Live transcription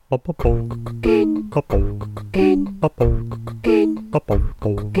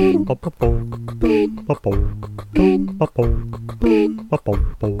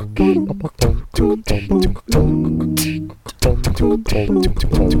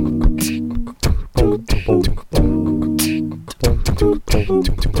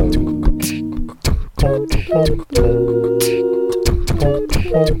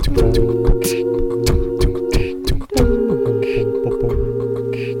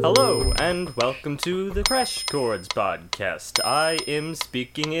Hello, and welcome to the Crash Chords podcast. I am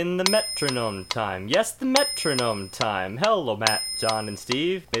speaking in the metronome time. Yes, the metronome time. Hello, Matt, John, and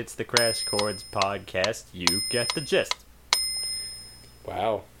Steve. It's the Crash Chords podcast. You get the gist.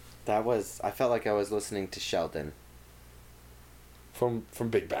 Wow. I felt like I was listening to Sheldon. From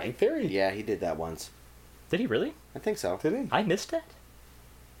Big Bang Theory? Yeah, he did that once. Did he really? I think so. Did he? I missed that?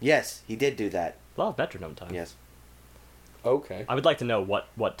 Yes, he did do that. A lot of metronome time. Yes. Okay. I would like to know what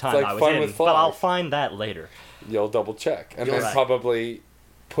time like I was Fun in, with but I'll Five. find that later. You'll double check. And You'll then right. probably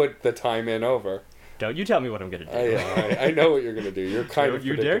put the time in over. Don't you tell me what I'm going to do. Yeah, I know what you're going to do. You're kind of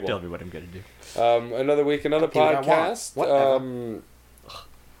You dare predictable. tell me what I'm going to do. Another week, another Do what I want. podcast. Whatever.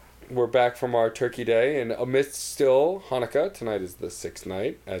 We're back from our Turkey Day, and amidst still Hanukkah. Tonight is the 6th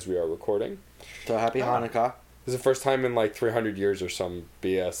night as we are recording. So happy Hanukkah. This is the first time in like 300 years or some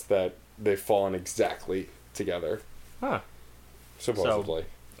BS that they've fallen exactly together. Huh. Supposedly.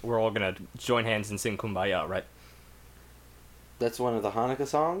 We're all going to join hands and sing Kumbaya, right? That's one of the Hanukkah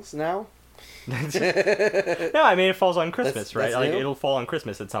songs now? No, I mean it falls on Christmas, That's right? Like new? it'll fall on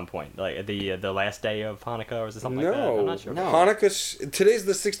Christmas at some point, like the last day of Hanukkah or something like that. I'm not sure. No. Today's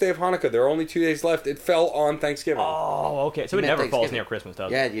the 6th day of Hanukkah. There are only 2 days left. It fell on Thanksgiving. Oh, okay. So You it meant never falls Thanksgiving. near Christmas,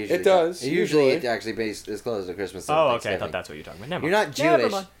 does it? Yeah, it usually It does, Usually usually. it actually is close to Christmas. and Oh, okay. I Thanksgiving. thought that's what you're talking about. Never You're mind. not Never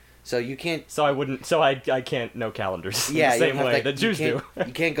Jewish, mind. so you can't... So I wouldn't. So I can't know calendars Yeah, the same you have way to- that Jews you do. can't-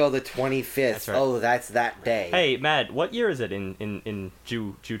 You can't go the 25th. That's right. Oh, that's that day. Hey, Matt, what year is it in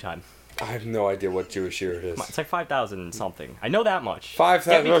Jew time? I have no idea what Jewish year it is. It's like 5,000 something. I know that much.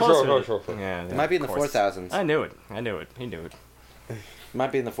 5,000. Get me closer. Sure. Yeah, It might be in the of course. 4,000s. I knew it. He knew it. It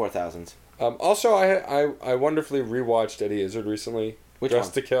might be in the 4,000s. Also, I wonderfully rewatched Eddie Izzard recently. Which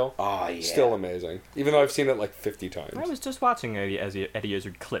Dressed one? to Kill. Oh, yeah. Still amazing. Even though I've seen it like 50 times. I was just watching Eddie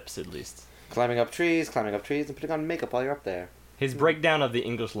Izzard clips, at least. Climbing up trees, and putting on makeup while you're up there. His breakdown of the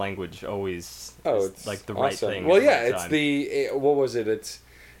English language always is It's like the right awesome. thing. Well, at the yeah, right it's time. what was it?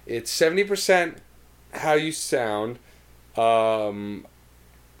 It's 70% how you sound. It's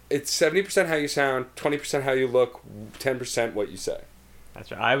 70% how you sound, 20% how you look, 10% what you say. That's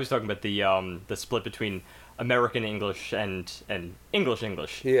right. I was talking about the split between American English and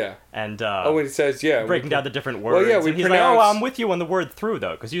English. Yeah. And When it says, yeah. breaking down the different words. yeah, we and he's like, pronounce- I'm with you on the word through,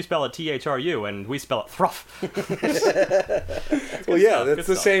 though, because you spell it THRU, and we spell it thruff. Well, yeah, stuff, that's good the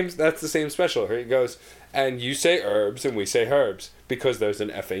stuff. same. That's the same special. Here it goes, and you say herbs, and we say herbs because there's an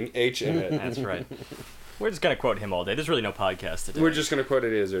effing H in it. That's right. We're just going to quote him all day. There's really no podcast today. We're just gonna quote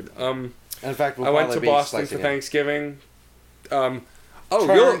Eddie Izzard. In fact, we'll I went probably to be Boston for slicing it. Thanksgiving.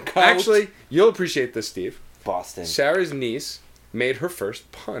 Turncoat. You'll appreciate this, Steve. Boston. Sarah's niece made her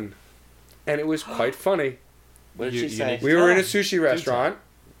first pun, and it was quite funny. What did You- she you say? need- We were in a tell. sushi restaurant,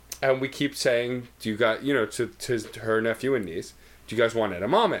 and we keep saying, "Do you got to her nephew and niece? Do you guys want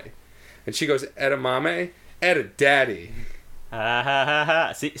edamame?" And she goes, "Edamame, daddy." Ha ha ha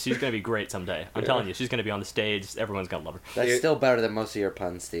ha. See, she's going to be great someday. I'm telling you, she's going to be on the stage. Everyone's going to love her. That's still better than most of your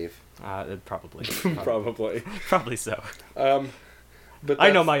puns, Steve. Probably. Probably. Probably so. But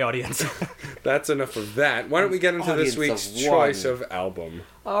I know my audience. That's enough of that. Why don't we get into this Audience week's of one. choice of album?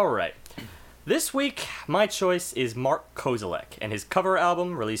 All right. This week, my choice is Mark Kozelek and his cover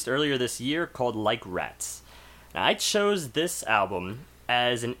album released earlier this year called Like Rats. Now, I chose this album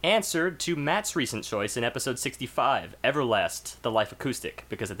as an answer to Matt's recent choice in episode 65, Everlast, The Life Acoustic,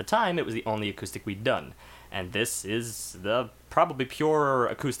 because at the time it was the only acoustic we'd done. And this is the probably purer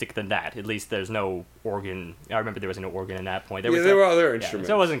acoustic than that. At least there's no organ. I remember there was no organ in that point. There were other Yeah, instruments.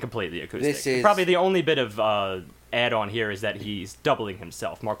 so it wasn't completely acoustic. This is- Probably the only bit of add-on here is that he's doubling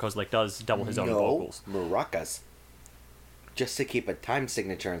himself. Mark Kozelek does double his own vocals. maracas. Just to keep a time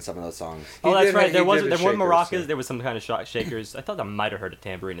signature in some of those songs. Oh, that's did- right. he There did a were shakers, maracas. yeah. There was some kind of shakers. I thought I might have heard a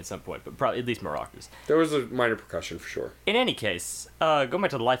tambourine at some point, but probably at least maracas. There was a minor percussion for sure. In any case, going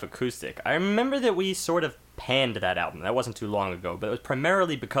back to the Life Acoustic, I remember that we sort of panned that album. That wasn't too long ago, but it was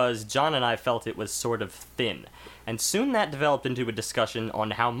primarily because John and I felt it was sort of thin. And soon that developed into a discussion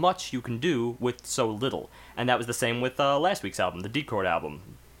on how much you can do with so little. And that was the same with last week's album, the D-Chord album.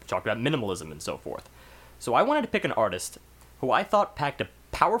 We talked about minimalism and so forth. So I wanted to pick an artist who I thought packed a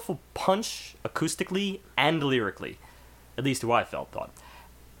powerful punch acoustically and lyrically. At least who I thought.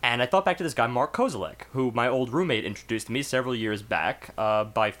 And I thought back to this guy, Mark Kozelek, who my old roommate introduced to me several years back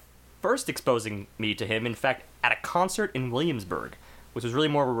by first exposing me to him, in fact, at a concert in Williamsburg, which was really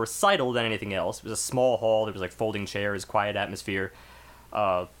more of a recital than anything else. It was a small hall, there was like folding chairs, quiet atmosphere,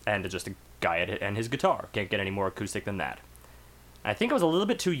 and just a guy and his guitar. Can't get any more acoustic than that. I think I was a little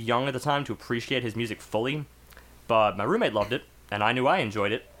bit too young at the time to appreciate his music fully, but my roommate loved it, and I knew I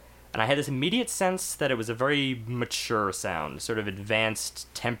enjoyed it, and I had this immediate sense that it was a very mature sound, sort of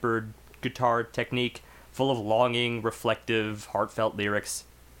advanced, tempered guitar technique, full of longing, reflective, heartfelt lyrics.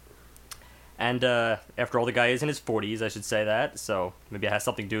 And after all, the guy is in his 40s, I should say that, so maybe it has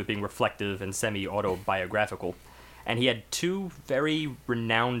something to do with being reflective and semi-autobiographical. And he had two very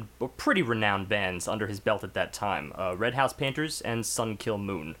renowned, or pretty renowned bands under his belt at that time, Red House Painters and Sun Kill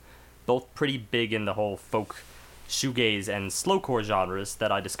Moon. Both pretty big in the whole folk, shoegaze, and slowcore genres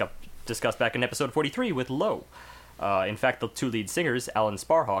that I discussed back in episode 43 with Low. In fact, the two lead singers, Alan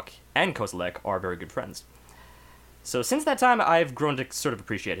Sparhawk and Kozelek, are very good friends. So since that time, I've grown to sort of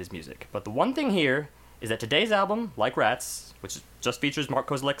appreciate his music. But the one thing here is that today's album, Like Rats, which just features Mark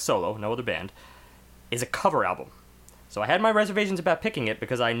Kozelek solo, no other band, is a cover album. So I had my reservations about picking it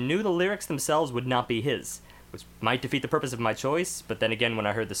because I knew the lyrics themselves would not be his, which might defeat the purpose of my choice, but then again, when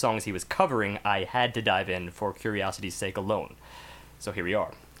I heard the songs he was covering, I had to dive in for curiosity's sake alone. So here we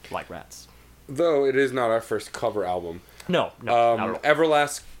are, Like Rats. Though it is not our first cover album. No, not at all.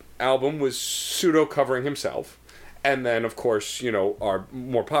 Everlast's album was pseudo-covering himself. And then, of course, you know, our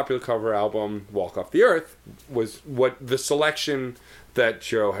more popular cover album, Walk Off the Earth, was what the selection that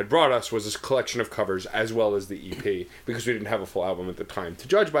Joe had brought us was a collection of covers as well as the EP, because we didn't have a full album at the time to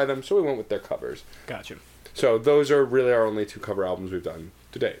judge by them, so we went with their covers. Gotcha. So those are really our only two cover albums we've done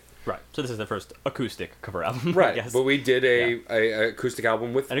to date. Right. So this is the first acoustic cover album, Right. I guess. But we did a acoustic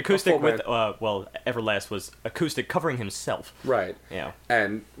album with An acoustic a full with, band. Everlast was acoustic covering himself. Right. Yeah.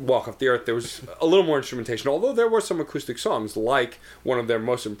 And Walk Off the Earth, there was a little more instrumentation, although there were some acoustic songs, like one of their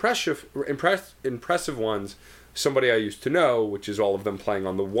most impressive ones, Somebody I Used to Know, which is all of them playing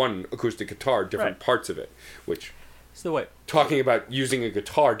on the one acoustic guitar, different Right. parts of it, which, So wait. talking about using a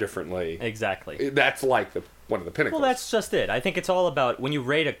guitar differently, Exactly. that's like one of the pinnacles. Well, that's just it. I think it's all about, when you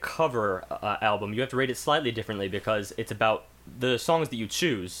rate a cover album, you have to rate it slightly differently because it's about the songs that you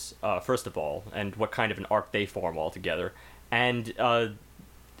choose, first of all, and what kind of an arc they form altogether, and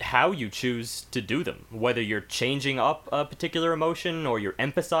how you choose to do them. Whether you're changing up a particular emotion or you're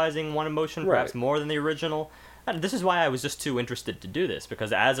emphasizing one emotion perhaps Right. more than the original. And this is why I was just too interested to do this,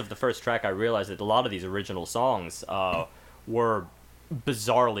 because as of the first track, I realized that a lot of these original songs were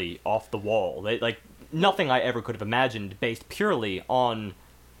bizarrely off the wall. They, like, nothing I ever could have imagined based purely on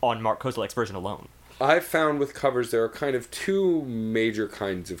Mark Kozelek's version alone. I've found with covers there are kind of two major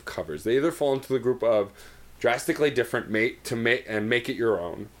kinds of covers. They either fall into the group of drastically different and make it your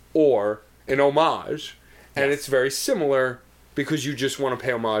own, or an homage, and Yes. it's very similar because you just want to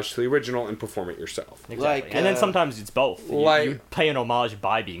pay homage to the original and perform it yourself. Exactly. Like, And then sometimes it's both. You pay an homage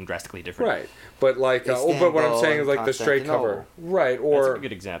by being drastically different. Right, but like, but what I'm Istanbul saying is and like the straight cover, Constantinople. right? That's Or a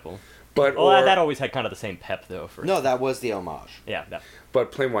good example. but Well, or that always had kind of the same pep, though. No, that was the homage. Yeah, that.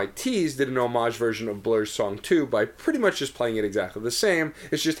 But Plain White T's did an homage version of Blur's song 2 by pretty much just playing it exactly the same.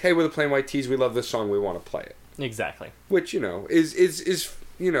 It's just, hey, we're the Plain White T's, we love this song, we want to play it. Exactly. Which, you know, is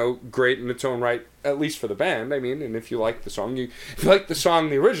you know, great in its own right, at least for the band. I mean, and if you like the song, if you like the song,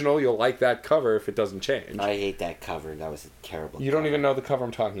 the original, you'll like that cover if it doesn't change. I hate that cover. That was a terrible You don't cover. even know the cover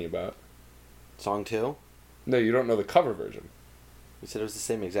I'm talking about. Song 2? No, you don't know the cover version. We said it was the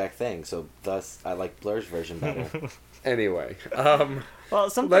same exact thing, so thus I like Blur's version better. Anyway,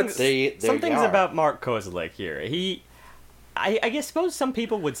 Well, some Let's- things, There some you things are. about Mark Kozelek here. I guess suppose some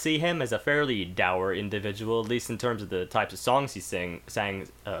people would see him as a fairly dour individual, at least in terms of the types of songs he sings,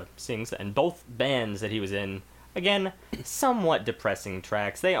 and both bands that he was in, again, somewhat depressing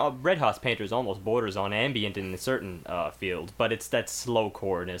tracks. They are, Red House Painters almost borders on ambient in a certain field, but it's that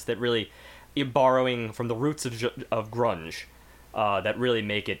slowcoreness that really, you're borrowing from the roots of grunge, that really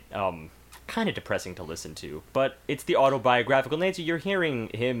make it kind of depressing to listen to. But it's the autobiographical nature. You're hearing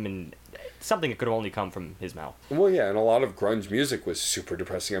him and something that could only come from his mouth. well, yeah, and a lot of grunge music was super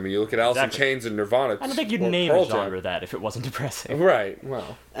depressing. I mean, you look at Alice in Exactly. Chains and Nirvana. I don't think you'd or name Pearl a genre Jam. that if it wasn't depressing. Right,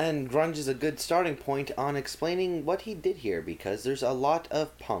 well. And grunge is a good starting point on explaining what he did here, because there's a lot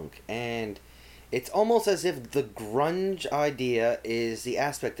of punk, and it's almost as if the grunge idea is the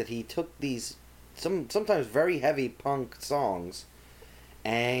aspect that he took these sometimes very heavy punk songs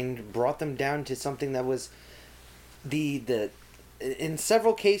and brought them down to something that was in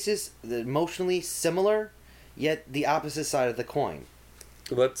several cases emotionally similar, yet the opposite side of the coin.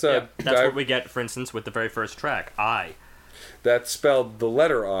 Let's Yeah, that's dive- what we get, for instance, with the very first track, I. That's spelled the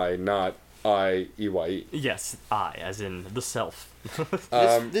letter I, not I-E-Y-E. Yes, I, as in the self.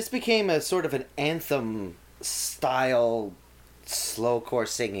 This became a sort of an anthem style slowcore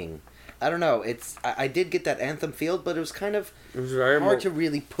singing. I don't know. I did get that anthem feel, but it was kind of It was very hard to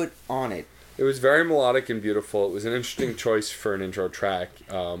really put on it. It was very melodic and beautiful. It was an interesting choice for an intro track.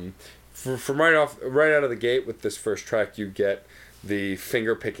 From right out of the gate with this first track, you get the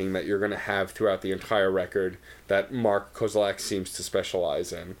finger picking that you're going to have throughout the entire record that Mark Kozelek seems to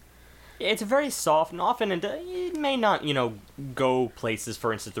specialize in. It's very soft, and often it may not, go places,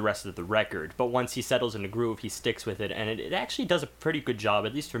 for instance, the rest of the record, but once he settles in a groove, he sticks with it, and it actually does a pretty good job,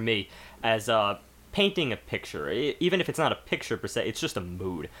 at least for me, as painting a picture. Even if it's not a picture per se, it's just a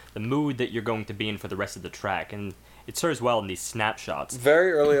mood. The mood that you're going to be in for the rest of the track, and it serves well in these snapshots.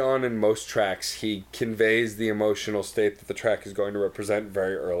 Very early on in most tracks, he conveys the emotional state that the track is going to represent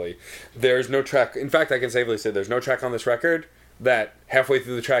very early. There's no track, in fact, I can safely say there's no track on this record that halfway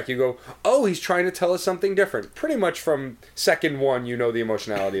through the track you go, oh, he's trying to tell us something different. Pretty much from second one, you know the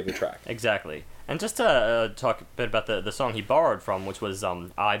emotionality of the track. Exactly. And just to talk a bit about the song he borrowed from, which was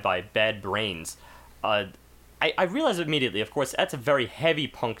I by Bad Brains, I realized immediately, of course, that's a very heavy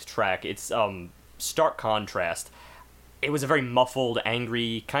punk track. It's stark contrast. It was a very muffled,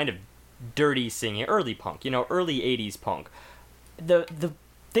 angry, kind of dirty singing, early punk, early 80s punk. The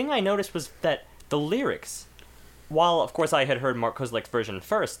thing I noticed was that the lyrics, while, of course, I had heard Mark Kozelek's version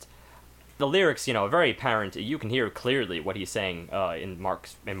first, the lyrics, are very apparent. You can hear clearly what he's saying in Mark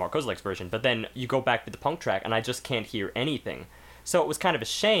Kozelek's version, but then you go back to the punk track, and I just can't hear anything. So it was kind of a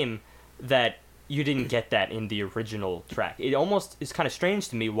shame that you didn't get that in the original track. It almost is kind of strange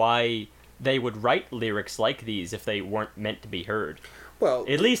to me why they would write lyrics like these if they weren't meant to be heard. Well,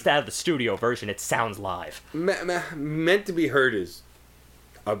 at least out of the studio version, it sounds live. Meant to be heard is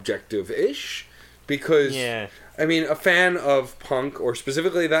objective-ish, because... Yeah. I mean, a fan of punk, or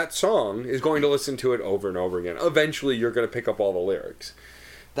specifically that song, is going to listen to it over and over again. Eventually, you're going to pick up all the lyrics.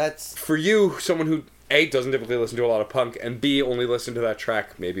 That's... For you, someone who, A, doesn't typically listen to a lot of punk, and B, only listened to that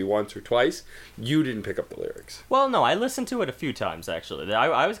track maybe once or twice, you didn't pick up the lyrics. Well, no, I listened to it a few times, actually.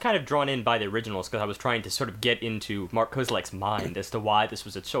 I was kind of drawn in by the originals because I was trying to sort of get into Mark Kozelek's mind as to why this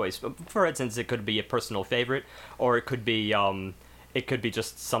was a choice. For instance, it could be a personal favorite, or it could be... It could be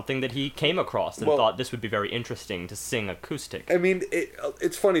just something that he came across and thought this would be very interesting to sing acoustic. I mean,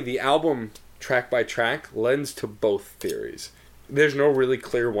 it's funny. The album, track by track, lends to both theories. There's no really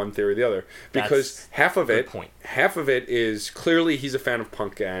clear one theory or the other. Because That's half of it point. half of it is clearly he's a fan of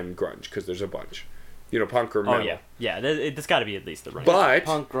punk and grunge, because there's a bunch. Punk or metal. Oh, yeah. Yeah, there's got to be at least the range. But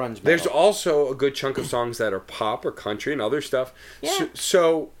punk, grunge, metal. There's also a good chunk of songs that are pop or country and other stuff. Yeah.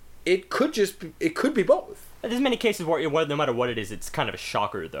 So it could be both. There's many cases where, no matter what it is, it's kind of a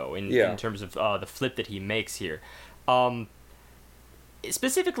shocker, though, in terms of the flip that he makes here.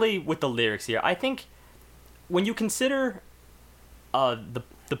 Specifically with the lyrics here, I think when you consider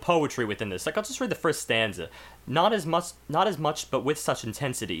the poetry within this, like, I'll just read the first stanza. Not as much, but with such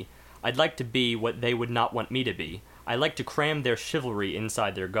intensity. I'd like to be what they would not want me to be. I like to cram their chivalry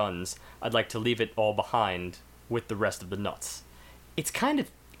inside their guns. I'd like to leave it all behind with the rest of the nuts. It's kind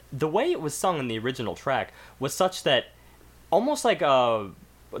of... The way it was sung in the original track was such that, almost like the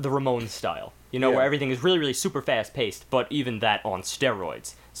Ramones style, where everything is really, really super fast paced, but even that on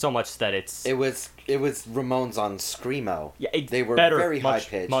steroids, so much that it's... It was Ramones on screamo. Yeah, they were better, very high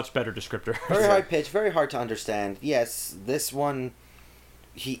pitched. Much better descriptor. Very high pitched, very hard to understand. Yes, this one,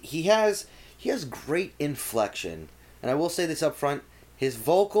 he has great inflection, and I will say this up front: his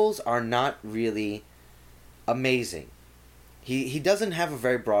vocals are not really amazing. He doesn't have a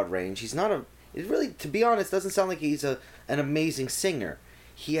very broad range. He's not a... It really, to be honest, doesn't sound like he's an amazing singer.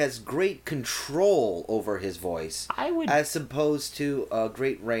 He has great control over his voice, as opposed to a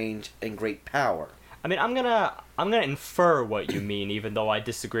great range and great power. I mean, I'm gonna infer what you mean, even though I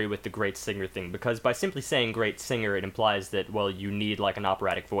disagree with the great singer thing, because by simply saying great singer, it implies that, well, you need like an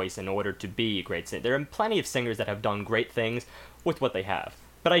operatic voice in order to be a great singer. There are plenty of singers that have done great things with what they have.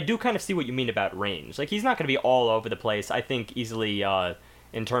 But I do kind of see what you mean about range. Like, he's not going to be all over the place. I think easily,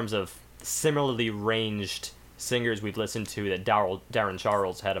 in terms of similarly ranged singers we've listened to, that Darren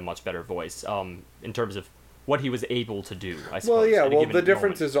Charles had a much better voice, in terms of what he was able to do, I suppose. Well, yeah, the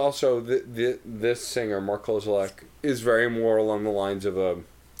difference is also this singer, Mark Kozelek, is very more along the lines of a...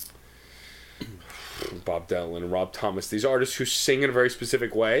 Bob Dylan and Rob Thomas, these artists who sing in a very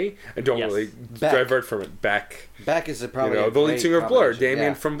specific way and don't Yes. really Beck. divert from it. Beck. Beck is probably You know, a the lead great singer of Blur, combination.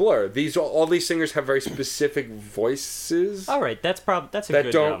 Damien Yeah. from Blur. All these singers have very specific voices All right, that's a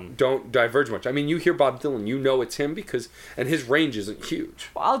that good. don't diverge much. I mean, you hear Bob Dylan, you know it's him and his range isn't huge.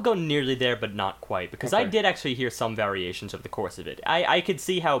 I'll go nearly there, but not quite, because I Okay. did actually hear some variations of the course of it. I could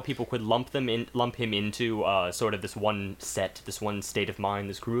see how people could lump him into sort of this one set, this one state of mind,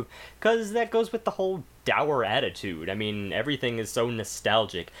 this groove, because that goes with the whole dour attitude. I mean, everything is so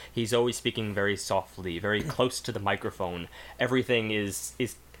nostalgic. He's always speaking very softly, very close to the microphone. Everything is.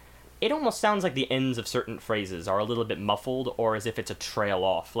 It almost sounds like the ends of certain phrases are a little bit muffled, or as if it's a trail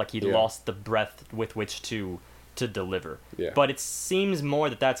off, like he Yeah. lost the breath with which to deliver. Yeah. But it seems more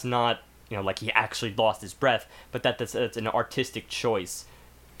that that's not, like he actually lost his breath, but that's an artistic choice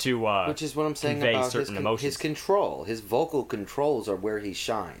to Which is what I'm saying convey about certain emotions. his control. His vocal controls are where he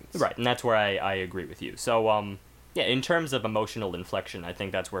shines. Right, and that's where I agree with you. So, yeah, in terms of emotional inflection, I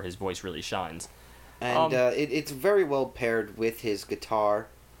think that's where his voice really shines. And it's very well paired with his guitar.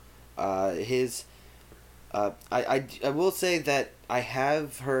 I will say that I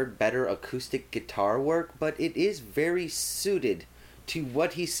have heard better acoustic guitar work, but it is very suited to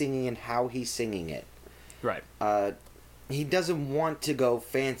what he's singing and how he's singing it. Right. He doesn't want to go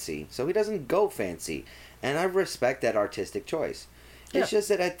fancy, so he doesn't go fancy, and I respect that artistic choice. It's Yeah. just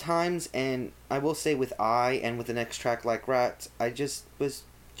that at times, and I will say with I and with the next track like Rats, I just was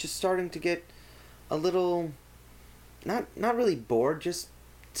just starting to get a little, not really bored, just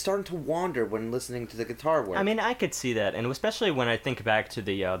starting to wander when listening to the guitar work. I mean, I could see that, and especially when I think back to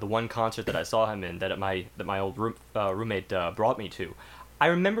the one concert that I saw him in that my old roommate brought me to. I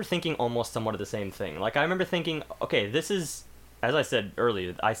remember thinking almost somewhat of the same thing. Like, I remember thinking, okay, this is, as I said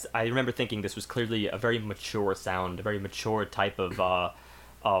earlier, I remember thinking this was clearly a very mature sound, a very mature type of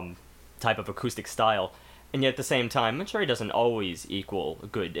acoustic style. And yet at the same time, maturity doesn't always equal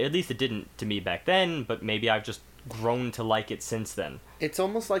good. At least it didn't to me back then, but maybe I've just grown to like it since then. It's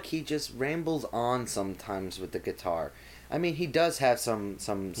almost like he just rambles on sometimes with the guitar. I mean, he does have some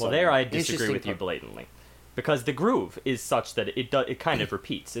Well, there I disagree interesting with you blatantly. Because the groove is such that it kind of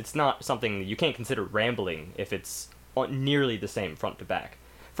repeats. It's not something you can't consider rambling if it's nearly the same front to back.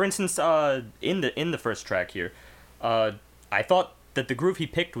 For instance, in the first track here, I thought that the groove he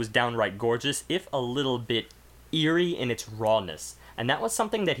picked was downright gorgeous, if a little bit eerie in its rawness. And that was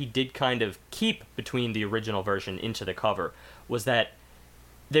something that he did kind of keep between the original version into the cover, was that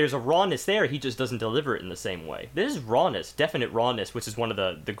there's a rawness there, he just doesn't deliver it in the same way. There's rawness, definite rawness, which is one of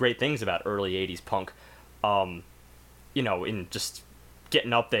the great things about early 80s punk. In just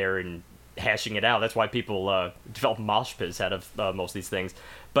getting up there and hashing it out. That's why people develop mosh pits out of most of these things.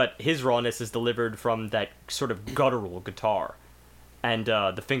 But his rawness is delivered from that sort of guttural guitar. And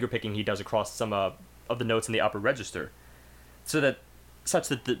the finger picking he does across some of the notes in the upper register. Such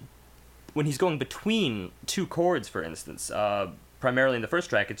that when he's going between two chords, for instance, primarily in the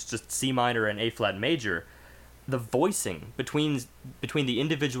first track, it's just C minor and A flat major. The voicing between the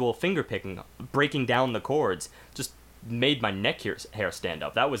individual finger picking, breaking down the chords, just made my neck hair stand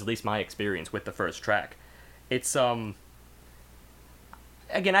up. That was at least my experience with the first track. It's again,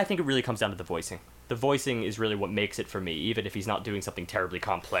 I think it really comes down to the voicing. The voicing is really what makes it for me, even if he's not doing something terribly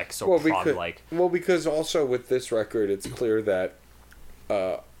complex or prog-like. Because also with this record, it's clear that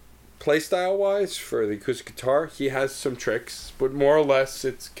playstyle-wise, for the acoustic guitar, he has some tricks, but more or less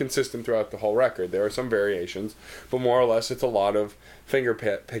it's consistent throughout the whole record. There are some variations, but more or less it's a lot of finger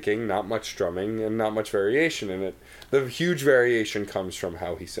picking, not much strumming, and not much variation in it. The huge variation comes from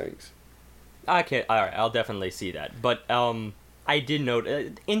how he sings. Okay, alright, I'll definitely see that. But, I did note,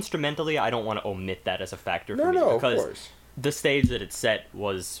 instrumentally, I don't want to omit that as a factor for me. No, because of course. the stage that it set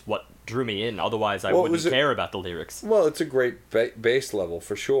was what drew me in. Otherwise, I wouldn't care about the lyrics. Well, it's a great bass level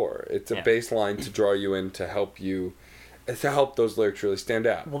for sure. It's a bass line to draw you in to help those lyrics really stand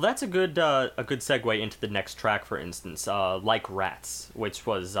out. Well, that's a good segue into the next track, for instance, Like Rats, which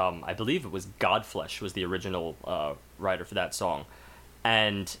was, I believe it was Godflesh was the original writer for that song.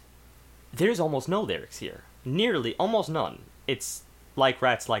 And there's almost no lyrics here. Nearly, almost none. It's like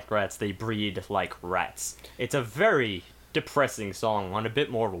rats, they breed like rats. It's a very depressing song on a bit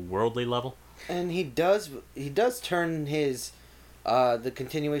more of a worldly level. And he does turn his the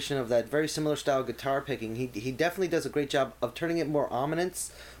continuation of that very similar style guitar picking. He definitely does a great job of turning it more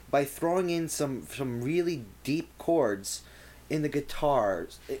ominous by throwing in some really deep chords in the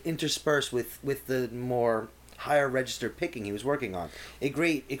guitars interspersed with the more higher register picking he was working on. It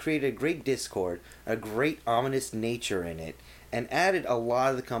created a great discord, a great ominous nature in it, and added a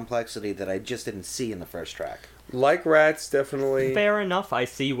lot of the complexity that I just didn't see in the first track. Like Rats, definitely. Fair enough, I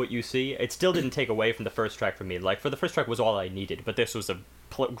see what you see. It still didn't take away from the first track for me. Like, for the first track was all I needed, but this was a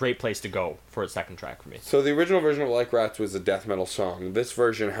great place to go for a second track for me. So the original version of Like Rats was a death metal song. This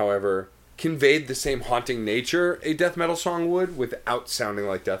version, however, conveyed the same haunting nature a death metal song would without sounding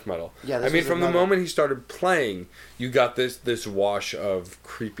like death metal. Yeah, I mean, from the moment he started playing, you got this wash of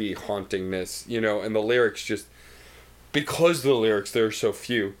creepy hauntingness, you know, and the lyrics just... Because the lyrics, there are so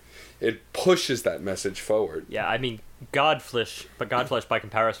few, it pushes that message forward. Yeah, I mean, Godflesh by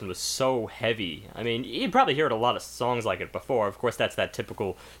comparison was so heavy. I mean, you'd probably heard a lot of songs like it before. Of course, that's that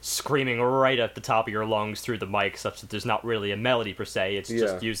typical screaming right at the top of your lungs through the mic, such that there's not really a melody per se. It's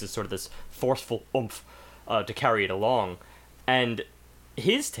just used as sort of this forceful oomph to carry it along. And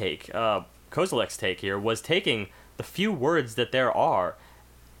his take, Kozelek's take here, was taking the few words that there are,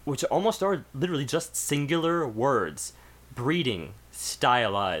 which almost are literally just singular words. Breeding,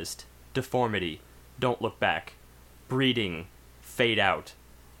 stylized, deformity, don't look back. Breeding, fade out,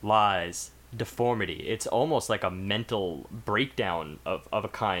 lies, deformity. It's almost like a mental breakdown of a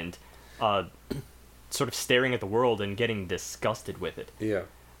kind, sort of staring at the world and getting disgusted with it. Yeah.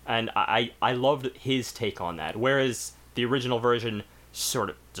 And I loved his take on that. Whereas the original version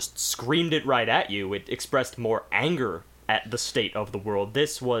sort of just screamed it right at you. It expressed more anger at the state of the world.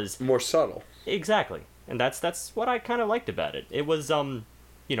 This was... More subtle. Exactly. And that's what I kind of liked about it. It was,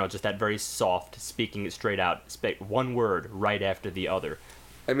 just that very soft, speaking it straight out, one word right after the other.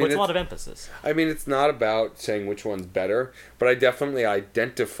 I mean, with a lot of emphasis. I mean, it's not about saying which one's better, but I definitely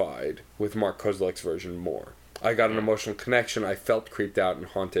identified with Mark Kozelek's version more. I got an emotional connection. I felt creeped out and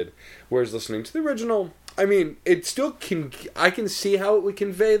haunted. Whereas listening to the original, I mean, it still can... I can see how it would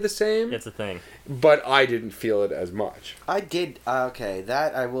convey the same. It's a thing. But I didn't feel it as much. I did... okay,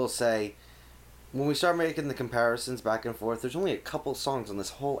 that I will say... When we start making the comparisons back and forth, there's only a couple songs on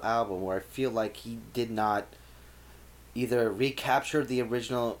this whole album where I feel like he did not either recapture the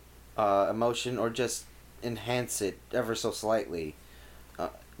original emotion or just enhance it ever so slightly.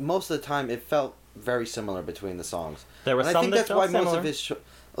 Most of the time, it felt very similar between the songs. There was and some I think that that's felt why similar. most of his...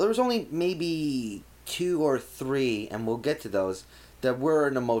 there was only maybe 2 or 3, and we'll get to those, that were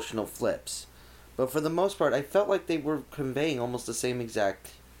an emotional flips. But for the most part, I felt like they were conveying almost the same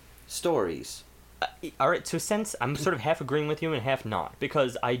exact stories. Alright, to a sense, I'm sort of half agreeing with you and half not.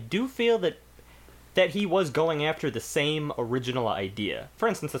 Because I do feel that he was going after the same original idea. For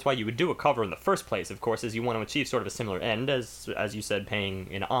instance, that's why you would do a cover in the first place, of course, is you want to achieve sort of a similar end, as you said, paying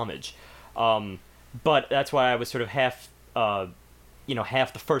an homage. But that's why I was sort of half the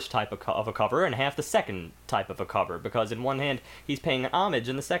first type of a cover and half the second type of a cover. Because in one hand, he's paying an homage,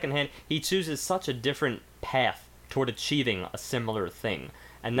 in the second hand, he chooses such a different path toward achieving a similar thing.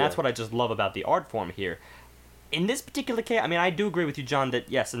 And that's what I just love about the art form here. In this particular case, I mean, I do agree with you, John, that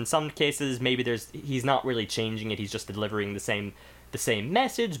yes, in some cases, maybe he's not really changing it, he's just delivering the same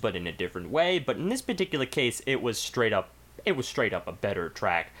message, but in a different way. But in this particular case, it was straight up a better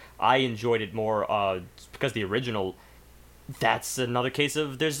track. I enjoyed it more, because the original, that's another case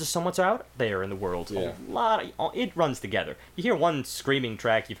of there's just so much out there in the world. Yeah. It runs together. You hear one screaming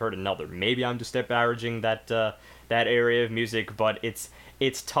track, you've heard another. Maybe I'm just disparaging that area of music, but it's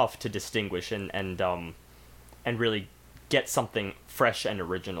tough to distinguish and really get something fresh and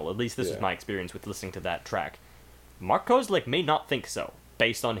original. At least this is my experience with listening to that track. Mark Kozelek may not think so,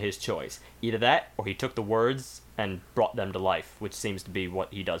 based on his choice. Either that, or he took the words and brought them to life, which seems to be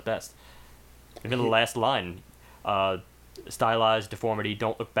what he does best. Even the last line, stylized, deformity,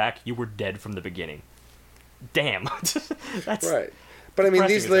 don't look back, you were dead from the beginning. Damn. That's right. But I mean,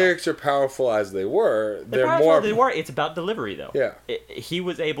 these lyrics are powerful as they were. They're powerful as they were. It's about delivery, though. Yeah. He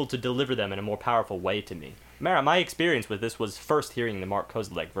was able to deliver them in a more powerful way to me. My experience with this was first hearing the Mark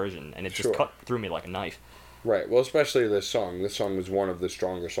Kozelek version, and it just cut through me like a knife. Right. Well, especially this song. This song was one of the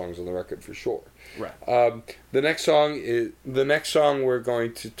stronger songs on the record for sure. Right. The next song we're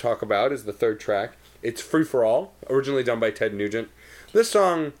going to talk about is the third track. It's Free for All, originally done by Ted Nugent. This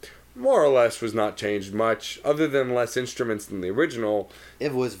song, more or less, was not changed much, other than less instruments than the original.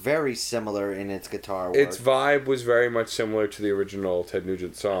 It was very similar in its guitar work. Its vibe was very much similar to the original Ted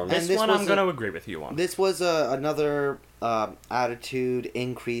Nugent song. This one I'm going to agree with you on. This was another attitude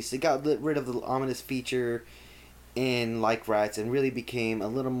increase. It got rid of the ominous feature in Like Rats and really became a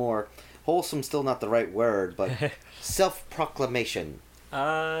little more wholesome, still not the right word, but self-proclamation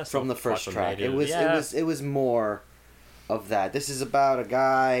from the first track. It was more of that. This is about a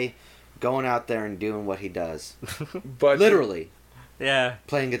guy going out there and doing what he does. But literally. Yeah.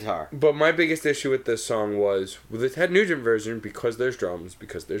 playing guitar. But my biggest issue with this song was with the Ted Nugent version, because there's drums,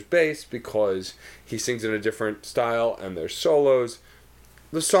 because there's bass, because he sings in a different style and there's solos,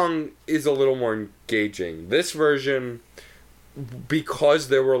 the song is a little more engaging. This version, because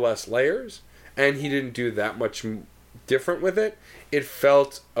there were less layers and he didn't do that much different with it, it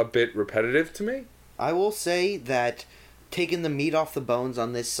felt a bit repetitive to me. I will say that taking the meat off the bones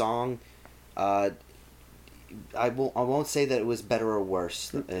on this song, I won't say that it was better or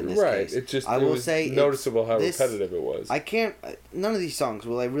worse in this case. It just I it will was say noticeable how this, repetitive it was. I can't. None of these songs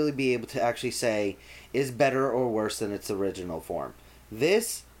will I really be able to actually say is better or worse than its original form.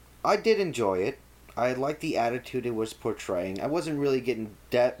 This, I did enjoy it. I liked the attitude it was portraying. I wasn't really getting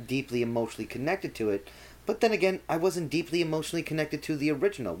deeply emotionally connected to it, but then again, I wasn't deeply emotionally connected to the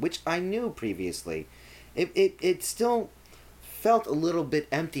original, which I knew previously. It still felt a little bit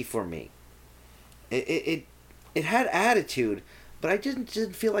empty for me. It had attitude, but I didn't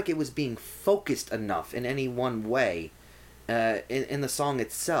feel like it was being focused enough in any one way in the song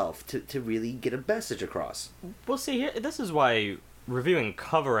itself to really get a message across. Well, see, here, this is why reviewing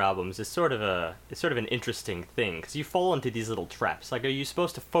cover albums is sort of an interesting thing, because you fall into these little traps. Like, are you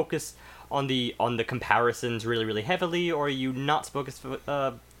supposed to focus on the comparisons really, really heavily, or are you not supposed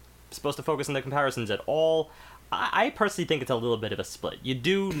to focus on the comparisons at all? I personally think it's a little bit of a split. You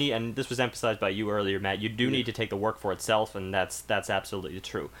do need, and this was emphasized by you earlier, Matt, you do need to take the work for itself, and that's absolutely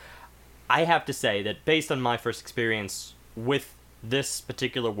true. I have to say that based on my first experience with this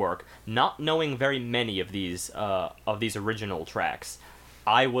particular work, not knowing very many of these original tracks,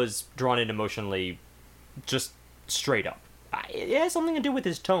 I was drawn in emotionally, just straight up. It has something to do with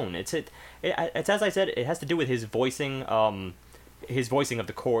his tone. It's as I said, it has to do with his voicing. His voicing of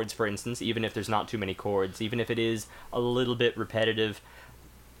the chords, for instance, even if there's not too many chords, even if it is a little bit repetitive.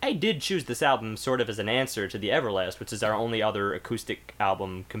 I did choose this album sort of as an answer to the Everlast, which is our only other acoustic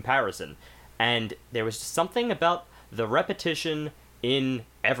album comparison. And there was something about the repetition in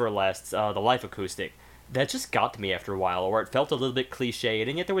Everlast's The Life Acoustic that just got to me after a while, or it felt a little bit cliched,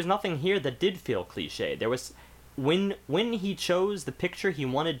 and yet there was nothing here that did feel cliched. There was... When he chose the picture he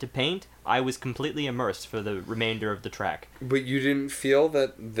wanted to paint, I was completely immersed for the remainder of the track. But you didn't feel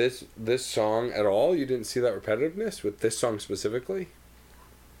that this song at all? You didn't see that repetitiveness with this song specifically?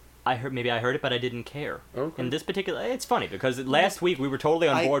 I heard it, but I didn't care. Okay. In this particular, it's funny because last week we were totally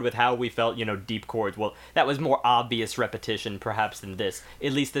on board with how we felt, deep chords. Well, that was more obvious repetition, perhaps, than this.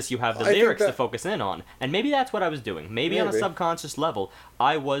 At least this you have the lyrics to focus in on, and maybe that's what I was doing. Maybe on a subconscious level,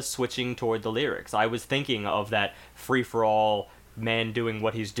 I was switching toward the lyrics. I was thinking of that free for all man doing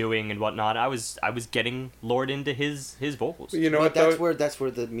what he's doing and whatnot. I was getting lured into his vocals. You know what? That's where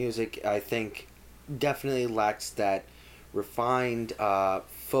the music, I think, definitely lacks that refined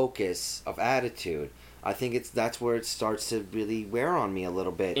focus of attitude. I think that's where it starts to really wear on me a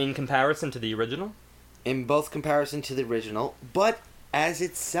little bit. In comparison to the original? In both comparison to the original, but as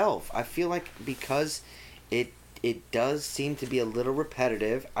itself. I feel like because it does seem to be a little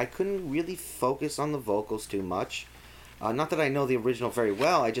repetitive, I couldn't really focus on the vocals too much. Not that I know the original very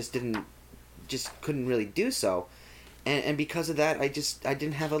well, I just couldn't really do so. And because of that, I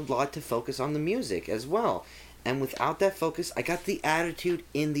didn't have a lot to focus on the music as well. And without that focus, I got the attitude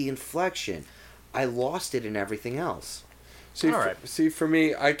in the inflection. I lost it in everything else. See, for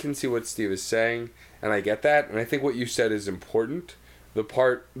me, I can see what Steve is saying, and I get that, and I think what you said is important. The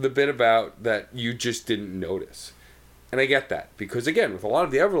bit about that you just didn't notice. And I get that, because again, with a lot of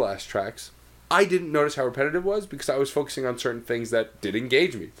the Everlast tracks, I didn't notice how repetitive it was because I was focusing on certain things that did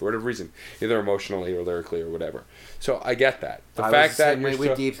engage me for whatever reason, either emotionally or lyrically or whatever. So I get that. The fact that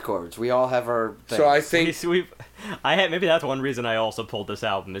with deep chords, we all have our things. So I think maybe that's one reason I also pulled this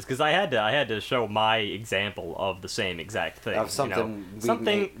album is because I had to show my example of the same exact thing of something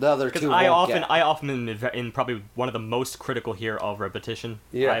the other two. Because I often in probably one of the most critical here of repetition.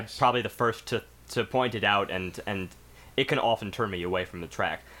 Yes. I'm probably the first to point it out and. It can often turn me away from the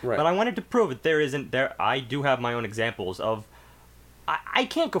track. Right. But I wanted to prove that I do have my own examples of... I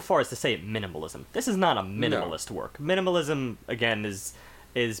can't go far as to say minimalism. This is not a minimalist work. Minimalism, again,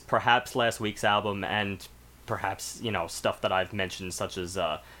 is perhaps last week's album and perhaps, stuff that I've mentioned, such as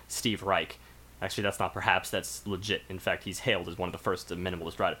Steve Reich. Actually, that's not perhaps, that's legit. In fact, he's hailed as one of the first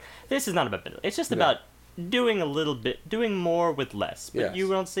minimalist writers. This is not about minimalism. It's just about doing a little bit, doing more with less. But yes. You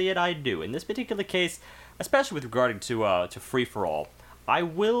don't see it, I do. In this particular case... Especially with regarding to Free For All, I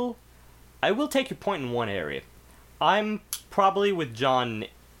will take your point in one area. I'm probably with John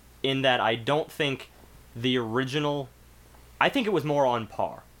in that I don't think the original... I think it was more on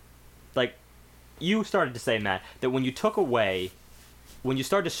par. Like, you started to say, Matt, that when you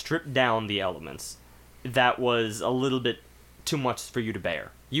started to strip down the elements, that was a little bit too much for you to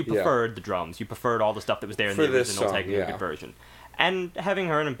bear. You Yeah. preferred the drums. You preferred all the stuff that was there in For the this original song, Techno yeah. version. And having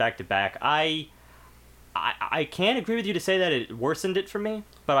heard them back to back, I can't agree with you to say that it worsened it for me,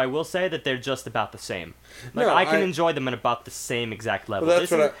 but I will say that they're just about the same. Like, No, I can I- enjoy them at about the same exact level. Well,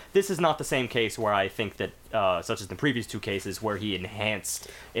 that's This is not the same case where I think that, such as the previous two cases, where he enhanced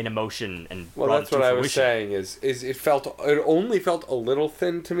an emotion and Well, brought that's it to what I was fruition. saying. Is it only felt a little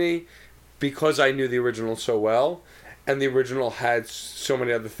thin to me because I knew the original so well, and the original had so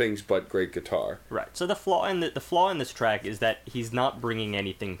many other things but great guitar. Right. So the flaw in the flaw in this track is that he's not bringing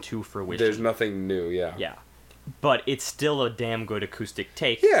anything to fruition. There's nothing new. Yeah. Yeah. But it's still a damn good acoustic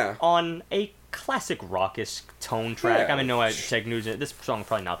take Yeah. on a classic rockish tone track. Yeah. I mean, no, Tech Nugent. This song's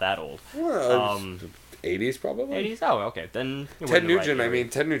probably not that old. Well, 80s probably. 80s? Oh, okay. Then we're Ted in the right Nugent. I area. mean,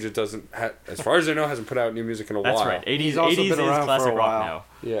 Ted Nugent doesn't, as far as I know, hasn't put out new music in a That's while. right. 80s, He's also 80s been is around for classic a rock while.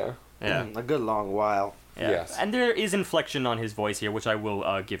 Yeah. now. Yeah. A good long while. Yeah. Yes. And there is inflection on his voice here, which I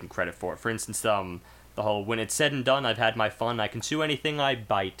will give him credit for. For instance, the whole "when it's said and done, I've had my fun. I can chew anything I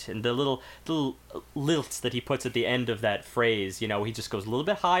bite," and the little lilts that he puts at the end of that phrase. You know, he just goes a little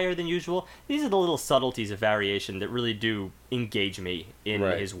bit higher than usual. These are the little subtleties of variation that really do engage me in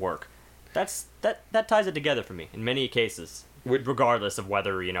Right. his work. That ties it together for me in many cases. Regardless of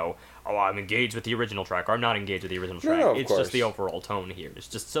whether, I'm engaged with the original track or I'm not engaged with the original track. No, of it's course. just the overall tone here. It's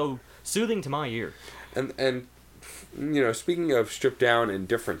just so soothing to my ear. And speaking of stripped down and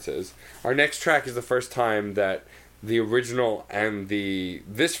differences, our next track is the first time that the original and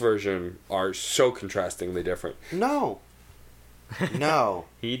this version are so contrastingly different. No. No.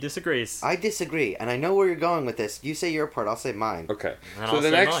 He disagrees. I disagree, and I know where you're going with this. You say your part, I'll say mine. Okay, And so I'll the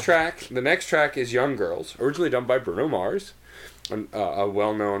say next track is "Young Girls," originally done by Bruno Mars, a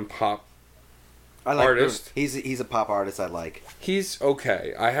well-known pop. I like Artist. Bruno. He's a pop artist I like. He's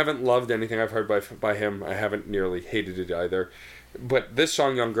okay. I haven't loved anything I've heard by him. I haven't nearly hated it either. But this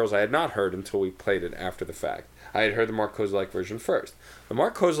song, "Young Girls," I had not heard until we played it after the fact. I had heard the Mark Kozelek version first. The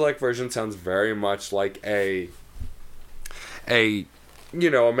Mark Kozelek version sounds very much like a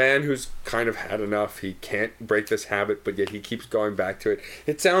man who's kind of had enough. He can't break this habit, but yet he keeps going back to it.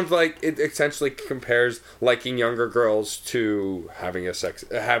 It sounds like it essentially compares liking younger girls to having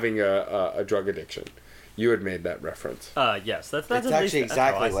a drug addiction. You had made that reference. Yes, that's It's at actually least,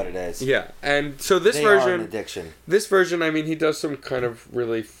 that's how exactly I what see it is. Yeah, and so this They are an version, addiction. I mean, he does some kind of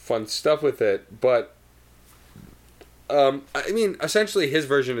really fun stuff with it, but I mean, essentially his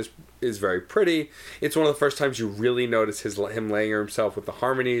version is very pretty. It's one of the first times you really notice him laying himself with the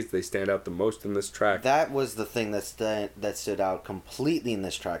harmonies. They stand out the most in this track. That was the thing that stood out completely in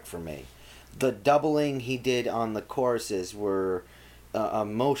this track for me. The doubling he did on the choruses were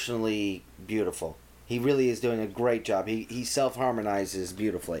emotionally beautiful. He really is doing a great job. He self-harmonizes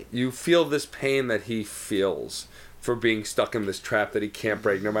beautifully. You feel this pain that he feels for being stuck in this trap that he can't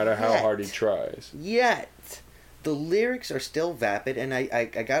break no matter how hard he tries. Yet, the lyrics are still vapid, and I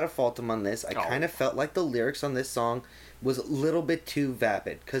gotta fault him on this. I kind of felt like the lyrics on this song was a little bit too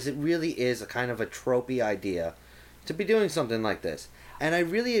vapid, because it really is a kind of a tropey idea to be doing something like this. And I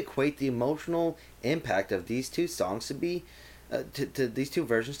really equate the emotional impact of these two songs to be, to these two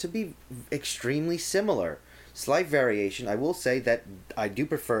versions to be extremely similar. Slight variation. I will say that I do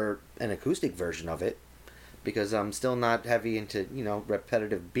prefer an acoustic version of it, because I'm still not heavy into,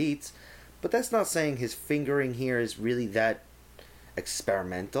 repetitive beats. But that's not saying his fingering here is really that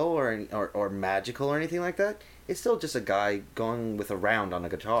experimental or magical or anything like that. It's still just a guy going with a round on a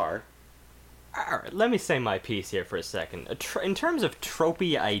guitar. Alright, let me say my piece here for a second. In terms of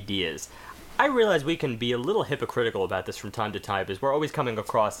tropey ideas, I realize we can be a little hypocritical about this from time to time, because we're always coming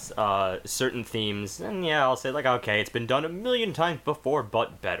across certain themes, and yeah, I'll say, like, okay, it's been done a million times before,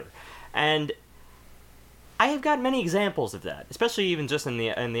 but better. And I have got many examples of that, especially even just in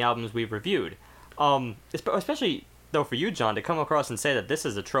the albums we've reviewed. Especially, though, for you, John, to come across and say that this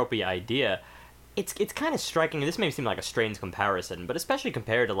is a tropey idea, it's kind of striking. This may seem like a strange comparison, but especially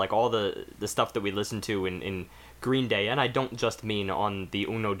compared to like all the stuff that we listen to in Green Day, and I don't just mean on the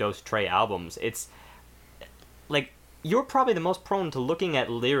Uno Dos Tres albums. It's like you're probably the most prone to looking at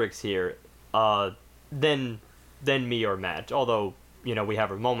lyrics here than me or Matt. Although we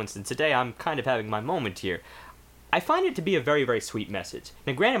have our moments, and today I'm kind of having my moment here. I find it to be a very, very sweet message.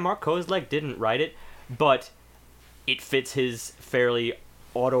 Now, granted, Mark Kozelek didn't write it, but it fits his fairly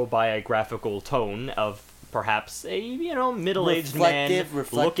autobiographical tone of perhaps a middle-aged man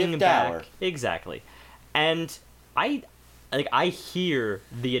looking dour. back. Exactly, and I hear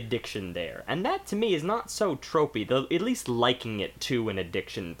the addiction there, and that to me is not so tropey. Though at least liking it to an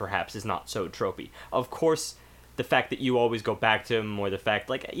addiction perhaps is not so tropey. Of course, the fact that you always go back to him, or the fact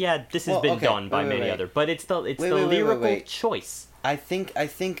this has been okay, done by many wait. other, but it's the Wait, lyrical choice. I think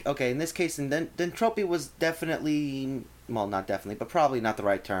okay, in this case, and then Tropy was definitely, well, not definitely, but probably not the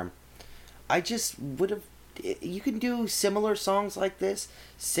right term. I just would have. You can do similar songs like this,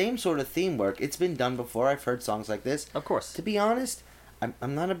 same sort of theme work. It's been done before. I've heard songs like this. Of course. To be honest,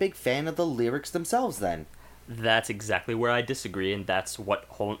 I'm not a big fan of the lyrics themselves. Then That's exactly where I disagree, and that's what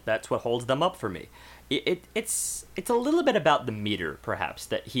holds them up for me. It's a little bit about the meter, perhaps,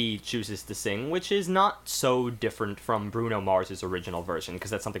 that he chooses to sing, which is not so different from Bruno Mars's original version,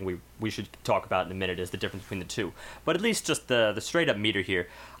 because that's something we should talk about in a minute, is the difference between the two. But at least just the straight-up meter here.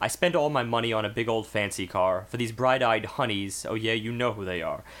 I spend all my money on a big old fancy car, for these bright-eyed honeys, oh yeah, you know who they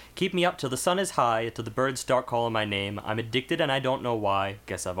are. Keep me up till the sun is high, till the birds start calling my name. I'm addicted and I don't know why,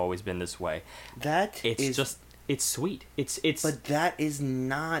 guess I've always been this way. It's sweet. It's but that is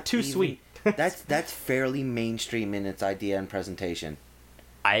not too sweet. That's fairly mainstream in its idea and presentation.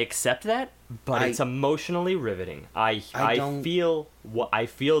 I accept that, but it's emotionally riveting. I feel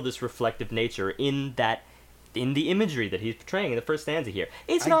this reflective nature in the imagery that he's portraying in the first stanza here.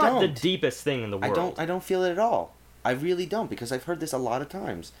 It's not the deepest thing in the world. I don't feel it at all. I really don't, because I've heard this a lot of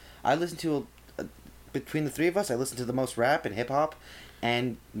times. I listen to between the three of us, I listen to the most rap and hip hop,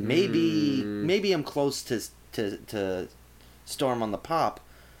 and maybe I'm close to Storm on the Pop,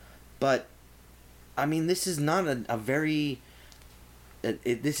 but I mean, this is not a very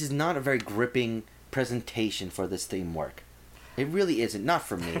gripping presentation for this theme work. It really isn't. Not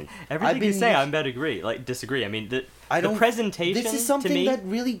for me. Everything you say, I bet disagree. I mean, the presentation. This is something to me, that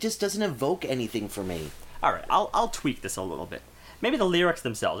really just doesn't evoke anything for me. All right, I'll tweak this a little bit. Maybe the lyrics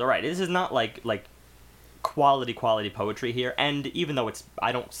themselves. All right, this is not like quality poetry here, and even though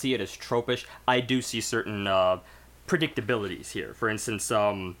I don't see it as tropish, I do see certain predictabilities here. For instance,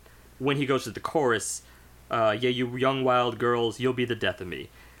 when he goes to the chorus, yeah, you young wild girls, you'll be the death of me.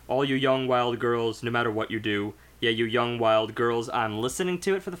 All you young wild girls, no matter what you do, yeah, you young wild girls, I'm listening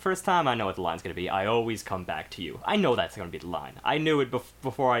to it for the first time, I know what the line's going to be. I always come back to you. I know that's going to be the line. I knew it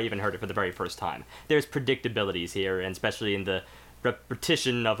before I even heard it for the very first time. There's predictabilities here, and especially in the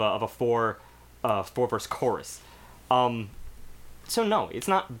repetition of a four-verse chorus. So no, it's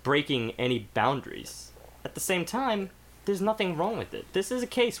not breaking any boundaries. At the same time, there's nothing wrong with it. This is a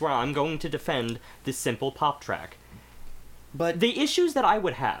case where I'm going to defend this simple pop track. But the issues that I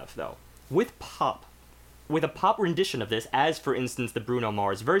would have, though, with a pop rendition of this, as for instance the Bruno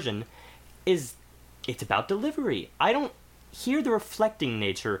Mars version, is it's about delivery. I don't hear the reflecting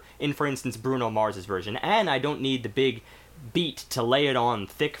nature in, for instance, Bruno Mars's version, and I don't need the big beat to lay it on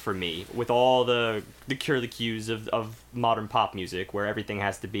thick for me with all the curlicues of modern pop music where everything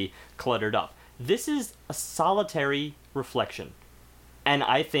has to be cluttered up. This is a solitary reflection, and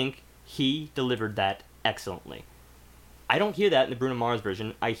I think he delivered that excellently. I don't hear that in the Bruno Mars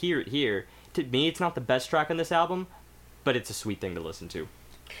version. I hear it here. To me, it's not the best track on this album, but it's a sweet thing to listen to.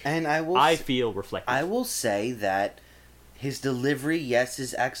 And I feel reflective. I will say that his delivery, yes,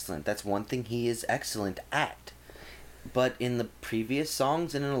 is excellent. That's one thing he is excellent at. But in the previous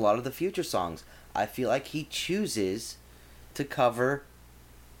songs and in a lot of the future songs, I feel like he chooses to cover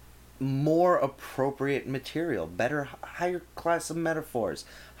more appropriate material, higher class of metaphors,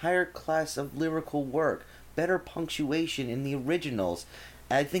 higher class of lyrical work, better punctuation in the originals.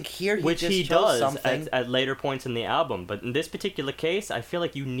 I think here he does at later points in the album, but in this particular case, I feel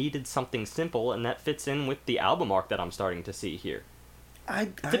like you needed something simple, and that fits in with the album arc that I'm starting to see here.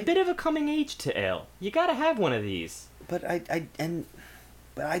 It's a bit of a coming age to Ale. You gotta have one of these. But I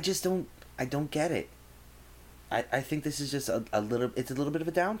just don't get it. I think this is just a little bit of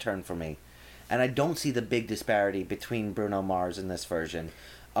a downturn for me. And I don't see the big disparity between Bruno Mars and this version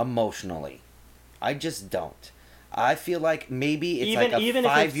emotionally. I just don't. I feel like maybe it's a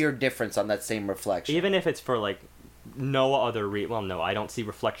 5-year difference on that same reflection. Even if it's for no other well, no, I don't see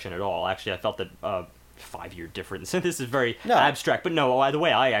reflection at all. Actually, I felt that 5-year difference. This is very abstract, but no, the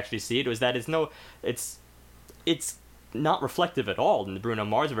way I actually see it was that it's not reflective at all in the Bruno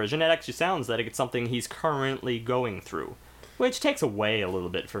Mars version. It actually sounds like it's something he's currently going through, which takes away a little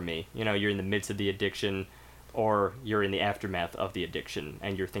bit for me. You know, you're in the midst of the addiction, or you're in the aftermath of the addiction,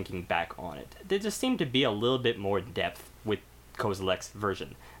 and you're thinking back on it. There just seemed to be a little bit more depth with Kozelek's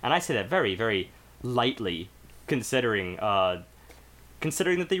version, and I say that very, very lightly, considering that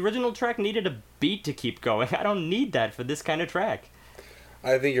the original track needed a beat to keep going. I don't need that for this kind of track.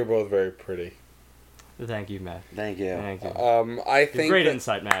 I think you're both very pretty. Thank you, Matt. Thank you. Thank you. I think great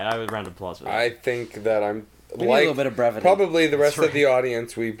insight, Matt. I would round of applause for that. I think that We need a little bit of brevity. Probably the rest That's of the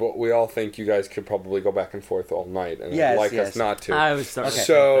audience, we all think you guys could probably go back and forth all night and Yes, like yes. us not to. I was starting to Okay. think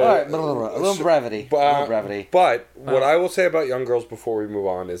So- that. All right, a little brevity. A little brevity. But what I will say about Young Girls before we move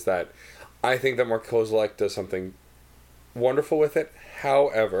on is that I think that Mark Kozelek does something wonderful with it.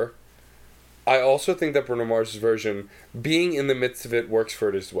 However, I also think that Bruno Mars' version, being in the midst of it, works for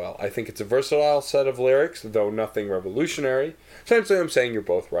it as well. I think it's a versatile set of lyrics, though nothing revolutionary. Essentially, I'm saying you're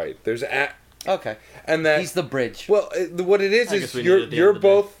both right. There's Okay. and that He's the bridge. well, what it I is guess we you're need it at the you're end of the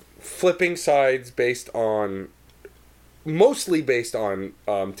day. both flipping sides mostly based on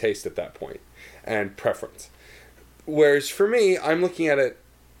taste at that point and preference. Whereas for me, I'm looking at it,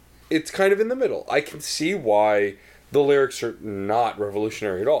 it's kind of in the middle. I can see why the lyrics are not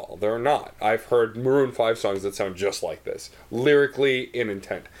revolutionary at all. They're not. I've heard Maroon 5 songs that sound just like this, lyrically in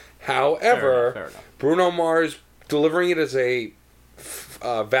intent. However, Fair enough. Bruno Mars delivering it as a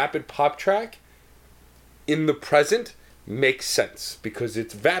vapid pop track in the present makes sense because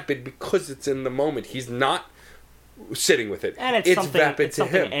it's vapid because it's in the moment. He's not sitting with it. And it's something, vapid it's to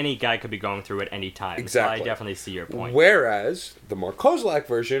something him. any guy could be going through at any time. Exactly. So I definitely see your point. Whereas the Mark Kozelek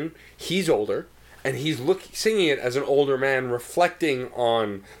version, he's older and he's singing it as an older man reflecting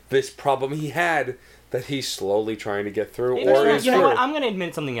on this problem he had that he's slowly trying to get through or is you know what? through. I'm going to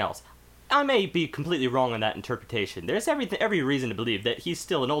admit something else. I may be completely wrong on that interpretation. There's every reason to believe that he's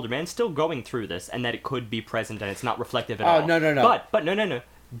still an older man, still going through this, and that it could be present and it's not reflective at all. Oh, no. But no.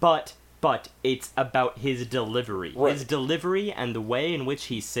 But it's about his delivery. Right. His delivery and the way in which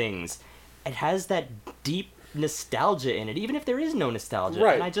he sings. It has that deep nostalgia in it, even if there is no nostalgia.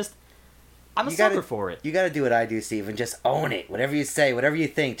 Right. And I'm a You sucker gotta- for it. You got to do what I do, Steve, and just own it. Whatever you say, whatever you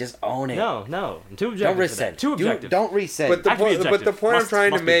think, just own it. No. I'm too objective. Don't for resent. that. Too objective. Don't resent. But the Have to be point, but the objective. point I'm Must- trying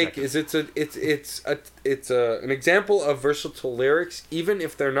to must be make objective. is it's an example of versatile lyrics, even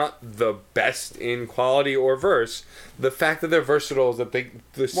if they're not the best in quality or verse. The fact that they're versatile is that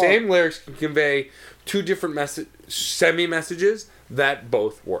the same lyrics can convey two different semi messages that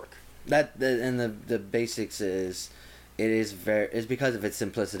both work. The basics is it's because of its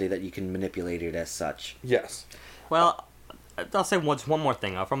simplicity that you can manipulate it as such. Yes. Well, I'll say one more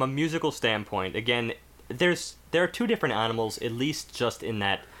thing. From a musical standpoint, again, there are two different animals, at least just in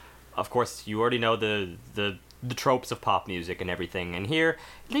that, of course, you already know the tropes of pop music and everything. And here,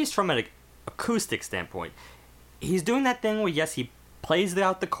 at least from an acoustic standpoint, he's doing that thing where, yes, he plays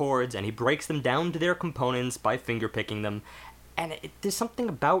out the chords and he breaks them down to their components by finger-picking them. And there's something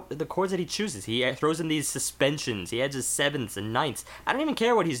about the chords that he chooses. He throws in these suspensions. He adds his sevenths and ninths. I don't even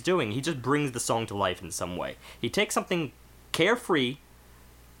care what he's doing. He just brings the song to life in some way. He takes something carefree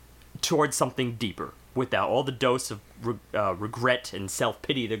towards something deeper without all the dose of regret and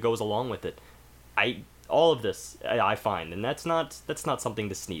self-pity that goes along with it. All of this I find, and that's not something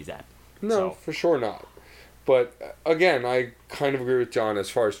to sneeze at. No, So- for sure not. But again, I kind of agree with John as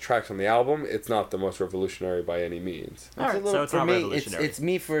far as tracks on the album. It's not the most revolutionary by any means. All right, It's a so it's for not me, revolutionary. It's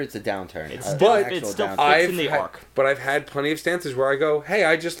me for it's a downturn. It's An still- actual it's still downturn. fits in the arc. But I've had plenty of stances where I go, "Hey,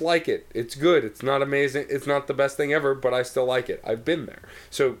 I just like it. It's good. It's not amazing. It's not the best thing ever, but I still like it. I've been there."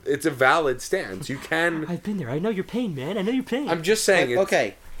 So it's a valid stance. You can. I've been there. I know your pain, man. I know your pain. I'm just saying. It's,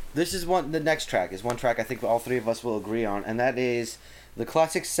 Okay, this is the next track is one track I think all three of us will agree on, and that is the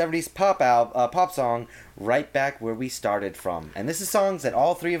classic 70s pop song, Right Back Where We Started From. And this is songs that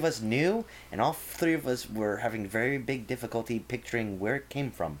all three of us knew, and all three of us were having very big difficulty picturing where it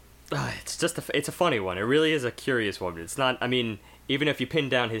came from. It's just it's a funny one. It really is a curious one. It's not. I mean, even if you pin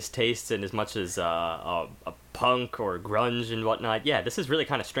down his tastes in as much as a punk or grunge and whatnot, yeah, this is really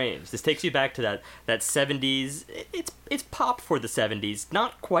kind of strange. This takes you back to that 70s. It's pop for the 70s.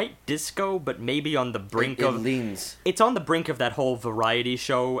 Not quite disco, but maybe on the brink It of. leans. It's on the brink of that whole variety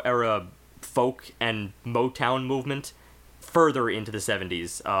show era folk and Motown movement further into the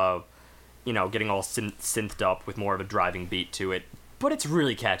 70s. Getting all synthed up with more of a driving beat to it. But it's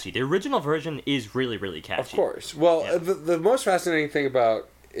really catchy. The original version is really, really catchy. Of course. Well, Yeah. the most fascinating thing about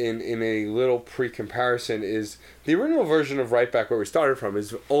in a little pre-comparison is the original version of Right Back Where We Started From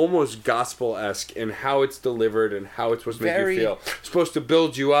is almost gospel-esque in how it's delivered and how it's supposed to make Very- you feel. It's supposed to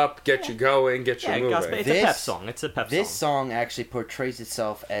build you up, get you going, get you Yeah, moving. gospel, it's a pep song. It's a pep This song. song actually portrays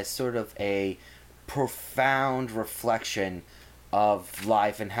itself as sort of a profound reflection of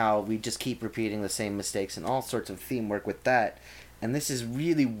life and how we just keep repeating the same mistakes and all sorts of theme work with that. And this is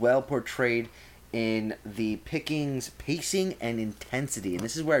really well portrayed in the pickings, pacing, and intensity. And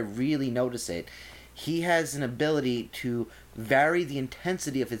this is where I really notice it. He has an ability to vary the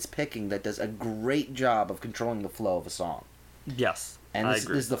intensity of his picking that does a great job of controlling the flow of a song. Yes, And I this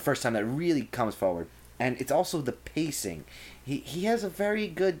agree. is the first time that really comes forward. and it's also the pacing. He has a very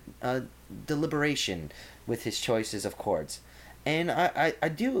good deliberation with his choices of chords, and I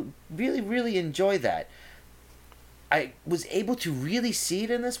do really enjoy that. I was able to really see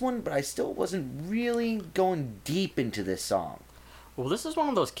it in this one, but I still wasn't really going deep into this song. Well, this is one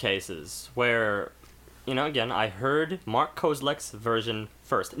of those cases where, again, I heard Mark Kozelek's version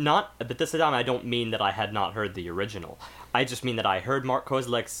first. But this time I don't mean that I had not heard the original. I just mean that I heard Mark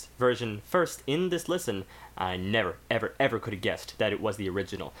Kozelek's version first in this listen. I never, ever could have guessed that it was the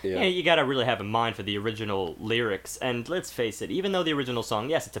original. Yeah. You gotta really have a mind for the original lyrics. And let's face it, even though the original song,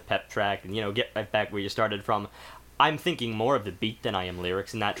 yes, it's a pep track, and, get right back where you started from, I'm thinking more of the beat than I am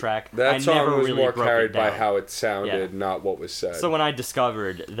lyrics in that track. That song never was really more broke it carried by down. how it sounded, Yeah. not what was said. So when I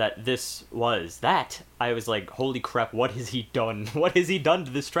discovered that this was that, I was like, holy crap, what has he done? What has he done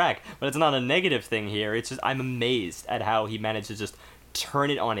to this track? But it's not a negative thing here. It's just, I'm amazed at how he managed to just turn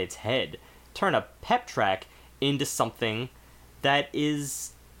it on its head. Turn a pep track into something that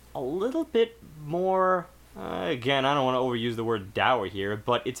is a little bit more, again, I don't want to overuse the word dour here,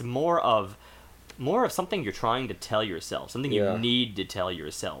 but it's more of something you're trying to tell yourself, something you need to tell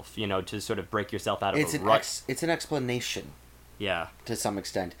yourself, to sort of break yourself out of a rut. It's an explanation. Yeah. To some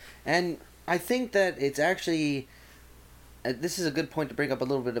extent. And I think that it's actually... this is a good point to bring up a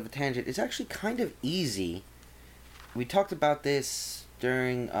little bit of a tangent. It's actually kind of easy. We talked about this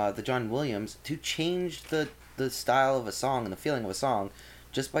during the John Williams, to change the style of a song and the feeling of a song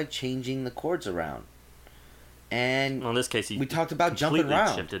just by changing the chords around. And well, in this case, we talked about Jumping completely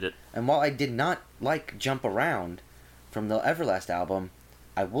Around. shifted it. And while I did not like Jump Around from the Everlast album,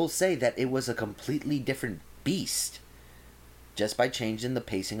 I will say that it was a completely different beast just by changing the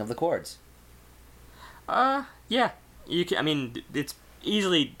pacing of the chords. Yeah. It's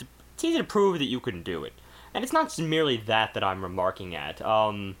easy to prove that you can do it. And it's not just merely that I'm remarking at.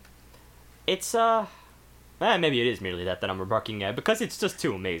 Maybe it is merely that I'm remarking at, because it's just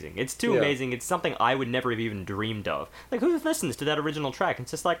too amazing. It's too amazing. It's something I would never have even dreamed of. Like, who listens to that original track?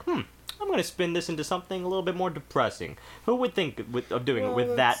 It's just like, I'm going to spin this into something a little bit more depressing. Who would think of doing it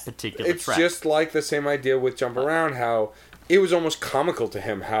with that particular track? It's just like the same idea with Jump Around, how it was almost comical to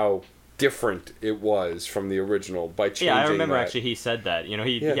him how different it was from the original by changing Yeah, I remember that. actually he said that.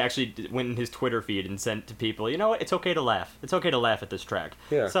 He actually went in his Twitter feed and sent to people, it's okay to laugh. It's okay to laugh at this track.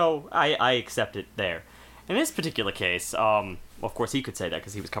 Yeah. So I accept it there. In this particular case, of course he could say that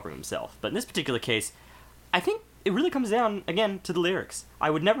because he was covering himself. But in this particular case, I think it really comes down, again, to the lyrics.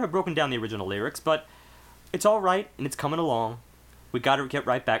 I would never have broken down the original lyrics, but it's alright and it's coming along. We gotta get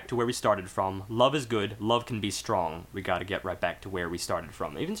right back to where we started from. Love is good, love can be strong. We gotta get right back to where we started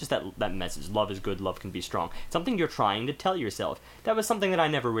from. Even just that message, love is good, love can be strong. Something you're trying to tell yourself. That was something that I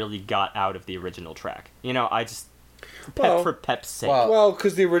never really got out of the original track. I just... for pep's sake. Well,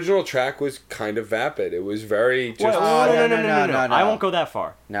 because the original track was kind of vapid. It was very just... No. I won't go that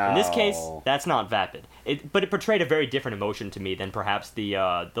far. No. In this case, that's not vapid. But it portrayed a very different emotion to me than perhaps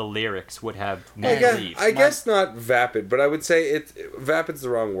the lyrics would have believed. I guess not vapid, but I would say vapid's the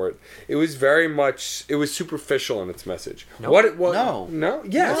wrong word. It was very much... It was superficial in its message. Nope. What it was... No.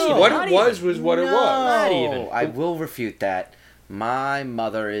 Yes. No. What Not it was even. what it was. Not even. I will refute that. My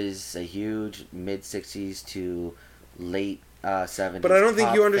mother is a huge mid-60s to late 70s. But I don't think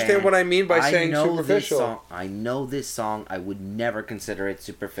pop you understand fan. what I mean by saying know superficial. This song. I know this song. I would never consider it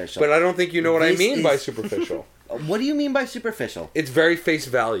superficial. But I don't think you know what I This mean by is- superficial. What do you mean by superficial? It's very face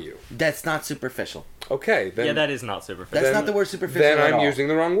value. That's not superficial. Okay, then... Yeah, that is not superficial. That's not the word superficial Then at I'm all. using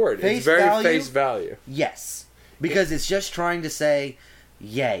the wrong word. Face It's very value? face value. Yes. Because it's just trying to say,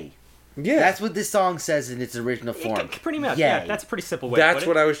 yay. Yeah. That's what this song says in its original form. Pretty much. Yay. Yeah, that's a pretty simple way to That's put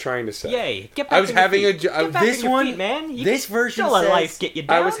what it. I was trying to say. Yay. Get back I was on your having feet. Get back This on your one- feet, man. this version don't let says- life get you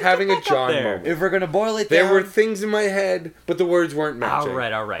down. I was having Get a back up John there. moment. If we're going to boil it There down... were things in my head, but the words weren't matching. All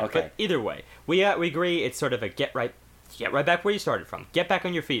right. Okay. But either way, we agree it's sort of a get right back where you started from. Get back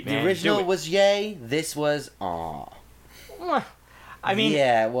on your feet, man. The original Do it. was yay. This was aw. I mean,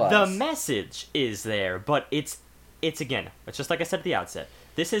 Yeah, it was. the message is there, but it's again, it's just like I said at the outset.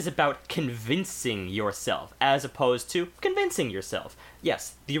 This is about convincing yourself as opposed to convincing yourself.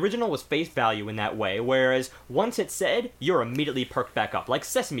 Yes, the original was face value in that way, whereas once it's said, you're immediately perked back up. Like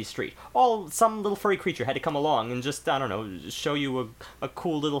Sesame Street. Some little furry creature had to come along and just, I don't know, show you a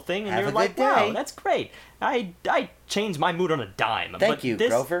cool little thing, and Have you're a like, good wow, day. that's great. I changed my mood on a dime. Thank But you, this,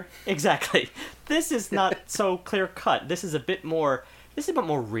 Grover. Exactly. This is not so clear cut. This is a bit more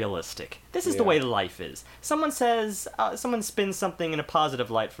realistic. This is the Yeah. way life is. Someone spins something in a positive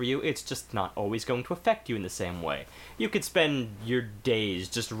light for you, it's just not always going to affect you in the same way. You could spend your days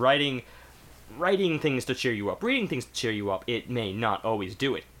just writing writing things to cheer you up, reading things to cheer you up, it may not always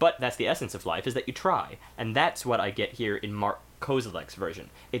do it. But that's the essence of life, is that you try. And that's what I get here in Mark Kozelek's version.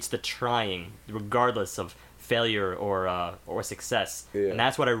 It's the trying, regardless of failure or success. Yeah. And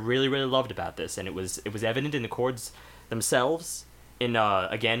that's what I really, really loved about this. And it was evident in the chords themselves, in,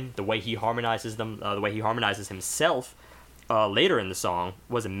 again, the way he harmonizes them, the way he harmonizes himself later in the song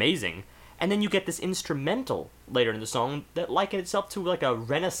was amazing. And then you get this instrumental later in the song that likened itself to like a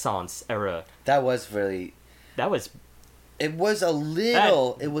Renaissance era. That was really. That was. It was a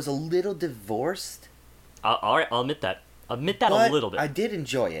little. It was a little divorced. I'll admit that. Admit that But a little bit. I did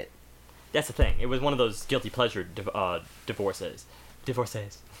enjoy it. That's the thing. It was one of those guilty pleasure divorces.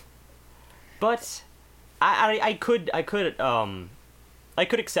 But I could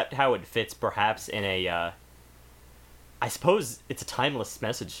accept how it fits perhaps in a. I suppose it's a timeless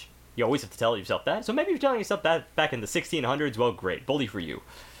message. You always have to tell yourself that. So maybe you're telling yourself that back in the 1600s. Well, great, bully for you.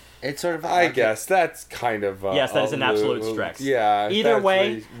 It's sort of. I guess that's kind of. Yes, that is an absolute stretch. Yeah. Either that's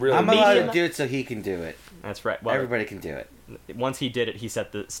way, really I'm allowed Medium- to do it so he can do it. That's right. Well, Everybody can do it. once he did it, he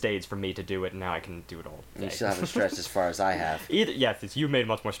set the stage for me to do it, and now I can do it all day. You still haven't stretched as far as I have. Yes, you made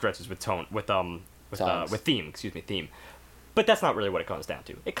much more stretches with theme. But that's not really what it comes down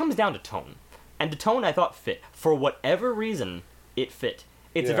to. It comes down to tone, and the tone I thought fit. For whatever reason, it fit.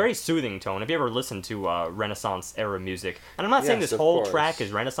 It's a Yeah. very soothing tone. Have you ever listened to Renaissance era music? And I'm not saying Yes, this of whole course. track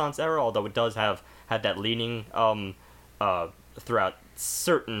is Renaissance era, although it does have that leaning throughout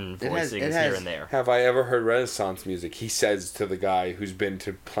certain It has- voicings it here has- and there. Have I ever heard Renaissance music? He says to the guy who's been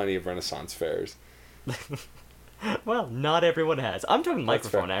to plenty of Renaissance fairs. Well, not everyone has. I'm talking That's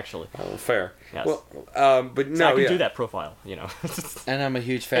microphone, fair. actually. Oh, fair. Yes. Well, but So no, I can yeah. do that profile, you know. And I'm a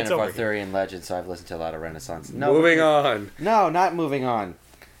huge fan It's of over Arthurian legend, so I've listened to a lot of Renaissance. Moving on. No, not moving on.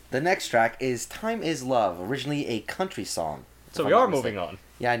 The next track is "Time Is Love," originally a country song. So if we I'm are not moving mistaken. on.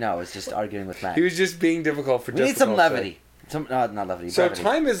 Yeah, I know. I was just arguing with Matt. He was just being difficult for We need some difficult's levity. Some not levity. sake. So, brevity.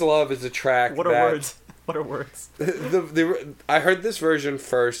 "Time Is Love" is a track. What are that- words? What are words? I heard this version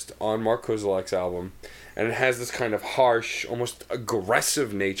first on Mark Kozelek's album, and it has this kind of harsh, almost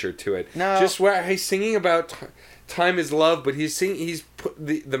aggressive nature to it. No. Just where he's singing about time is love, but he's put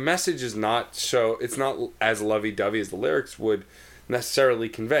the message is not so, it's not as lovey-dovey as the lyrics would necessarily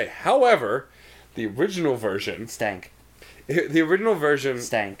convey. However, the original version Stank.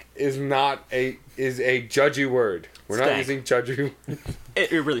 Stank. is a judgy word. We're not Stank. using judgy. It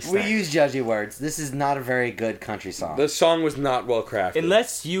really We stank. use judgy words. This is not a very good country song. The song was not well crafted.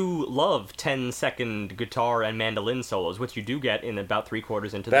 Unless you love 10-second guitar and mandolin solos, which you do get in about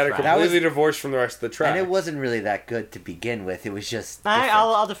 3/4 into that the are track. completely divorced from the rest of the track. And it wasn't really that good to begin with. It was just.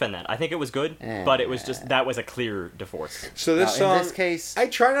 I'll defend that. I think it was good, Eh. but it was just that was a clear divorce. So this Now, song, in this case, I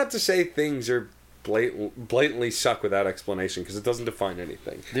try not to say things are blatantly suck without explanation because it doesn't define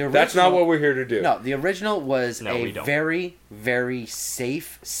anything. The That's not original- what we're here to do. no, the original was No, we a don't. very, very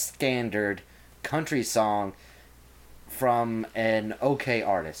safe, standard country song from an okay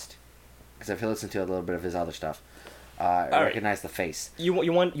artist. Because I've listened to a little bit of his other stuff. I right. recognize the face. You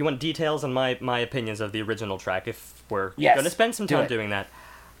want details on my opinions of the original track? If we're Yes, going to spend some do time it. doing that,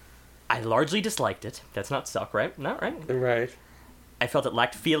 I largely disliked it. That's not suck, right? Not right. Right. I felt it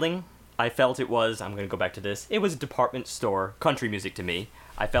lacked feeling. I felt it was. I'm going to go back to this. It was department store country music to me.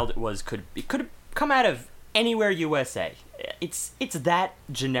 I felt it could have come out of anywhere USA. It's that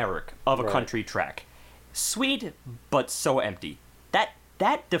generic of a Right. country track, sweet but so empty.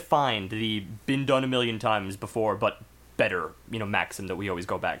 That defined the been done a million times before but better maxim that we always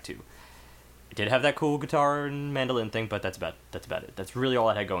go back to. It did have that cool guitar and mandolin thing, but that's about it. That's really all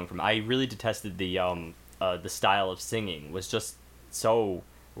it had going for me. I really detested the style of singing. Was just so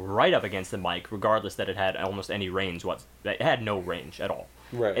right up against the mic, regardless that it had almost any range. It had no range at all.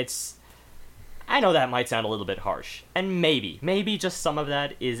 Right. I know that might sound a little bit harsh, and maybe just some of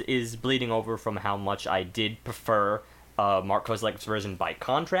that is bleeding over from how much I did prefer Mark Kozelek's version by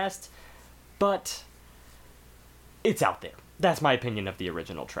contrast, but it's out there. That's my opinion of the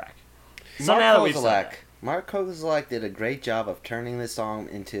original track. So now that we've said that- Mark Kozelek did a great job of turning this song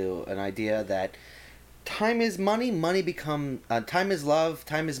into an idea that time is money, time is love,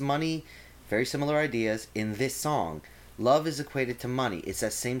 time is money. Very similar ideas in this song. Love is equated to money. It's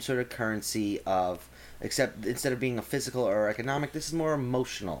that same sort of currency except instead of being a physical or economic, this is more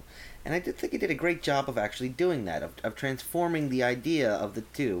emotional. And I did think he did a great job of actually doing that, of transforming the idea of the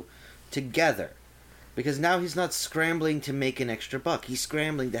two together. Because now he's not scrambling to make an extra buck. He's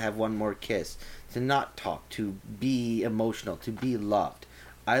scrambling to have one more kiss, to not talk, to be emotional, to be loved.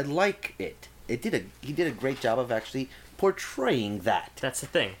 I like it. He did a great job of actually portraying that. That's the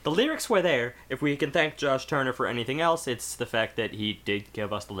thing. The lyrics were there. If we can thank Josh Turner for anything else, it's the fact that he did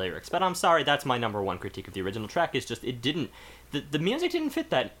give us the lyrics. But I'm sorry, that's my number one critique of the original track. Is just it didn't. The music didn't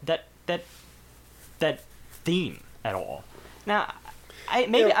fit that theme at all. Now,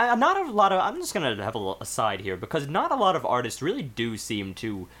 I'm just gonna have a little aside here because not a lot of artists really do seem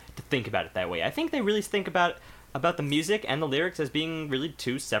to think about it that way. I think they really think about the music and the lyrics as being really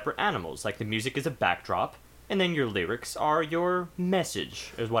two separate animals. Like the music is a backdrop, and then your lyrics are your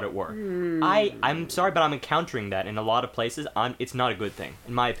message, is what it were. I'm sorry, but I'm encountering that in a lot of places. It's not a good thing,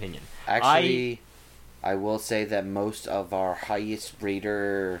 in my opinion. Actually, I will say that most of our highest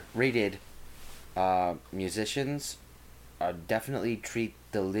rated musicians definitely treat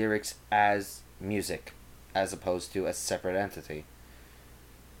the lyrics as music, as opposed to a separate entity.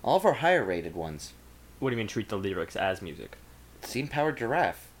 All of our higher rated ones. What do you mean treat the lyrics as music? Steam Powered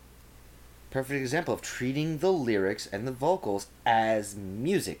Giraffe. Perfect example of treating the lyrics and the vocals as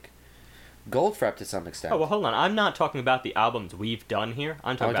music. Goldfrapp to some extent. Oh, well, hold on. I'm not talking about the albums we've done here.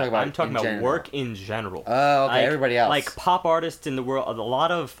 I'm talking about work in general. Oh, okay. Everybody else. Like pop artists in the world, a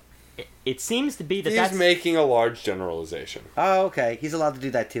lot of... It seems to be that He's making a large generalization. Oh, okay. He's allowed to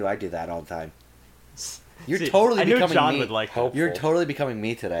do that too. I do that all the time. You're totally becoming me. John would like helpful. You're totally becoming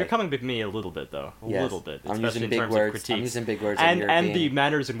me today. You're coming with me a little bit, though. A little bit. I'm using big words. I'm using big words. And the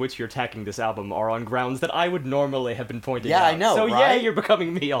manners in which you're attacking this album are on grounds that I would normally have been pointing out. Yeah, I know, So right? yeah, you're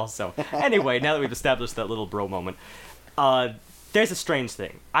becoming me also. Anyway, now that we've established that little bro moment, there's a strange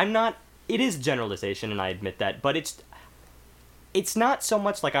thing. It is generalization, and I admit that, but it's not so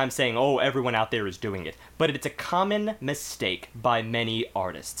much like I'm saying, oh, everyone out there is doing it, but it's a common mistake by many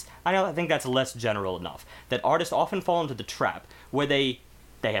artists. I think that's less general enough. That artists often fall into the trap where they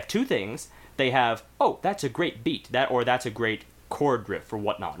have two things. They have, oh, that's a great beat, or that's a great chord riff or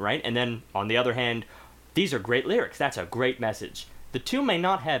whatnot, right? And then, on the other hand, these are great lyrics. That's a great message. The two may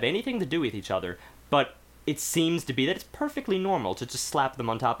not have anything to do with each other, but it seems to be that it's perfectly normal to just slap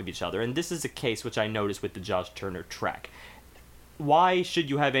them on top of each other, and this is a case which I noticed with the Josh Turner track. Why should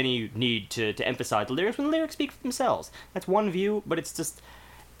you have any need to emphasize the lyrics when the lyrics speak for themselves? That's one view, but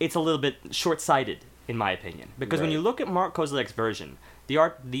it's a little bit short-sighted, in my opinion. Because when you look at Mark Kozelek's version,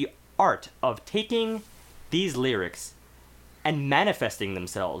 the art of taking these lyrics and manifesting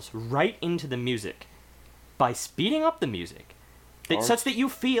themselves right into the music by speeding up the music, such that you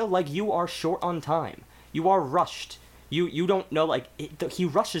feel like you are short on time. You are rushed. You don't know, he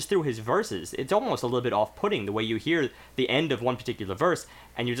rushes through his verses. It's almost a little bit off-putting the way you hear the end of one particular verse,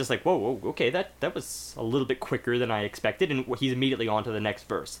 and you're just like, whoa, okay, that was a little bit quicker than I expected, and he's immediately on to the next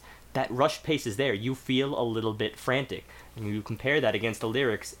verse. That rush pace is there. You feel a little bit frantic. And you compare that against the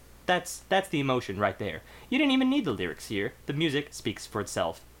lyrics, that's the emotion right there. You didn't even need the lyrics here. The music speaks for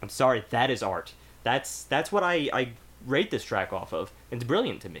itself. I'm sorry, that is art. That's what I rate this track off of. It's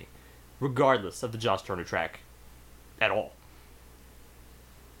brilliant to me, regardless of the Josh Turner track. At all.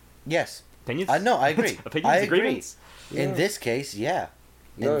 Yes. Opinions? No, I agree. Opinions, I agree. agreements? In this case, yeah.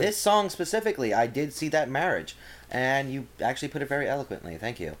 In this song specifically, I did see that marriage. And you actually put it very eloquently.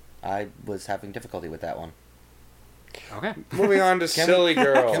 Thank you. I was having difficulty with that one. Okay. Moving on to Silly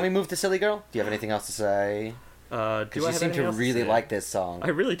Girl. Can we move to Silly Girl? Do you have anything else to say? Because you seem to really like this song. I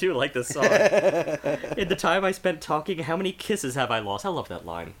really do like this song. In the time I spent talking, how many kisses have I lost? I love that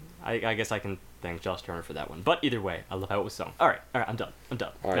line. I guess I can thank Josh Turner for that one. But either way, I love how it was sung. All right, I'm done.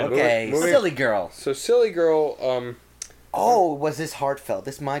 All right, okay, Silly Girl. So Silly Girl, was this heartfelt?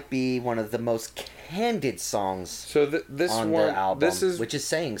 This might be one of the most candid songs this on one, the album, this is, which is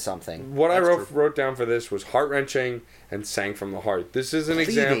saying something. What I wrote down for this was heart-wrenching and sang from the heart. This is an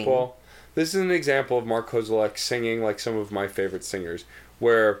example. This is an example of Mark Kozelek singing like some of my favorite singers,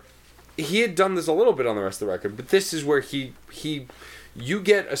 where he had done this a little bit on the rest of the record, but this is where you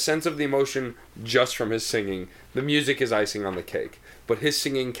get a sense of the emotion just from his singing. The music is icing on the cake, but his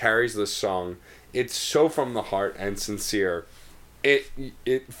singing carries this song. It's so from the heart and sincere.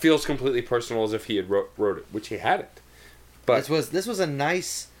 It feels completely personal, as if he had wrote it, which he hadn't. But this was a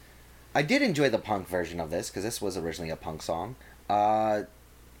nice. I did enjoy the punk version of this because this was originally a punk song.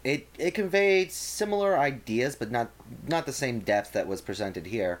 It conveyed similar ideas, but not the same depth that was presented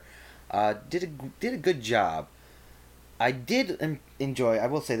here. Did a good job. I did enjoy. I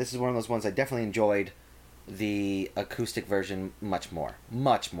will say this is one of those ones I definitely enjoyed the acoustic version much more.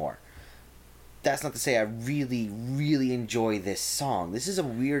 That's not to say I really, really enjoy this song. This is a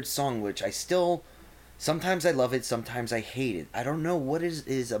weird song, which I still... Sometimes I love it, sometimes I hate it. I don't know what it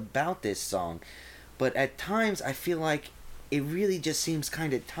is about this song. But at times I feel like it really just seems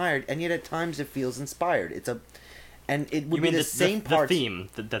kind of tired, and yet at times it feels inspired. And it would be the same parts... the theme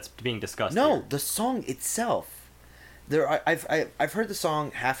that's being discussed No, here. the song itself. I've heard the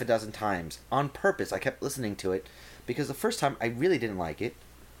song half a dozen times on purpose. I kept listening to it because the first time I really didn't like it.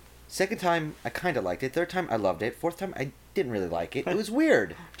 Second time I kind of liked it. Third time I loved it. Fourth time I didn't really like it. It was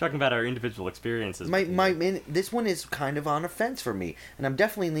weird. Talking about our individual experiences. This one is kind of on a fence for me, and I'm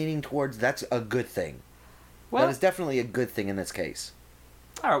definitely leaning towards that's a good thing. Well, that is definitely a good thing in this case.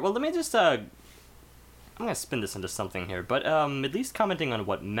 all right. Well, let me just I'm gonna spin this into something here, but at least commenting on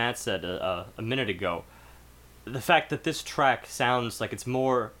what Matt said a minute ago, the fact that this track sounds like it's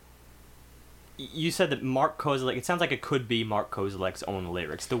more. You said that Mark Kozelek. It sounds like it could be Mark Kozelek's own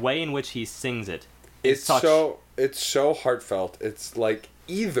lyrics. The way in which he sings it. It's so heartfelt. It's like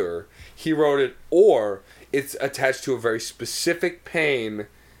either he wrote it or it's attached to a very specific pain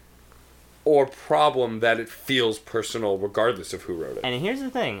or problem that it feels personal regardless of who wrote it. And here's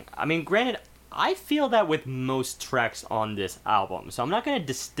the thing. I mean, granted, I feel that with most tracks on this album. So I'm not going to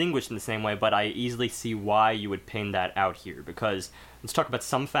distinguish in the same way, but I easily see why you would pin that out here. Because let's talk about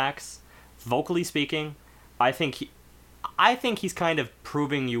some facts. Vocally speaking, I think he's kind of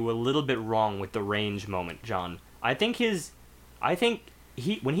proving you a little bit wrong with the range moment, John. I think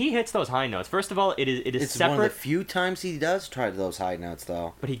when he hits those high notes, first of all, it is It's separate. one of the few times he does try those high notes,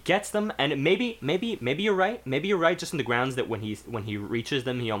 though. But he gets them, and maybe you're right. Maybe you're right, just on the grounds that when he reaches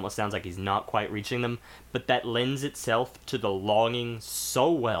them, he almost sounds like he's not quite reaching them. But that lends itself to the longing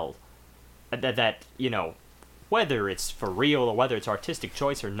so well that whether it's for real or whether it's artistic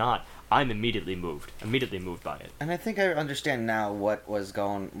choice or not, I'm immediately moved by it. And I think I understand now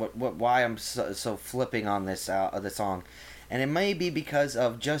why I'm so flipping on this song, and it may be because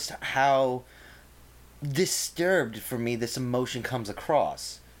of just how disturbed for me this emotion comes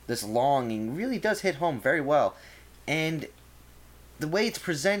across. This longing really does hit home very well, and the way it's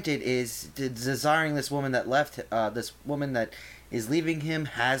presented is desiring this woman that this woman that is leaving him,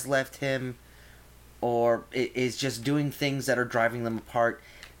 has left him, or is just doing things that are driving them apart.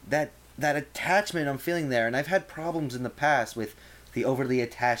 That attachment I'm feeling there, and I've had problems in the past with the overly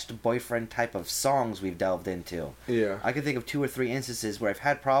attached boyfriend type of songs we've delved into. Yeah. I can think of 2 or 3 instances where I've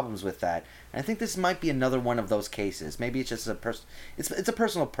had problems with that, and I think this might be another one of those cases. Maybe it's just it's a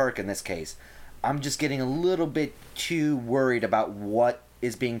personal perk in this case. I'm just getting a little bit too worried about what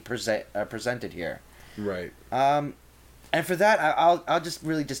is being presented here. Right. And for that, I'll just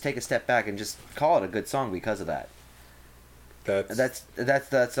really just take a step back and just call it a good song because of that. That's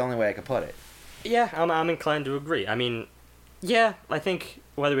the only way I can put it. Yeah, I'm inclined to agree. I mean, yeah, I think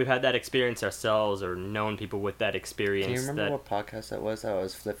whether we've had that experience ourselves or known people with that experience. Can you remember what podcast that was? I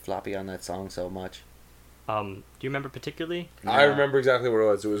was flip-floppy on that song so much. Do you remember particularly? No. I remember exactly what it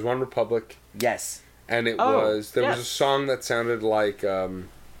was. It was One Republic. Yes. And it was a song that sounded like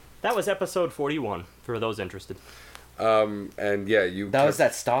that was episode 41 for those interested. And yeah, that was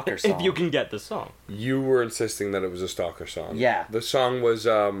that Stalker song. If you can get the song. You were insisting that it was a Stalker song. Yeah. The song was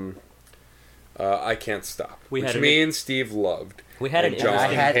I Can't Stop, which me and Steve loved. We had an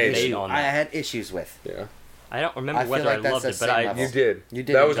John interesting debate on that. I had issues with. Yeah. I don't remember whether like I loved it, but level. You did. You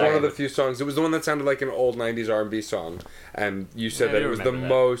did. That was exactly. one of the few songs. It was the one that sounded like an old '90s R&B song, and you said that it was the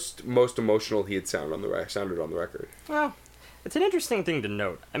most emotional he had sounded on the record. Well, it's an interesting thing to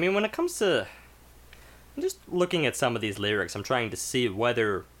note. I mean, when it comes to, I'm just looking at some of these lyrics, I'm trying to see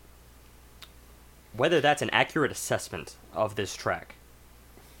whether that's an accurate assessment of this track.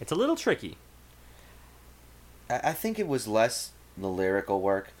 It's a little tricky. I think it was less the lyrical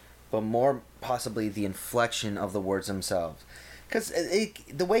work, but more possibly the inflection of the words themselves. Because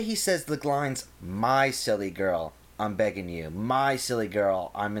the way he says the lines, "My silly girl, I'm begging you. My silly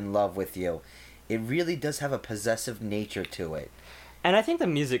girl, I'm in love with you." It really does have a possessive nature to it. And I think the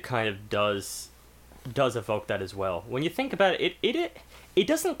music kind of does evoke that as well. When you think about it, it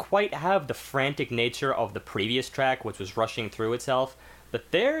doesn't quite have the frantic nature of the previous track, which was rushing through itself,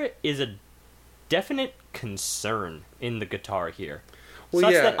 but there is a definite concern in the guitar here. Well,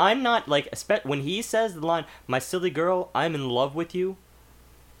 such yeah. that I'm not, like, when he says the line, "My silly girl, I'm in love with you,"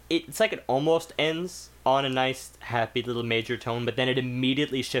 it's like it almost ends on a nice, happy little major tone, but then it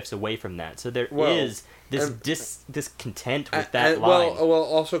immediately shifts away from that. So there is this discontent with that line. Well,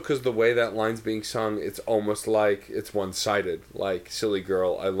 also because the way that line's being sung, it's almost like it's one-sided. Like, "Silly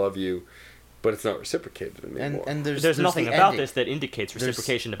girl, I love you," but it's not reciprocated anymore. There's And there's nothing the about ending. this that indicates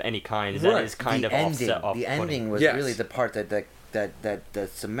reciprocation of any kind. Right. That is kind of ending. offset off. The ending was Yes. really the part that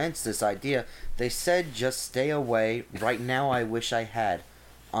cements this idea. They said, "Just stay away. Right now, I wish I had.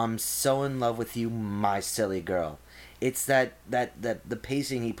 I'm so in love with you, my silly girl." It's that the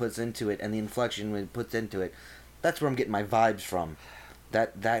pacing he puts into it and the inflection he puts into it. That's where I'm getting my vibes from.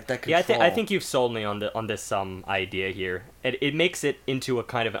 That control. Yeah, I think you've sold me on this idea here. It makes it into a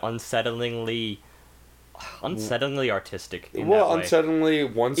kind of unsettlingly unsettlingly artistic. In Well, that way.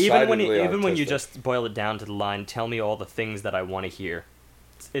 unsettlingly one-sidedly Even when you artistic. just boil it down to the line, tell me all the things that I want to hear.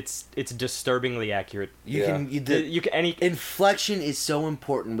 It's disturbingly accurate. You Yeah. can You can any inflection is so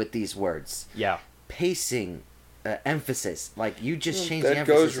important with these words. yeah. Pacing, emphasis. Like you just changed that the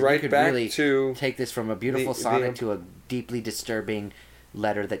emphasis. goes and right you could back really to take this from a beautiful the- sonnet to a deeply disturbing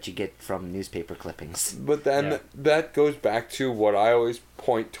letter that you get from newspaper clippings. But then Yeah. that goes back to what I always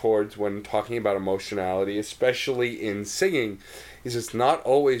point towards when talking about emotionality, especially in singing, is it's not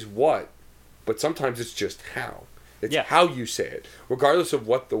always what, but sometimes it's just how. It's Yeah. how you say it. Regardless of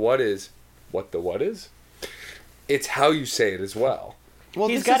what the what is, it's how you say it as well. Well,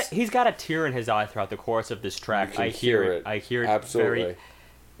 he's got a tear in his eye throughout the course of this track. You can I hear hear it. it. I hear it Absolutely. very.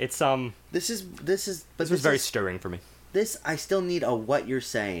 It's This is. But this was very is- stirring for me. This I still need a what you're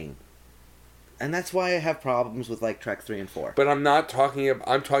saying, and that's why I have problems with like track 3 and 4. But I'm not talking about.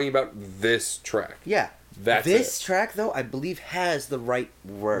 I'm talking about this track. Yeah, That's this it. track though I believe has the right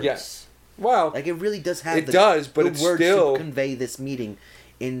words. Yes. Well, Like it really does have. It does, but the it's words still- to convey this meaning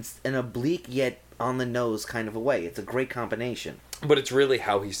in an oblique yet on the nose kind of a way. It's a great combination. but it's really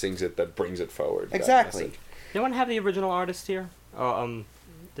how he sings it that brings it forward. that Exactly. message. You want to have the original artist here? Oh,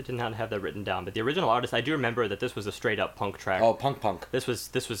 they did not have that written down, but the original artist, I do remember that this was a straight up punk track. Oh, punk. This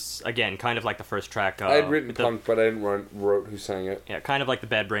was again kind of like the first track. I had written with the- punk, but I didn't wrote who sang it. Yeah, kind of like the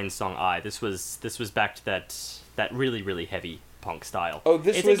Bad Brains song "I." This was back to that really really heavy punk style. Oh,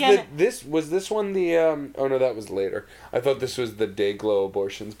 this It's was again, this one the oh no, that was later. I thought this was the Dayglow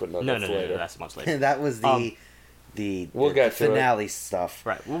abortions, but no, no, that's no, later. that's much later. That was the We'll get to it. finale stuff.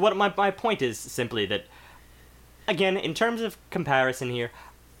 Right. Well, what my point is simply that, again, in terms of comparison here,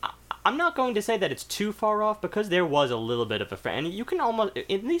 I'm not going to say that it's too far off because there was a little bit of and you can almost,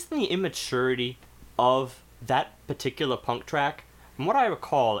 at least in the immaturity of that particular punk track, from what I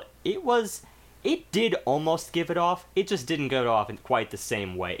recall, it did almost give it off. It just didn't get off in quite the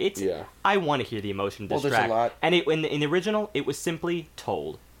same way. Yeah. I want to hear the emotion of this Well, there's a track. lot- And in the original, it was simply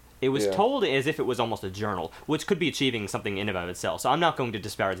told. It was Yeah. told as if it was almost a journal, which could be achieving something in and of itself. So I'm not going to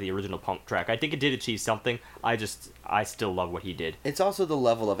disparage the original punk track. I think it did achieve something. I still love what he did. It's also the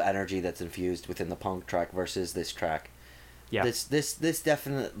level of energy that's infused within the punk track versus this track. Yeah. This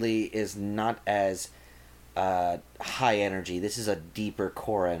definitely is not as high energy. This is a deeper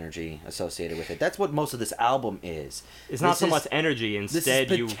core energy associated with it. That's what most of this album is. It's not This so is- much energy. This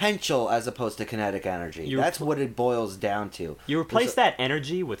Instead, is you potential as opposed to kinetic energy. You That's repl- what it boils down to. replace that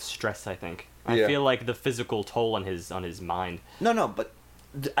energy with stress. I think. I Yeah. feel like the physical toll on his mind. No, but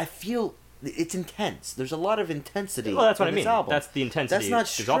I feel it's intense. There's a lot of intensity. Well, that's what in I this mean. album. That's the intensity. That's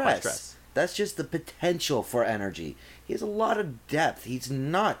not is off by stress. That's just the potential for energy. He has a lot of depth. He's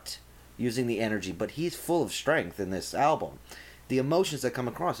not using the energy, but he's full of strength in this album. The emotions that come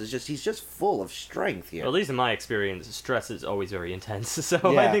across is just he's just full of strength here. Well, at least in my experience, stress is always very intense. So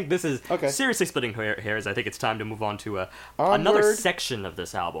Yeah. I think this is Okay. seriously splitting hairs. I think it's time to move on to Onward. another section of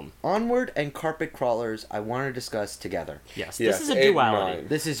this album. Onward and Carpet Crawlers, I want to discuss together. Yes, Yes, this is a 8 and duality. 9.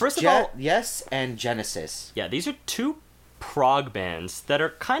 This is First of all, Yes and Genesis. yeah, these are two prog bands that are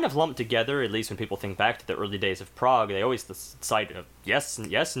kind of lumped together. At least when people think back to the early days of prog, they always cite Yes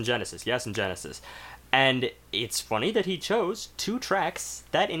and Genesis. And it's funny that he chose two tracks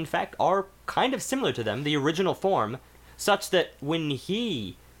that, in fact, are kind of similar to them, the original form, such that when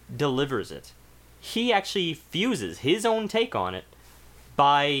he delivers it, he actually fuses his own take on it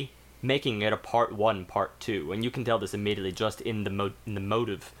by making it a part 1, part 2. And you can tell this immediately just in the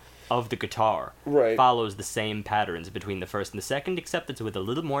motive of the guitar. Right. Follows the same patterns between the first and the second, except it's with a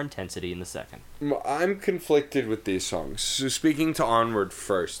little more intensity in the second. I'm conflicted with these songs. So speaking to Onward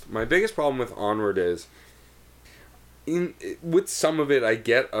first, my biggest problem with Onward is, with some of it, I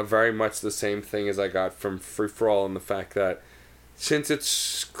get a very much the same thing as I got from Free For All, in the fact that since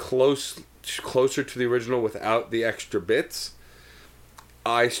it's closer to the original without the extra bits,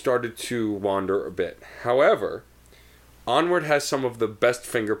 I started to wander a bit. However, Onward has some of the best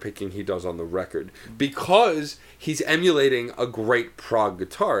fingerpicking he does on the record. Because he's emulating a great prog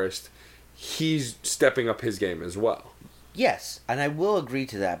guitarist, he's stepping up his game as well. Yes, and I will agree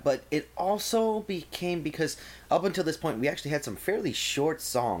to that, but it also became because up until this point we actually had some fairly short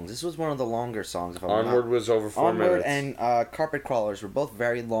songs. This was one of the longer songs. If I'm Onward not. was over 4 Onward minutes. and Carpet Crawlers were both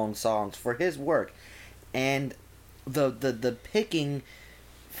very long songs for his work, and the picking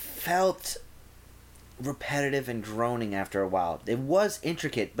felt repetitive and droning after a while. It was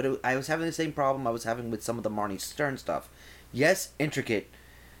intricate, but I was having the same problem I was having with some of the Marnie Stern stuff. Yes, intricate.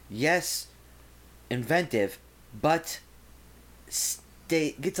 Yes, inventive, but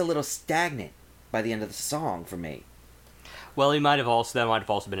gets a little stagnant by the end of the song for me. Well, that might have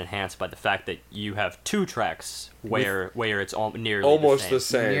also been enhanced by the fact that you have two tracks where it's nearly Almost the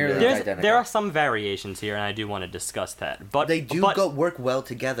same. Nearly identical. There are some variations here, and I do want to discuss that. But They do work well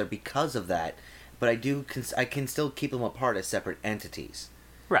together because of that, but I can still keep them apart as separate entities.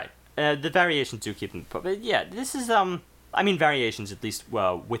 Right. The variations do keep them. But yeah, this is variations at least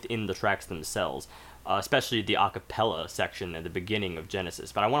within the tracks themselves, especially the a cappella section at the beginning of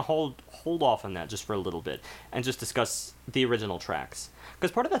Genesis. But I want to hold off on that just for a little bit and just discuss the original tracks,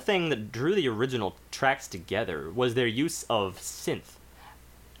 because part of the thing that drew the original tracks together was their use of synth.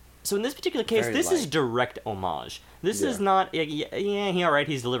 So in this particular case, this is direct homage. This is not,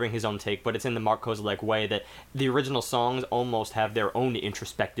 he's delivering his own take, but it's in the Mark Kozelek way that the original songs almost have their own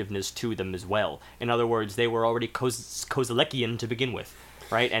introspectiveness to them as well. In other words, they were already Kozelekian to begin with,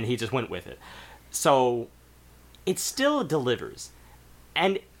 right? And he just went with it. So it still delivers.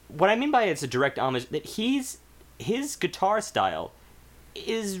 And what I mean by it's a direct homage, that his guitar style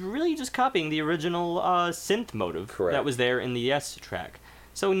is really just copying the original synth motive that was there in the Yes track.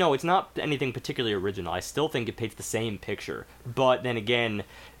 So no, it's not anything particularly original. I still think it paints the same picture. But then again,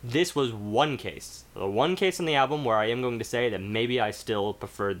 this was one case. The one case on the album where I am going to say that maybe I still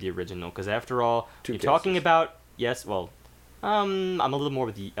preferred the original. Because after all, talking about Yes, well, I'm a little more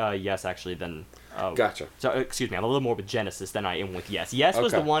with Yes actually than... Gotcha. So, excuse me, I'm a little more with Genesis than I am with Yes. Yes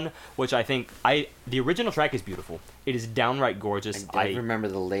was the one which I think... The original track is beautiful. It is downright gorgeous. I remember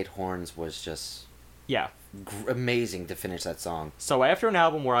the late horns was just... Yeah. Amazing to finish that song. So after an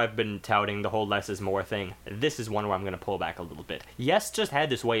album where I've been touting the whole less is more thing, this is one where I'm going to pull back a little bit. Yes just had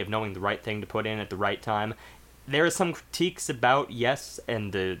this way of knowing the right thing to put in at the right time. There are some critiques about Yes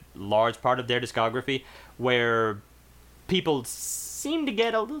and the large part of their discography where people seem to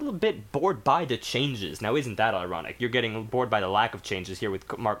get a little bit bored by the changes. Now, isn't that ironic? You're getting bored by the lack of changes here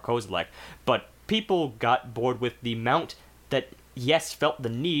with Mark Kozelek, but people got bored with the amount that Yes felt the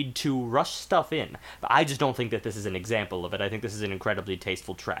need to rush stuff in. But I just don't think that this is an example of it. I think this is an incredibly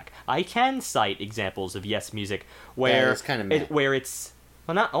tasteful track. I can cite examples of Yes music where it's kind of meh. where it's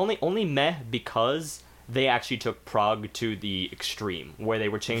not only meh because they actually took prog to the extreme, where they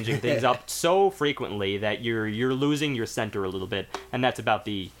were changing things up so frequently that you're losing your center a little bit, and that's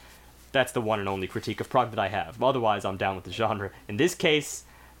the one and only critique of prog that I have. Otherwise, I'm down with the genre. In this case,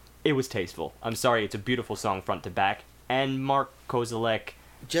 it was tasteful. I'm sorry, it's a beautiful song front to back. And Mark Kozelek,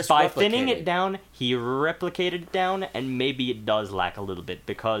 by thinning it down, he replicated it down, and maybe it does lack a little bit,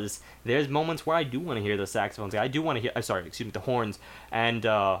 because there's moments where I do want to hear the saxophones. I do want to hear, the horns, and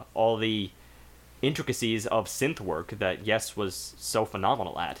all the intricacies of synth work that Yes was so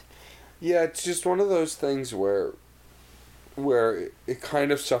phenomenal at. Yeah, it's just one of those things where it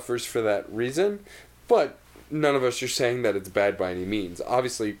kind of suffers for that reason, but none of us are saying that it's bad by any means.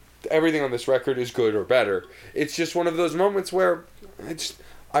 Obviously, everything on this record is good or better. It's just one of those moments where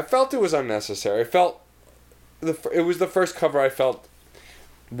I felt it was unnecessary. I felt it was the first cover I felt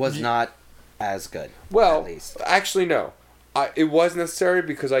was not as good. Well, at least. Actually, no. It was necessary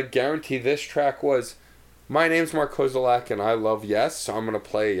because I guarantee this track was, my name's Mark Kozelek and I love Yes, so I'm going to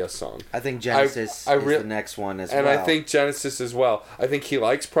play a Yes song. I think Genesis is the next one as well. And I think Genesis as well. I think he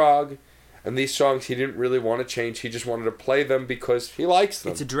likes prog. And these songs he didn't really want to change. He just wanted to play them because he likes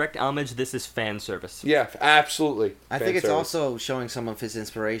them. It's a direct homage. This is fan service. Yeah, absolutely. I think it's also showing some of his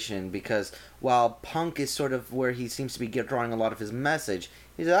inspiration, because while punk is sort of where he seems to be drawing a lot of his message,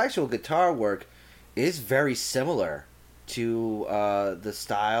 his actual guitar work is very similar to the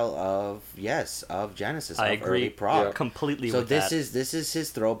style of Genesis. I of agree. Early prog. Completely so with that. So this is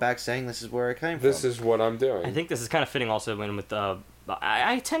his throwback, saying this is where it came from. This is what I'm doing. I think this is kind of fitting also in with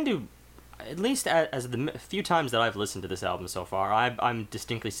I tend to, at least as the few times that I've listened to this album so far, I'm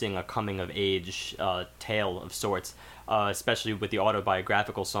distinctly seeing a coming-of-age tale of sorts, especially with the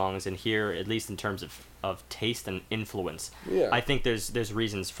autobiographical songs, and here, at least in terms of taste and influence. Yeah. I think there's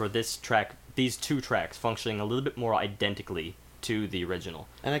reasons for these two tracks functioning a little bit more identically to the original.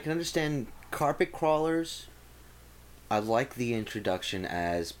 And I can understand Carpet Crawlers. I like the introduction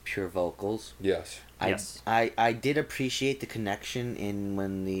as pure vocals. Yes. Yes. I did appreciate the connection in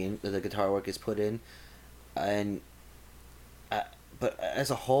when the guitar work is put in, and but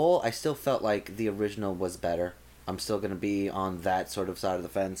as a whole, I still felt like the original was better. I'm still going to be on that sort of side of the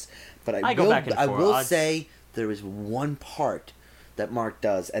fence, but I will say there is one part that Mark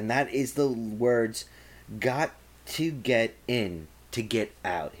does, and that is the words "got to get in to get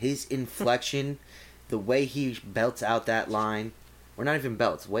out." His inflection, the way he belts out that line. Or not even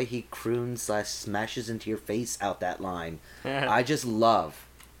belts. The way he croons / smashes into your face out that line. I just love.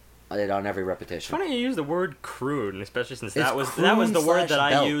 it on every repetition. Funny you use the word croon, especially since It's that was the word that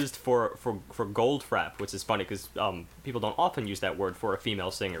I croon/belt. used for Goldfrapp, which is funny because people don't often use that word for a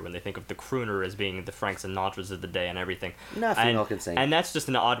female singer when they think of the crooner as being the Frank Sinatras of the day and everything. No female can sing. And that's just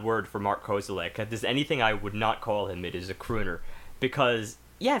an odd word for Mark Kozelek. If there's anything I would not call him, it is a crooner. Because,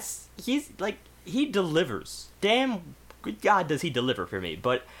 yes, he's, like, he delivers. Damn, good God, does he deliver for me.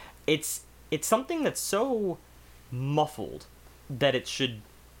 But it's something that's so muffled that it should,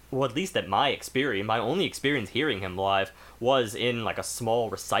 well, at least at my experience, my only experience hearing him live was in, like, a small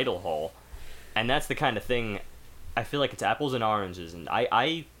recital hall. And that's the kind of thing, I feel like it's apples and oranges. And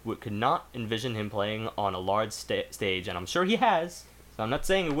could not envision him playing on a large stage, and I'm sure he has. So I'm not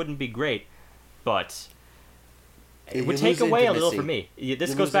saying it wouldn't be great, but it would take away a little from me.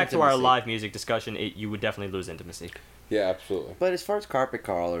 This goes back to our live music discussion. You would definitely lose intimacy. Yeah, absolutely. But as far as carpet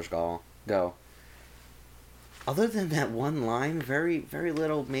crawlers go, other than that one line, very, very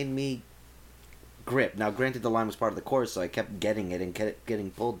little made me grip. Now, granted, the line was part of the chorus, so I kept getting it and kept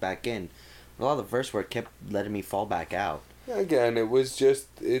getting pulled back in. But a lot of the verse work kept letting me fall back out. Again,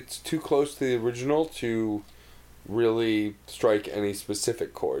 it's too close to the original to really strike any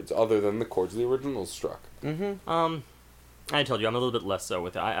specific chords other than the chords the original struck. Mm-hmm. I told you I'm a little bit less so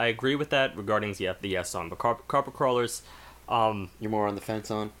with it. I agree with that regarding the Yes song, but Carpet Crawlers, You're more on the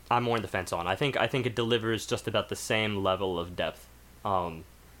fence on? I'm more on the fence on. I think it delivers just about the same level of depth.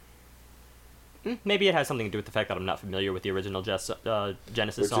 Maybe it has something to do with the fact that I'm not familiar with the original Genesis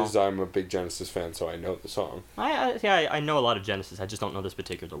song. Which is, I'm a big Genesis fan, so I know the song. I know a lot of Genesis. I just don't know this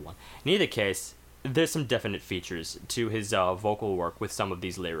particular one. In either case, there's some definite features to his vocal work with some of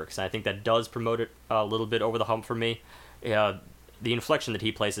these lyrics. And I think that does promote it a little bit over the hump for me. The inflection that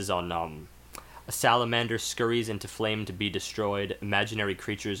he places on a salamander scurries into flame to be destroyed. Imaginary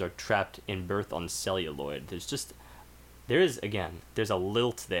creatures are trapped in birth on celluloid. There's a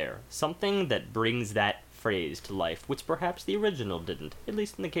lilt there. Something that brings that phrase to life, which perhaps the original didn't, at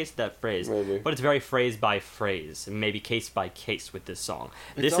least in the case of that phrase. Maybe. But it's very phrase by phrase, and maybe case by case with this song.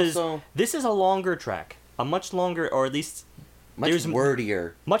 It's This is a longer track, a much longer, or at least much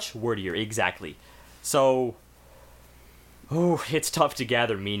wordier. Much wordier, exactly. So, it's tough to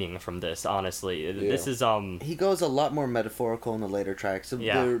gather meaning from this, honestly. Yeah. This is He goes a lot more metaphorical in the later tracks. So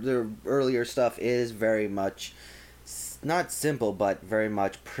Yeah. the earlier stuff is very much not simple, but very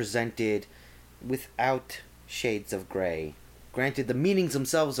much presented without shades of gray. Granted, the meanings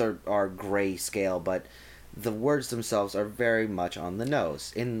themselves are gray scale, but the words themselves are very much on the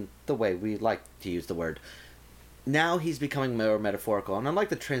nose in the way we like to use the word. Now he's becoming more metaphorical, and I like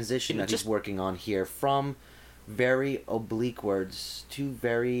the transition that he's working on here from very oblique words to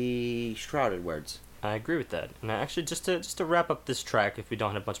very shrouded words. I agree with that. And actually, just to wrap up this track, if we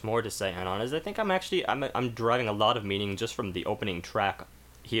don't have much more to say on it, is I think I'm deriving a lot of meaning just from the opening track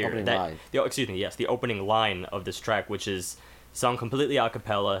here. Line. The opening line of this track, which is sung completely a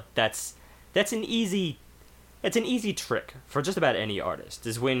cappella. That's an easy trick for just about any artist,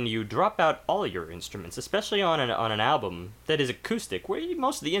 is when you drop out all your instruments, especially on an album that is acoustic, where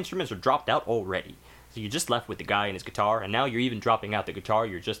most of the instruments are dropped out already. So you're just left with the guy and his guitar, and now you're even dropping out the guitar,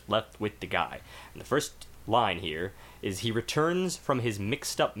 you're just left with the guy. And the first line here is, he returns from his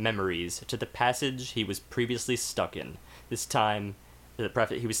mixed-up memories to the passage he was previously stuck in. This time, he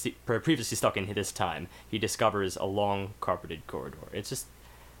was previously stuck in this time, he discovers a long carpeted corridor. It's just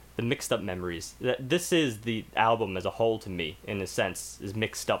the mixed-up memories. This is the album as a whole to me, in a sense, is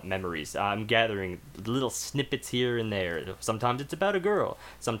mixed-up memories. I'm gathering little snippets here and there. Sometimes it's about a girl.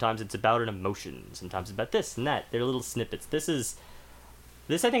 Sometimes it's about an emotion. Sometimes it's about this and that. They're little snippets. This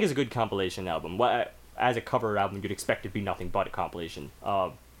I think is a good compilation album. As a cover album, you'd expect it to be nothing but a compilation.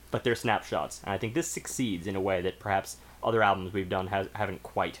 But they're snapshots. And I think this succeeds in a way that perhaps other albums we've done haven't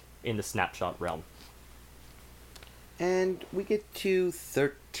quite in the snapshot realm. And we get to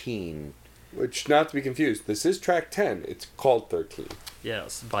 13. Which, not to be confused, this is track 10. It's called 13.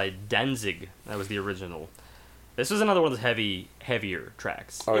 Yes, by Danzig. That was the original. This was another one of those heavier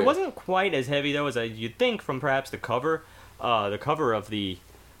tracks. Oh, it yeah. wasn't quite as heavy, though, as you'd think from perhaps the cover. The cover of the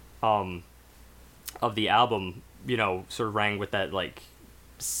album, sort of rang with that, like,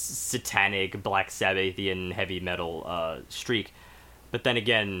 satanic, Black Sabbathian heavy metal streak. But then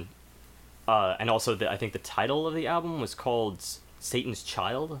again, and also I think the title of the album was called Satan's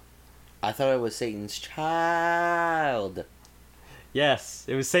Child. I thought it was Satan's Child. Yes,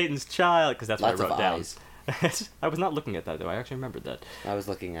 it was Satan's Child, because that's what Lots I wrote of down. eyes. I was not looking at that, though. I actually remembered that. I was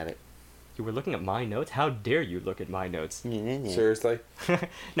looking at it. You were looking at my notes? How dare you look at my notes? Seriously?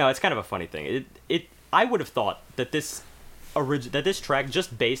 No, it's kind of a funny thing. I would have thought that this track,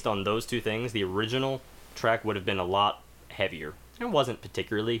 just based on those two things, the original track would have been a lot heavier. It wasn't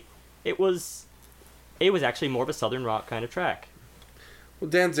particularly. it was actually more of a southern rock kind of track. Well,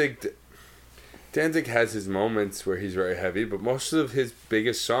 Danzig has his moments where he's very heavy, but most of his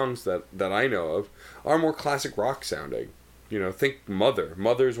biggest songs that I know of are more classic rock sounding. You know, think Mother.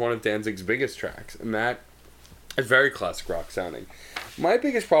 Mother is one of Danzig's biggest tracks, and that is very classic rock sounding. My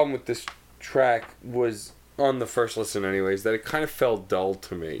biggest problem with this track was, on the first listen anyways, that it kind of felt dull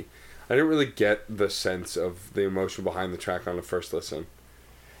to me. I didn't really get the sense of the emotion behind the track on the first listen.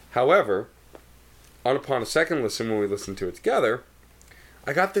 However, upon a second listen, when we listened to it together,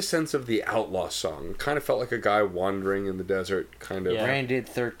 I got this sense of the Outlaw song. It kind of felt like a guy wandering in the desert, kind of. Yeah. Branded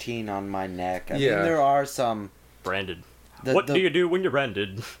 13 on my neck. I mean, Yeah. there are some... Branded. What do you do when you're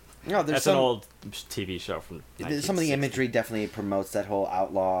branded? No, there's That's an old TV show from some of the 1960. imagery definitely promotes that whole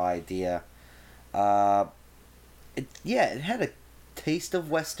outlaw idea. It had a taste of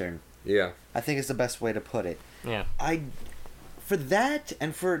Western. Yeah. I think is the best way to put it. Yeah. For that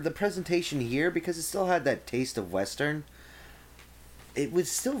and for the presentation here, because it still had that taste of Western, it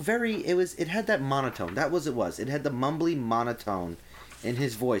was still it had that monotone. That was it was. It had the mumbly monotone in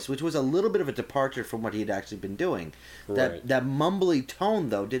his voice, which was a little bit of a departure from what he had actually been doing. Right. That mumbly tone,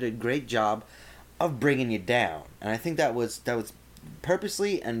 though, did a great job of bringing you down. And I think that was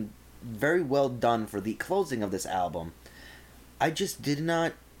purposely and very well done for the closing of this album. I just did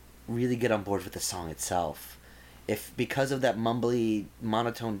not really get on board with the song itself. If because of that mumbly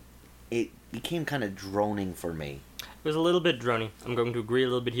monotone, it became kind of droning for me. It was a little bit drony. I'm going to agree a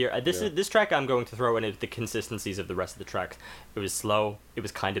little bit here. This track I'm going to throw in the consistencies of the rest of the tracks. It was slow. It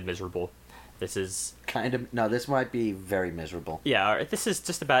was kind of miserable. This is... this might be very miserable. Yeah, this is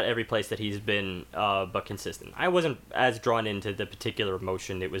just about every place that he's been, but consistent. I wasn't as drawn into the particular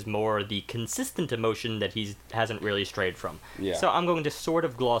emotion. It was more the consistent emotion that he hasn't really strayed from. Yeah. So I'm going to sort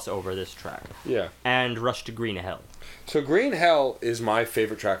of gloss over this track. Yeah. And rush to Green Hell. So Green Hell is my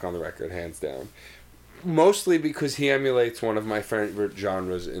favorite track on the record, hands down. Mostly because he emulates one of my favorite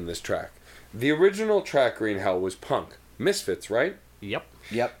genres in this track. The original track, Green Hell, was punk. Misfits, right? Yep.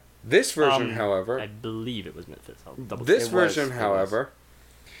 This version, however... I believe it was Memphis. I'll double This check. version, however,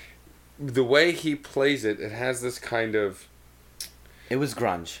 the way he plays it, it has this kind of... It was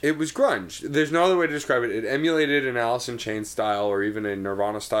grunge. It was grunge. There's no other way to describe it. It emulated an Alice in Chains style or even a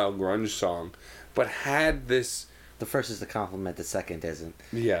Nirvana style grunge song, but had this... The first is the compliment, the second isn't.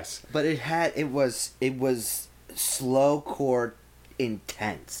 Yes. But it was slow core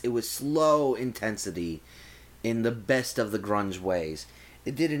intense. It was slow intensity in the best of the grunge ways.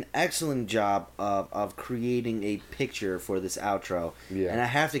 It did an excellent job of creating a picture for this outro. Yeah. And I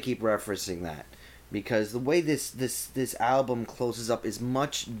have to keep referencing that because the way this album closes up is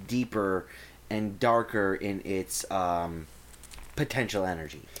much deeper and darker in its potential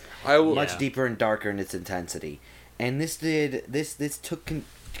energy. Much deeper and darker in its intensity. And this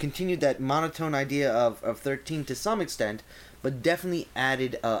continued that monotone idea of 13 to some extent, but definitely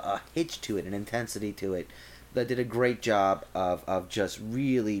added a hitch to it, an intensity to it, that did a great job of just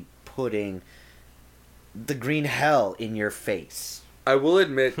really putting the green hell in your face. I will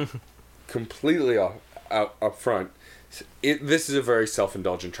admit, completely up front, this is a very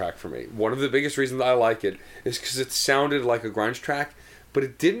self-indulgent track for me. One of the biggest reasons I like it is because it sounded like a grunge track, but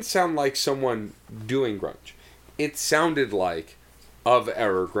it didn't sound like someone doing grunge. It sounded like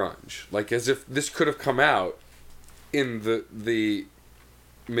of-era grunge. Like as if this could have come out in the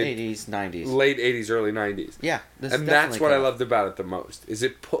mid 80s, 90s. Late 80s, early 90s. Yeah. And that's what I loved about it the most. Is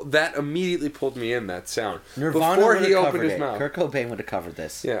that immediately pulled me in, that sound. Nirvana before would he have opened covered his it. mouth. Kurt Cobain would have covered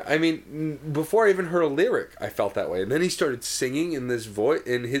this. Yeah, I mean, before I even heard a lyric, I felt that way. And then he started singing in this voice,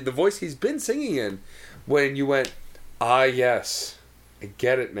 the voice he's been singing in, when you went, ah, yes, I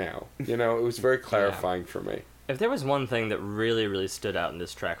get it now. You know, it was very clarifying for me. If there was one thing that really, really stood out in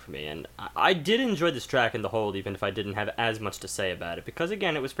this track for me, and I did enjoy this track in the whole, even if I didn't have as much to say about it, because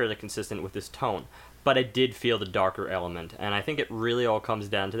again, it was fairly consistent with this tone, but I did feel the darker element, and I think it really all comes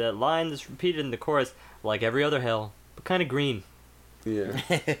down to that line that's repeated in the chorus, like every other hell, but kind of green. Yeah.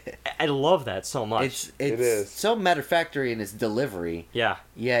 I love that so much. It is so matter-of-factory in its delivery, Yeah.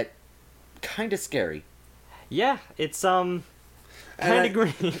 yet kind of scary. Yeah, it's, kind of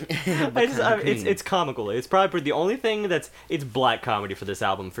green. It's comical. It's probably the only thing it's black comedy for this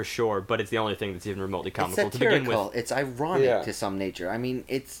album for sure, but it's the only thing that's even remotely comical It's to begin satirical. with. It's ironic to some nature. I mean,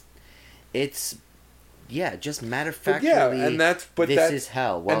 it's just matter-of-factly. This is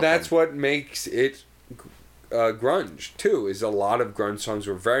hell. Welcome. And that's what makes it grunge too. Is a lot of grunge songs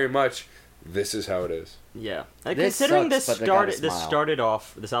were very much this is how it is. Yeah, This considering sucks, but I gotta smile.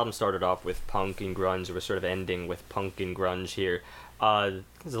 this album started off with punk and grunge. We're sort of ending with punk and grunge here.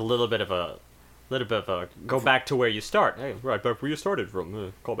 There's a little bit of a little bit of a go back to where you start. Hey, right back where you started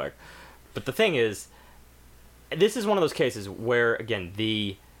from. Call back. But the thing is, this is one of those cases where, again,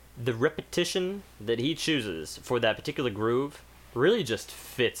 the repetition that he chooses for that particular groove really just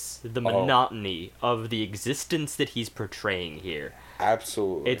fits the monotony of the existence that he's portraying here.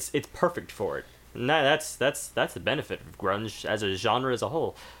 Absolutely. It's perfect for it. And that's the benefit of grunge as a genre as a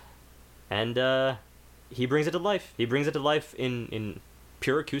whole. And he brings it to life. He brings it to life in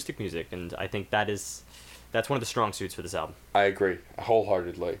pure acoustic music, and I think that's one of the strong suits for this album. I agree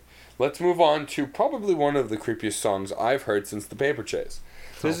wholeheartedly. Let's move on to probably one of the creepiest songs I've heard since The Paper Chase.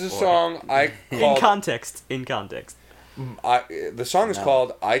 This is a song I called... In context. The song is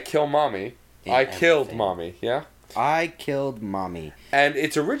called I Kill Mommy. I Killed Mommy, yeah? I Killed Mommy. And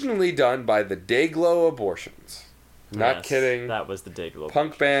it's originally done by the Dayglow Abortions. Not kidding. That was the Dayglow.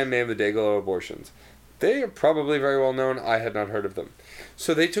 Punk band named the Dayglow Abortions. They are probably very well known. I had not heard of them.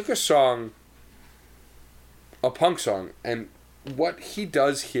 So they took a song, a punk song, and what he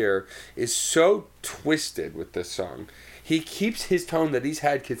does here is so twisted with this song. He keeps his tone that he's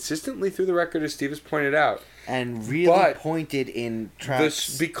had consistently through the record, as Steve has pointed out. And really pointed in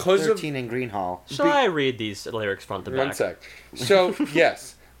tracks 13 and Greenhall. Shall I read these lyrics front to back? One sec. So,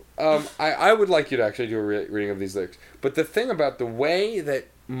 yes. I would like you to actually do a reading of these lyrics. But the thing about the way that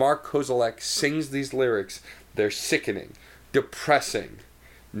Mark Kozelek sings these lyrics, they're sickening, depressing,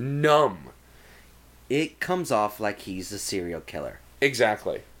 numb. It comes off like he's a serial killer.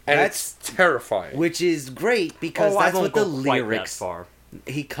 Exactly. And it's terrifying. Which is great because that's what the lyrics... That far.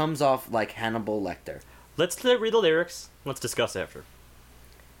 He comes off like Hannibal Lecter. Let's read the lyrics. Let's discuss after.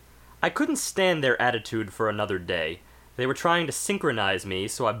 I couldn't stand their attitude for another day. They were trying to synchronize me,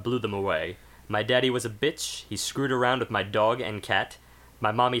 so I blew them away. My daddy was a bitch. He screwed around with my dog and cat.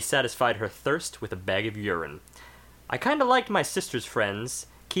 My mommy satisfied her thirst with a bag of urine. I kinda liked my sister's friends.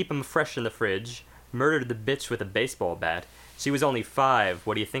 Keep 'em fresh in the fridge. Murdered the bitch with a baseball bat. She was only 5.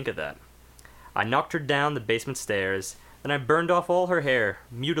 What do you think of that? I knocked her down the basement stairs. Then I burned off all her hair.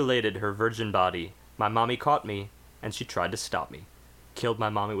 Mutilated her virgin body. My mommy caught me, and she tried to stop me. Killed my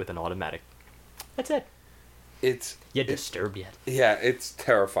mommy with an automatic. That's it. It's... You disturbed yet. Yeah, it's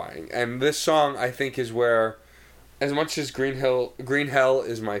terrifying. And this song, I think, is where, as much as Green Hell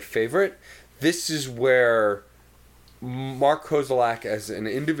is my favorite, this is where Mark Kozelek, as an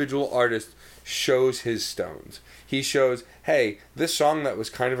individual artist, shows his stones. He shows, hey, this song that was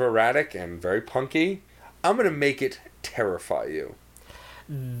kind of erratic and very punky, I'm going to make it terrify you.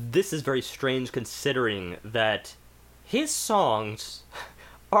 This is very strange considering that his songs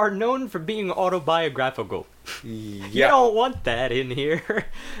are known for being autobiographical. Yeah. You don't want that in here.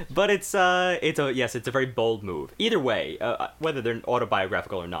 But it's a very bold move. Either way, whether they're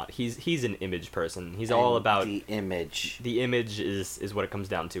autobiographical or not, he's an image person. He's all about the image. The image is what it comes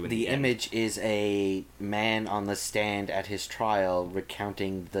down to in the end. Image is a man on the stand at his trial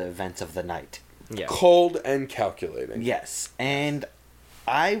recounting the events of the night. Yeah. Cold and calculating. Yes. And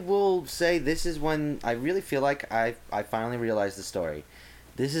I will say this is when I really feel like I finally realized the story.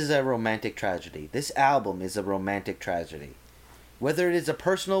 This is a romantic tragedy. This album is a romantic tragedy. Whether it is a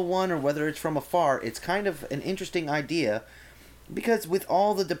personal one or whether it's from afar, it's kind of an interesting idea because with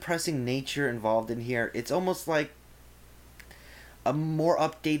all the depressing nature involved in here, it's almost like a more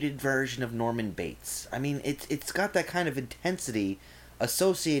updated version of Norman Bates. I mean, it's got that kind of intensity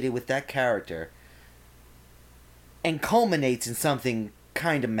associated with that character and culminates in something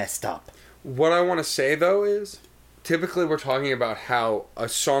kind of messed up. What I want to say, though, is typically we're talking about how a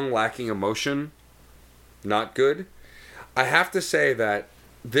song lacking emotion, not good. I have to say that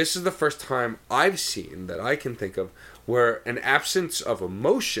this is the first time I've seen, that I can think of, where an absence of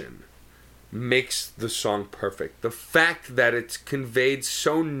emotion makes the song perfect. The fact that it's conveyed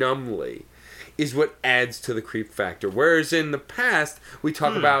so numbly is what adds to the creep factor. Whereas in the past, we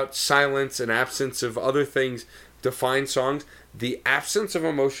talk about silence and absence of other things define songs. The absence of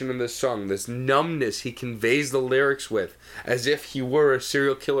emotion in this song, this numbness he conveys the lyrics with, as if he were a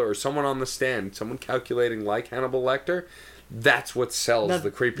serial killer or someone on the stand, someone calculating like Hannibal Lecter, that's what sells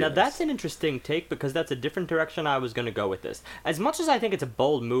the creepiness. Now that's an interesting take because that's a different direction I was going to go with this. As much as I think it's a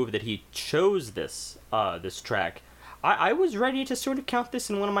bold move that he chose this track, I was ready to sort of count this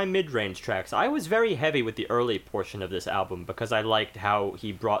in one of my mid-range tracks. I was very heavy with the early portion of this album because I liked how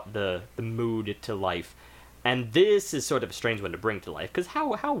he brought the mood to life. And this is sort of a strange one to bring to life, because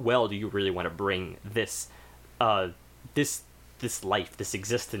how well do you really want to bring this life, this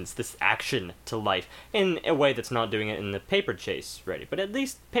existence, this action to life in a way that's not doing it in the Paper Chase ready? But at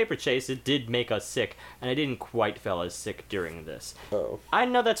least Paper Chase, it did make us sick, and I didn't quite feel as sick during this. Oh. I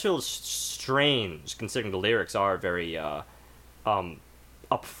know that's real strange, considering the lyrics are very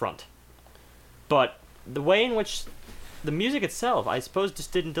upfront. but the way in which the music itself, I suppose,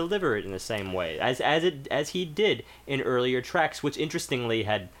 just didn't deliver it in the same way as he did in earlier tracks, which interestingly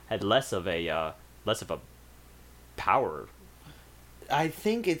had less of a power. I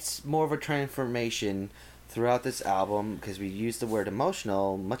think it's more of a transformation throughout this album, because we use the word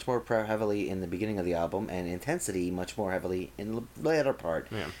emotional much more heavily in the beginning of the album, and intensity much more heavily in the latter part.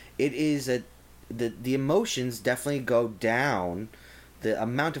 Yeah. It is the emotions definitely go down. The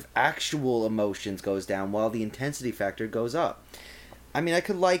amount of actual emotions goes down while the intensity factor goes up. I mean, I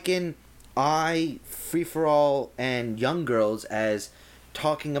could liken Free For All and Young Girls as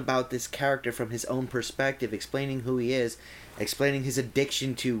talking about this character from his own perspective, explaining who he is, explaining his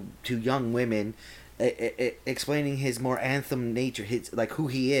addiction to young women, explaining his more anthem nature, his like who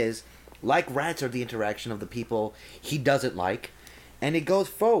he is. Like Rats are the interaction of the people he doesn't like, and it goes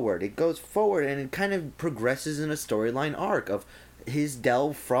forward, and it kind of progresses in a storyline arc of his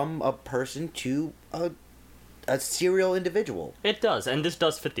delve from a person to a serial individual. It does, and this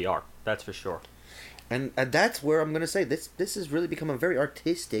does fit the arc, that's for sure. And that's where I'm going to say this has really become a very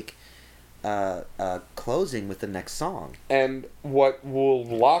artistic closing with the next song. And what will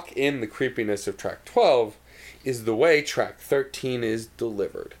lock in the creepiness of track 12 is the way track 13 is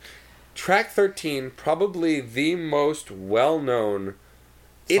delivered. Track 13, probably the most well-known...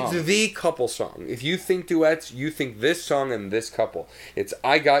 It's the couple song. If you think duets, you think this song and this couple. It's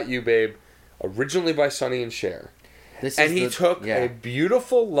I Got You, Babe, originally by Sonny and Cher. He took a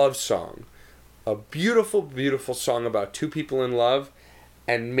beautiful love song, a beautiful, beautiful song about two people in love,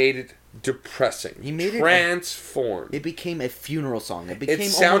 and made it depressing. He made transformed. It became a funeral song.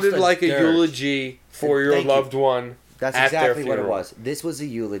 It sounded like a eulogy for your loved one. That's exactly what it was. This was a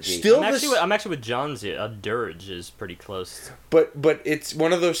eulogy. I'm actually with John's. A dirge is pretty close. But it's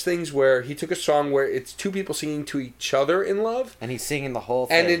one of those things where he took a song where it's two people singing to each other in love, and he's singing the whole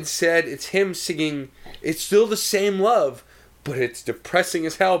thing. And instead, it's him singing. It's still the same love, but it's depressing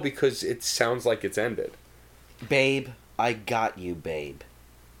as hell because it sounds like it's ended. Babe, I got you, babe.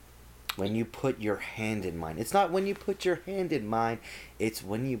 When you put your hand in mine. It's not when you put your hand in mine. It's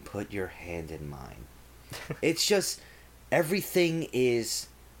when you put your hand in mine. It's just... Everything is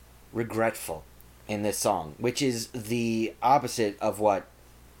regretful in this song, which is the opposite of what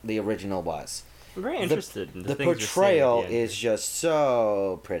the original was. I'm very interested in the portrayal is just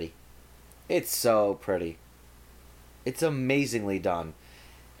so pretty. It's so pretty. It's amazingly done.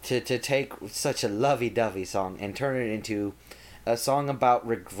 To take such a lovey-dovey song and turn it into a song about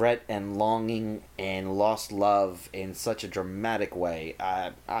regret and longing and lost love in such a dramatic way.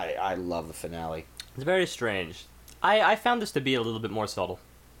 I love the finale. It's very strange. I found this to be a little bit more subtle.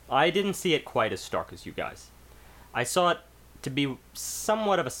 I didn't see it quite as stark as you guys. I saw it to be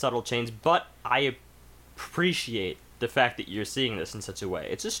somewhat of a subtle change, but I appreciate the fact that you're seeing this in such a way.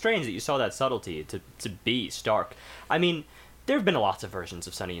 It's just strange that you saw that subtlety to be stark. I mean, there have been lots of versions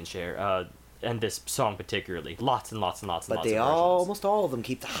of Sonny and Cher, and this song particularly. Lots and lots and lots and lots of versions. But almost all of them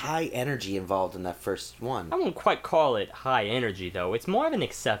keep the high energy involved in that first one. I wouldn't quite call it high energy, though. It's more of an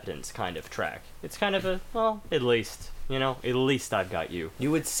acceptance kind of track. It's kind of at least I've got you. You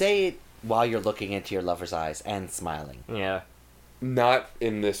would say it while you're looking into your lover's eyes and smiling. Yeah. Not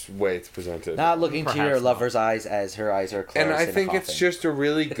in this way it's presented. Not looking to your lover's eyes as her eyes are closed. And I think it's just a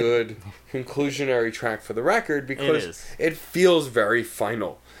really good conclusionary track for the record because it feels very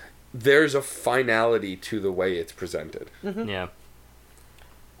final. There's a finality to the way it's presented. Mm-hmm. Yeah.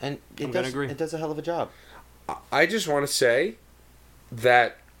 And it does a hell of a job. I just want to say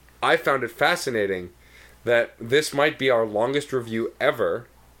that I found it fascinating that this might be our longest review ever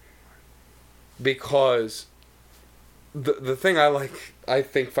because the thing I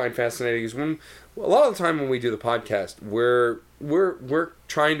find fascinating is when a lot of the time when we do the podcast, we're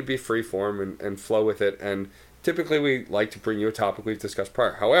trying to be freeform and flow with it, and typically we like to bring you a topic we've discussed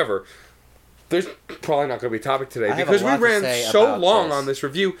prior. However, there's probably not going to be a topic today because we ran so long on this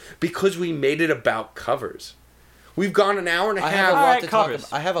review because we made it about covers. We've gone an hour and a half. I have a lot to talk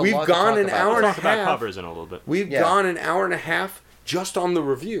about. We've gone an hour and a half. Talk about covers in a little bit. We've gone an hour and a half just on the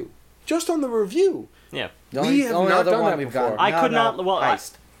review. Just on the review. Yeah. We have not done that before. I could not. Well,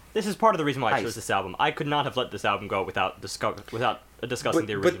 this is part of the reason why I chose this album. I could not have let this album go without discussing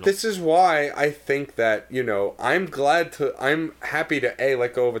the original. But this is why I think that, I'm happy to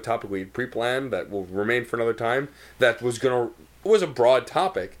let go of a topic we pre-planned that will remain for another time. That was a broad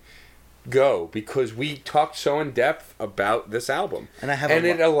topic. Go, because we talked so in depth about this album, and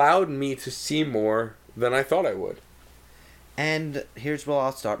it allowed me to see more than I thought I would. And here's where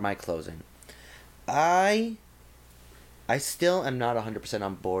I'll start my closing. I still am not 100%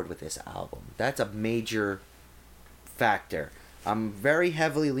 on board with this album. That's a major factor. I'm very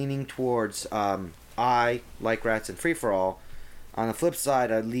heavily leaning towards I Like Rats and Free for All. On the flip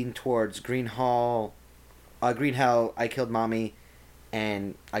side, I lean towards Green Hell, I Killed Mommy,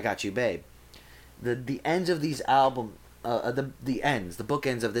 and I Got You, Babe. The ends of these album, the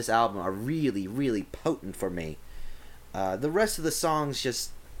bookends of this album are really, really potent for me. The rest of the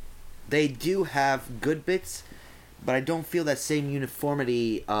songs they do have good bits, but I don't feel that same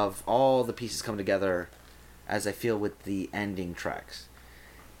uniformity of all the pieces come together as I feel with the ending tracks.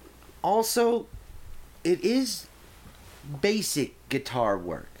 Also, it is basic guitar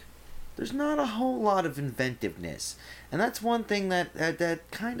work. There's not a whole lot of inventiveness, and that's one thing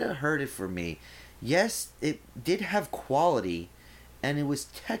that kind of hurt it for me. Yes, it did have quality, and it was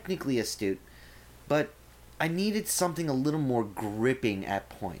technically astute, but I needed something a little more gripping at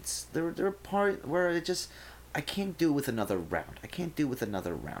points. There were parts where I can't do it with another round.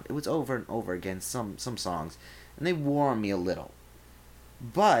 It was over and over again, some songs, and they wore on me a little.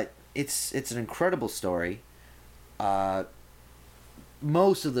 But it's an incredible story. Most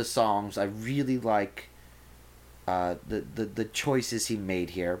of the songs I really like the choices he made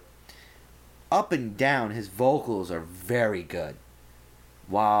here. Up and down, his vocals are very good.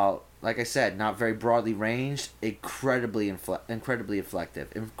 While, like I said, not very broadly ranged, incredibly reflective,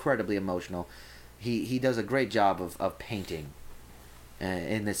 incredibly emotional. He does a great job of painting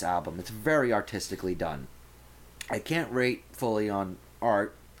in this album. It's very artistically done. I can't rate fully on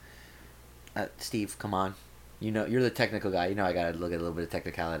art. Steve, come on. You know, you're the technical guy. You know I gotta look at a little bit of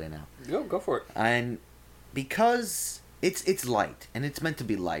technicality now. Go for it. And because it's light, and it's meant to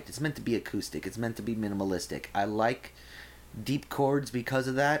be light. It's meant to be acoustic. It's meant to be minimalistic. I like deep chords because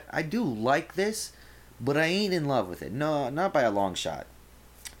of that. I do like this, but I ain't in love with it. No, not by a long shot.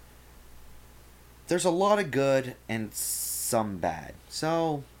 There's a lot of good and some bad.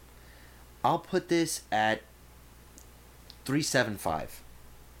 So, I'll put this at 3.75.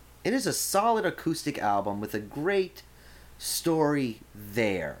 It is a solid acoustic album with a great story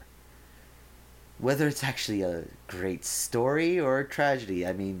there. Whether it's actually a great story or a tragedy,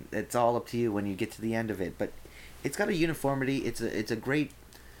 I mean, it's all up to you when you get to the end of it. But it's got a uniformity. It's a great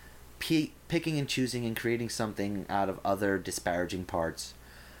picking and choosing and creating something out of other disparaging parts.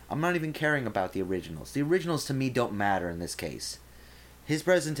 I'm not even caring about the originals. The originals to me don't matter in this case. His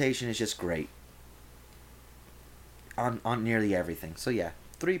presentation is just great on nearly everything. So yeah,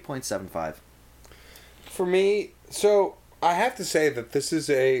 3.75. For me, so I have to say that this is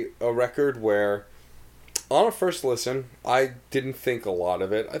a record where, on a first listen, I didn't think a lot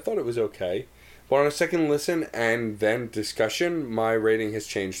of it. I thought it was okay. But on a second listen and then discussion, my rating has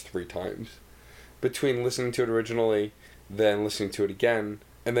changed 3 times. Between listening to it originally, then listening to it again,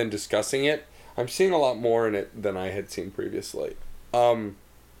 and then discussing it, I'm seeing a lot more in it than I had seen previously.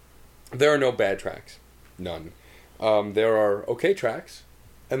 There are no bad tracks. None. There are okay tracks,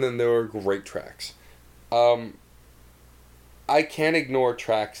 and then there are great tracks. I can't ignore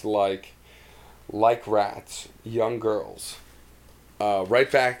tracks like Rats, Young Girls,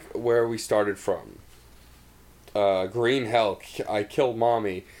 right back where we started from. Green Hell, I Killed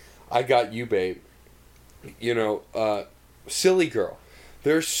Mommy, I Got You, Babe. You know, Silly Girl.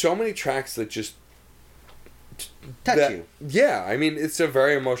 There's so many tracks that just touch you. Yeah, I mean, it's a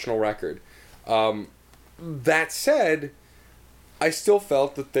very emotional record. That said, I still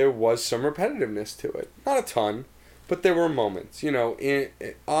felt that there was some repetitiveness to it. Not a ton, but there were moments. You know,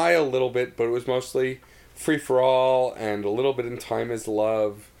 a little bit, but it was mostly Free for All and a little bit in Time is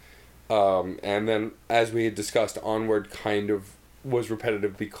Love. And then, as we had discussed, Onward kind of was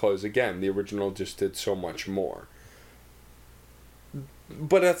repetitive because, again, the original just did so much more.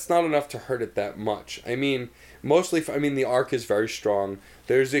 But that's not enough to hurt it that much. I mean, the arc is very strong.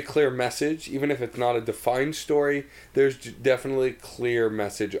 There's a clear message, even if it's not a defined story. There's definitely a clear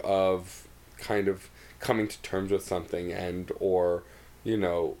message of kind of coming to terms with something and or, you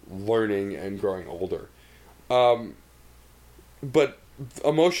know, learning and growing older. But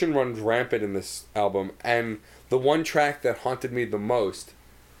emotion runs rampant in this album, and the one track that haunted me the most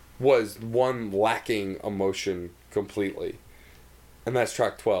was one lacking emotion completely. And that's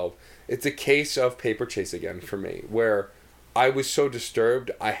track 12. It's a case of Paper Chase again for me, where I was so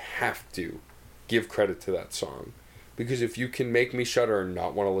disturbed, I have to give credit to that song. Because if you can make me shudder and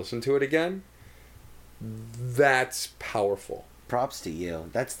not want to listen to it again, that's powerful. Props to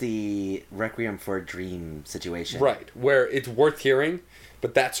you. That's the Requiem for a Dream situation. Right, where it's worth hearing,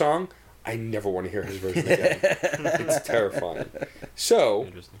 but that song, I never want to hear his version again. It's terrifying. So,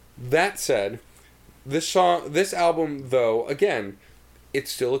 that said, this album, though, again, it's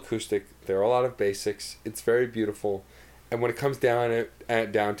still acoustic. There are a lot of basics. It's very beautiful. And when it comes down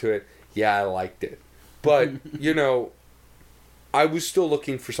to it, yeah, I liked it. But, you know, I was still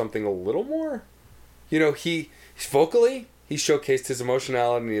looking for something a little more. You know, he's vocally, he showcased his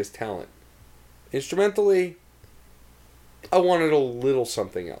emotionality and his talent. Instrumentally, I wanted a little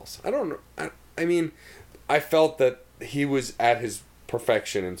something else. I don't know. I mean, I felt that he was at his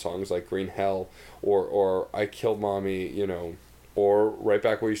perfection in songs like Green Hell or I Killed Mommy, you know, or Right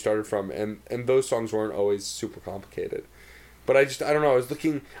Back Where You Started From. And those songs weren't always super complicated. But I don't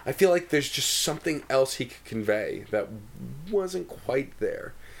know, I feel like there's just something else he could convey that wasn't quite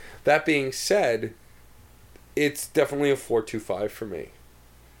there. That being said, it's definitely a 4.25 for me.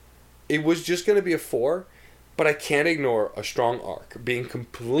 It was just going to be a 4, but I can't ignore a strong arc, being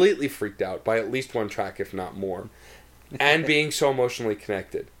completely freaked out by at least one track, if not more, and being so emotionally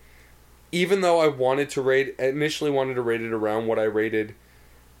connected. Even though I initially wanted to rate it around what I rated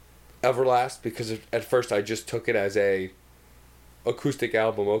Everlast, because at first I just took it as a acoustic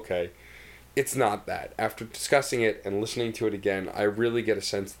album, okay. It's not that. After discussing it and listening to it again, I really get a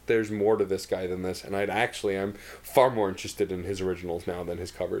sense that there's more to this guy than this, and I'm far more interested in his originals now than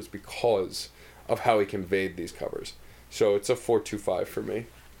his covers because of how he conveyed these covers. So it's a 4.25 for me.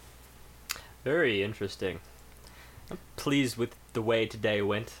 Very interesting. I'm pleased with the way today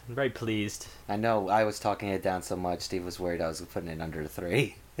went. I'm very pleased. I know, I was talking it down so much, Steve was worried I was putting it under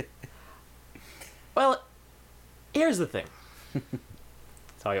 3. Well, here's the thing.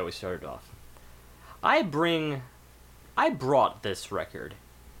 That's how I always started off. I brought this record,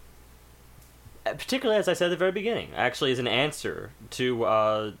 particularly as I said at the very beginning, actually as an answer to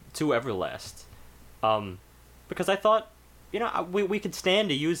Everlast, because I thought, you know, we could stand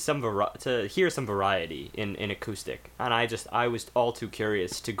to use to hear some variety in acoustic, and I was all too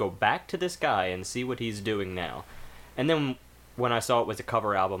curious to go back to this guy and see what he's doing now, and then when I saw it was a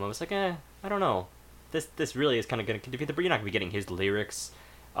cover album, I was like, I don't know, this really is kind of going to confuse, but you're not going to be getting his lyrics,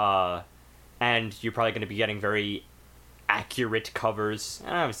 and you're probably going to be getting very accurate covers.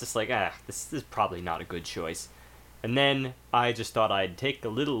 And I was just like, this is probably not a good choice. And then I just thought I'd take a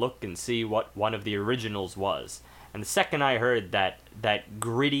little look and see what one of the originals was. And the second I heard that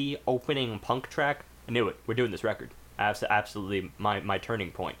gritty opening punk track, I knew it. We're doing this record. Absolutely my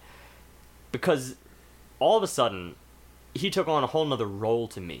turning point. Because all of a sudden, he took on a whole nother role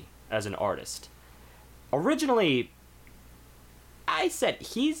to me as an artist. Originally, I said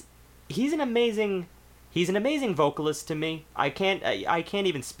he's an amazing vocalist to me. I can't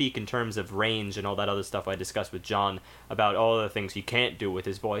even speak in terms of range and all that other stuff I discussed with John about all the things he can't do with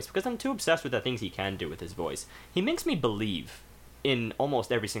his voice, because I'm too obsessed with the things he can do with his voice. He makes me believe in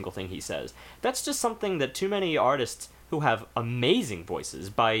almost every single thing he says. That's just something that too many artists who have amazing voices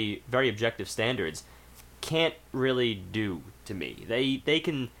by very objective standards can't really do to me.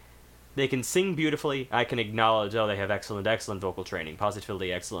 They can sing beautifully. I can acknowledge, they have excellent vocal training,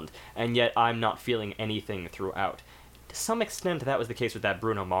 positively excellent, and yet I'm not feeling anything throughout. To some extent, that was the case with that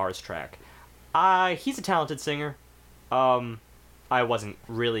Bruno Mars track. He's a talented singer. I wasn't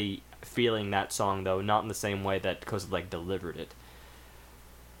really feeling that song, though, not in the same way that Kozelek delivered it.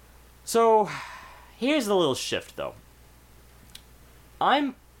 So, here's the little shift, though.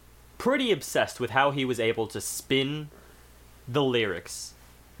 I'm pretty obsessed with how he was able to spin the lyrics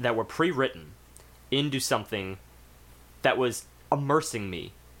that were pre-written into something that was immersing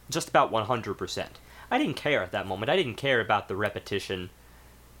me just about 100%. I didn't care at that moment. I didn't care about the repetition,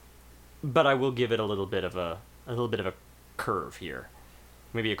 but I will give it a little bit of a curve here.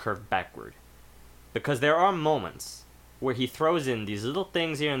 Maybe a curve backward. Because there are moments where he throws in these little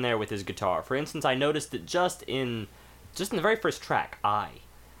things here and there with his guitar. For instance, I noticed that just in the very first track, I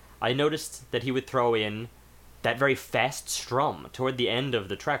noticed that he would throw in that very fast strum toward the end of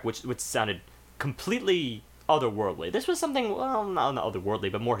the track, which sounded completely otherworldly. This was something, well, not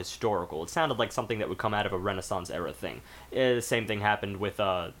otherworldly, but more historical. It sounded like something that would come out of a Renaissance-era thing. The same thing happened with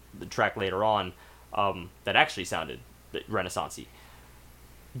the track later on that actually sounded Renaissance-y.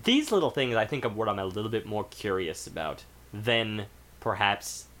 These little things, I think, are what I'm a little bit more curious about than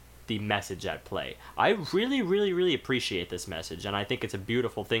perhaps the message at play. I really, really, really appreciate this message, and I think it's a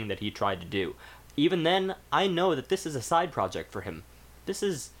beautiful thing that he tried to do. Even then, I know that this is a side project for him.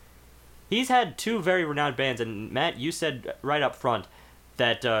 He's had 2 very renowned bands, and Matt, you said right up front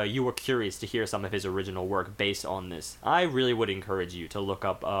that you were curious to hear some of his original work based on this. I really would encourage you to look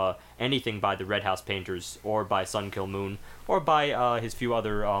up anything by the Red House Painters, or by Sun Kil Moon, or by his few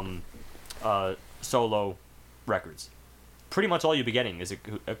other solo records. Pretty much all you'll be getting is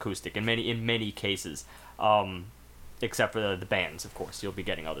acoustic in many cases, except for the bands, of course. You'll be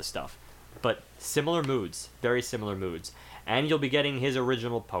getting other stuff. But similar moods, very similar moods. And you'll be getting his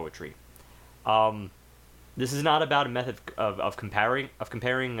original poetry. This is not about a method of comparing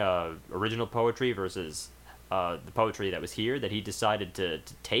original poetry versus the poetry that was here that he decided to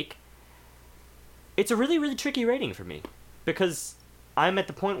take, it's a really, really tricky rating for me. Because I'm at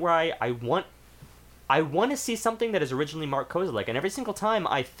the point where I want to see something that is originally Mark Kozelek, and every single time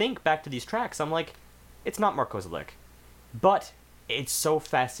I think back to these tracks, I'm like, it's not Mark Kozelek. But it's so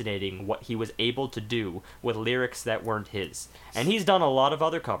fascinating what he was able to do with lyrics that weren't his. And he's done a lot of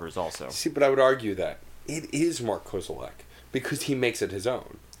other covers also. See, but I would argue that it is Mark Kozelek because he makes it his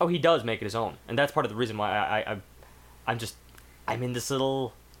own. Oh, he does make it his own. And that's part of the reason why I'm in this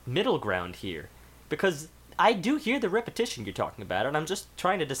little middle ground here. Because I do hear the repetition you're talking about, and I'm just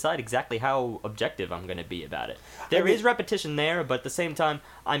trying to decide exactly how objective I'm going to be about it. There is repetition there, but at the same time,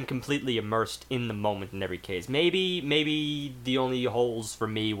 I'm completely immersed in the moment in every case. Maybe the only holes for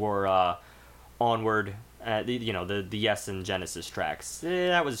me were Onward, the Yes and Genesis tracks.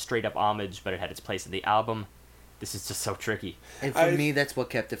 That was a straight up homage, but it had its place in the album. This is just so tricky. And for me, that's what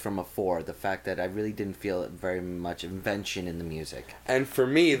kept it from a 4. The fact that I really didn't feel very much invention in the music. And for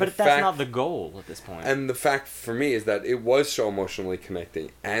me, But that's not the goal at this point. And the fact for me is that it was so emotionally connecting,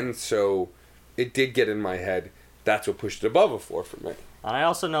 and so it did get in my head. That's what pushed it above a 4 for me. And I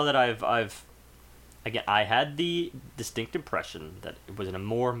also know that I had the distinct impression that it was in a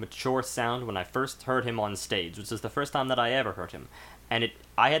more mature sound when I first heard him on stage, which is the first time that I ever heard him. And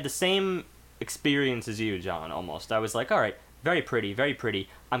I had the same experience as you, John, almost. I was like, alright, very pretty, very pretty.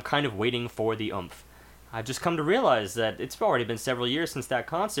 I'm kind of waiting for the oomph. I've just come to realize that it's already been several years since that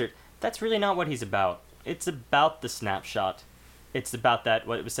concert. That's really not what he's about. It's about the snapshot. It's about that,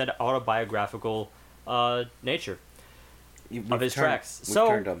 what was said, autobiographical nature of his tracks. We've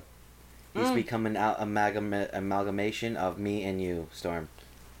turned him. He's become an amalgamation of me and you, Storm.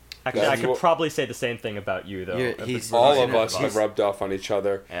 Actually, I could probably say the same thing about you, though. All of us have rubbed off on each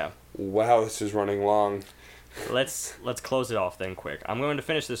other. Yeah. Wow, this is running long. Let's close it off then quick. I'm going to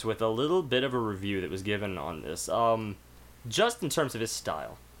finish this with a little bit of a review that was given on this. Just in terms of his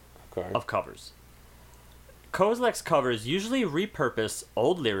style of covers. Kozelek's covers usually repurpose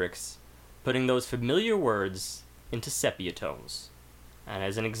old lyrics, putting those familiar words into sepia tones. And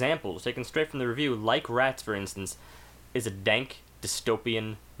as an example, taken straight from the review, Like Rats, for instance, is a dank,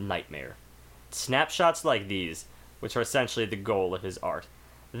 dystopian nightmare. Snapshots like these, which are essentially the goal of his art.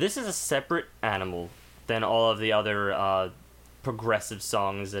 This is a separate animal than all of the other progressive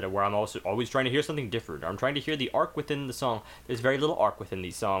songs where I'm also always trying to hear something different. I'm trying to hear the arc within the song. There's very little arc within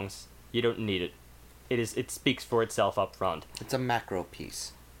these songs. You don't need it. It speaks for itself up front. It's a macro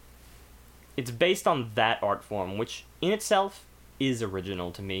piece. It's based on that art form, which in itself is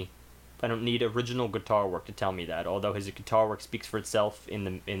original to me. I don't need original guitar work to tell me that, although his guitar work speaks for itself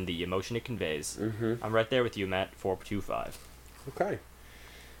in the emotion it conveys. Mm-hmm. I'm right there with you, Matt. 4.25. Okay.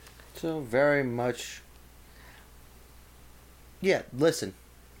 So very much. Yeah, listen.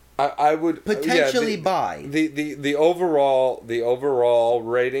 I would potentially buy the overall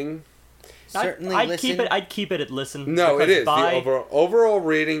rating. Certainly, I'd keep it at listen. No, it is the overall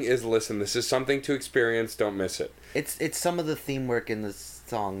rating is listen. This is something to experience. Don't miss it. It's some of the theme work in the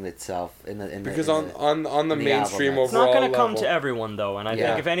song itself on the mainstream overall. It's not going to come level. to everyone though, and I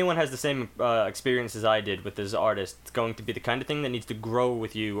think if anyone has the same experience as I did with this artist, it's going to be the kind of thing that needs to grow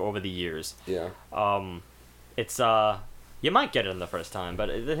with you over the years. Yeah. It's you might get it on the first time, but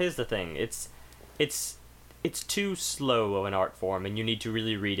here's the thing: it's too slow of an art form, and you need to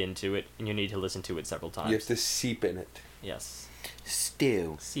really read into it, and you need to listen to it several times. You have to seep in it. Yes.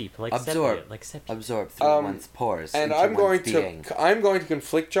 Stew. Seep, like absorb, sepia. Absorb through one's pores. And I'm going to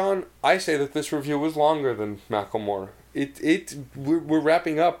conflict John. I say that this review was longer than Macklemore. We're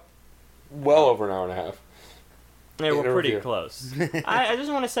wrapping up well over an hour and a half. Yeah, we're pretty close. I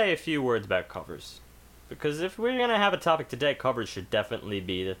just want to say a few words about covers. Because if we're going to have a topic today, covers should definitely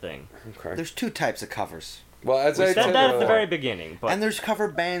be the thing. Okay. There's 2 types of covers. Well, as I said that at the very beginning. But and there's cover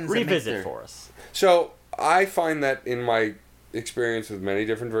bands revisit for us. So, I find that in my experience with many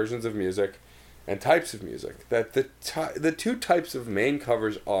different versions of music and types of music, that the 2 types of main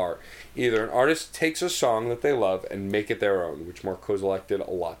covers are either an artist takes a song that they love and make it their own, which Mark Kozelek did a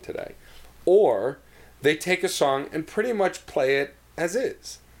lot today, or they take a song and pretty much play it as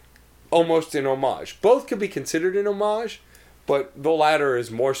is, almost in homage. Both could be considered an homage, but the latter is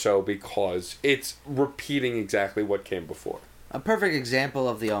more so because it's repeating exactly what came before. A perfect example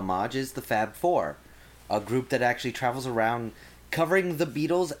of the homage is the Fab Four, a group that actually travels around covering the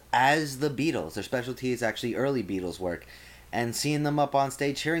Beatles as the Beatles. Their specialty is actually early Beatles work. And seeing them up on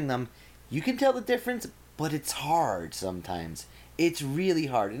stage, hearing them, you can tell the difference, but it's hard sometimes. It's really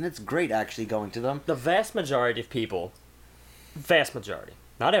hard, and it's great actually going to them. The vast majority of people Vast majority.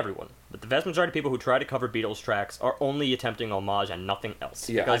 Not everyone, but the vast majority of people who try to cover Beatles tracks are only attempting homage and nothing else.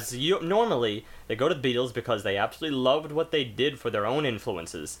 Yeah. Because normally, they go to the Beatles because they absolutely loved what they did for their own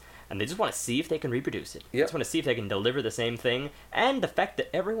influences, and they just want to see if they can reproduce it. They Yep. just want to see if they can deliver the same thing, and the fact that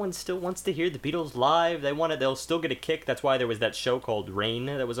everyone still wants to hear the Beatles live, they'll still get a kick. That's why there was that show called Rain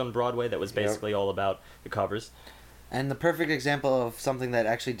that was on Broadway that was basically all about the covers. And the perfect example of something that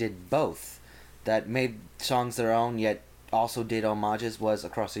actually did both, that made songs their own yet also did homages, was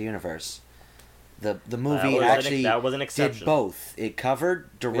Across the Universe. The movie that was an did exception. both. It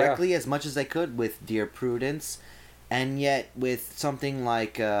covered directly as much as they could with Dear Prudence, and yet with something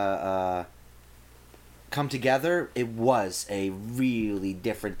like Come Together, it was a really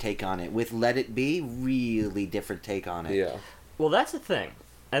different take on it. With Let It Be, really different take on it. Yeah. Well, that's the thing.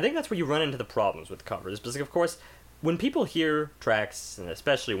 I think that's where you run into the problems with covers, because of course, when people hear tracks, and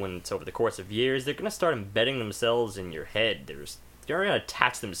especially when it's over the course of years, they're going to start embedding themselves in your head. They're going to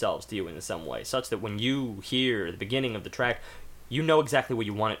attach themselves to you in some way, such that when you hear the beginning of the track, you know exactly where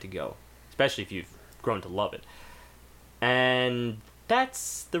you want it to go, especially if you've grown to love it. And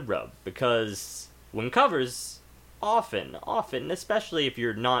that's the rub, because when covers, often, especially if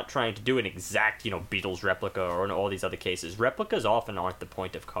you're not trying to do an exact, Beatles replica or in all these other cases, replicas often aren't the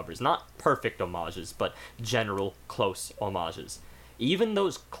point of covers. Not perfect homages, but general, close homages. Even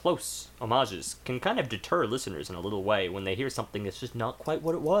those close homages can kind of deter listeners in a little way when they hear something that's just not quite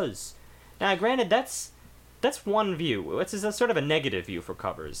what it was. Now, granted, that's one view. It's a sort of a negative view for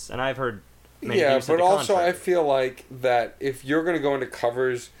covers, and I've heard many views to but the also contrary. I feel like that if you're going to go into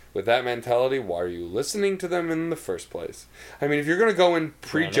covers with that mentality, why are you listening to them in the first place? I mean, if you're going to go in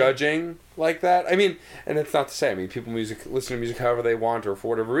prejudging like that, I mean, and it's not to say, people listen to music however they want or for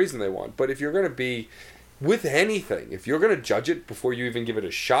whatever reason they want, but if you're going to be with anything, if you're going to judge it before you even give it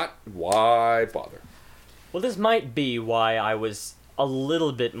a shot, why bother? Well, this might be why I was a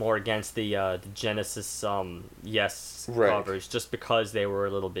little bit more against the Genesis Yes Right. covers, just because they were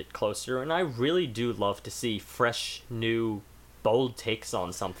a little bit closer, and I really do love to see fresh, new, bold takes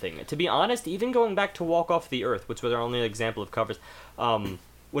on something. To be honest, even going back to Walk Off the Earth, which was our only example of covers,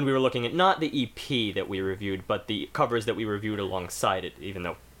 when we were looking at not the EP that we reviewed, but the covers that we reviewed alongside it, even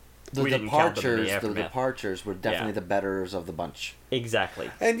though The we didn't count them in the departures, the aftermath. departures were definitely Yeah. the betters of the bunch.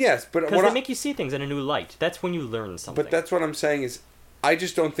 Exactly. And yes, but Because they make you see things in a new light. That's when you learn something. But that's what I'm saying is, I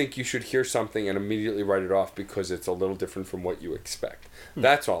just don't think you should hear something and immediately write it off because it's a little different from what you expect.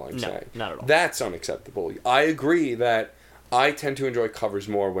 That's all I'm No, saying. not at all. That's unacceptable. I agree that I tend to enjoy covers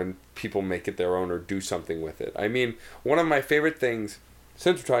more when people make it their own or do something with it. I mean, one of my favorite things,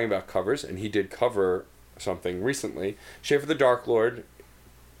 since we're talking about covers, and he did cover something recently, Schaefer the Dark Lord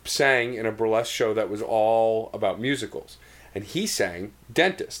sang in a burlesque show that was all about musicals. And he sang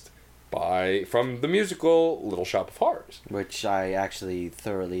Dentist from the musical Little Shop of Horrors. Which I actually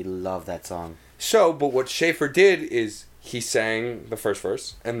thoroughly love that song. So, but what Schaefer did is he sang the first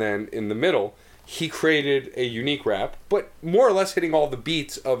verse, and then in the middle, he created a unique rap, but more or less hitting all the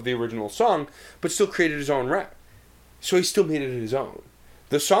beats of the original song, but still created his own rap. So he still made it his own.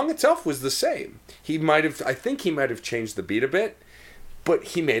 The song itself was the same. I think he might have changed the beat a bit, but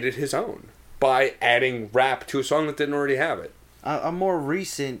he made it his own by adding rap to a song that didn't already have it. A more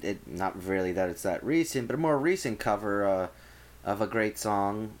recent, not really that it's that recent, but a more recent cover of a great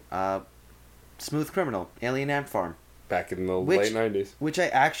song, Smooth Criminal, Alien Ant Farm. Back in the Which- late 90s. Which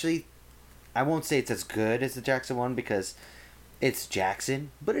I won't say it's as good as the Jackson one because it's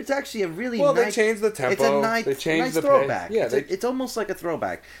Jackson, but it's actually a really Well, nice... they changed the tempo. It's a nice, they changed nice the throwback. pace. Yeah, It's almost like a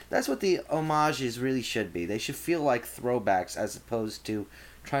throwback. That's what the homages really should be. They should feel like throwbacks as opposed to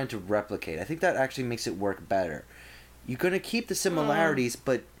trying to replicate. I think that actually makes it work better. You're going to keep the similarities,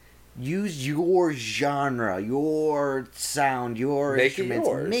 but use your genre, your sound, your Make it instruments.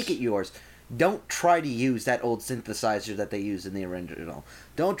 yours. Make it yours. Don't try to use that old synthesizer that they used in the original.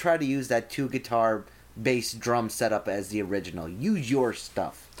 Don't try to use that 2-guitar bass drum setup as the original. Use your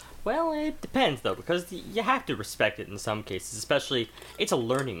stuff. Well, it depends, though, because you have to respect it in some cases, especially it's a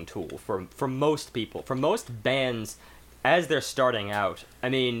learning tool for most people. For most bands, as they're starting out, I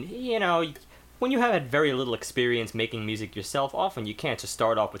mean, when you have had very little experience making music yourself, often you can't just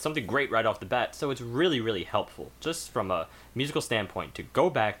start off with something great right off the bat, so it's really, really helpful, just from a musical standpoint, to go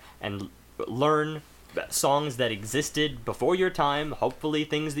back and learn songs that existed before your time, hopefully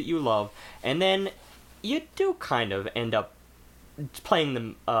things that you love, and then you do kind of end up playing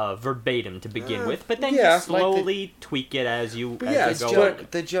them verbatim to begin with, but then yeah, you slowly tweak it as you The go.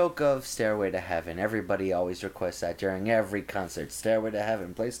 joke, the joke of Stairway to Heaven. Everybody always requests that during every concert. Stairway to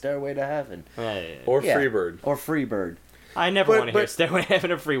Heaven. Play Stairway to Heaven. Yeah. Or Yeah. Freebird. Or Freebird. I never But- want to hear but- Stairway to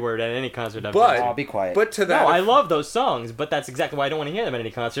Heaven a free word at any concert I've But- been Oh, be quiet. But to to. that No, I love those songs, but that's exactly why I don't want to hear them at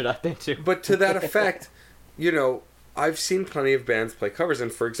any concert I've been to. But to that effect, I've seen plenty of bands play covers,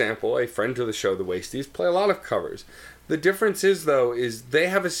 and for example, a friend to the show, the Wasties, play a lot of covers. The difference is, though, is they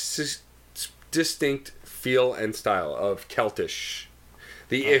have a distinct feel and style of Celtish.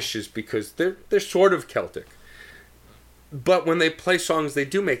 The ish is because they're sort of Celtic. But when they play songs, they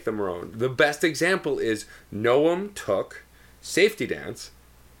do make them their own. The best example is Noam took Safety Dance,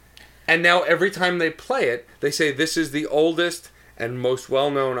 and now every time they play it, they say this is the oldest and most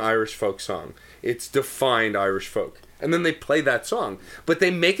well-known Irish folk song. It's defined Irish folk. And then they play that song. But they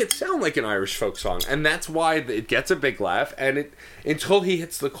make it sound like an Irish folk song. And that's why it gets a big laugh. And until he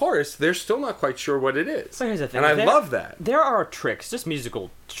hits the chorus, they're still not quite sure what it is. So here's the thing. And I love that. There are tricks, just musical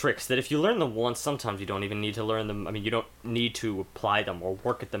tricks, that if you learn them once, sometimes you don't even need to learn them. I mean, you don't need to apply them or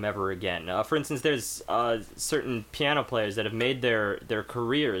work at them ever again. For instance, there's certain piano players that have made their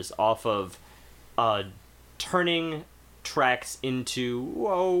careers off of turning tracks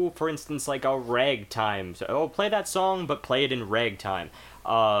into, for instance, like a ragtime. So, play that song, but play it in ragtime.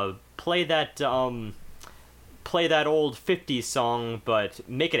 Play that old 50s song, but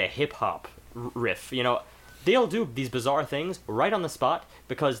make it a hip-hop riff. They'll do these bizarre things right on the spot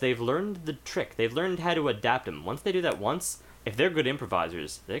because they've learned the trick. They've learned how to adapt them. Once they do that once, if they're good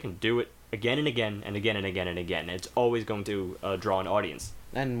improvisers, they can do it again and again and again and again and again. It's always going to draw an audience.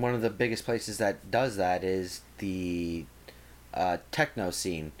 And one of the biggest places that does that is the techno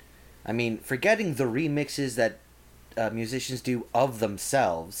scene. I mean, forgetting the remixes that musicians do of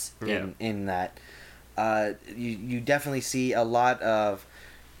themselves in that, you definitely see a lot of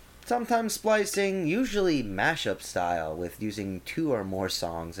sometimes splicing, usually mashup style, with using two or more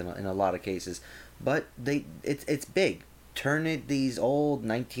songs in a lot of cases. But it's big. Turn these old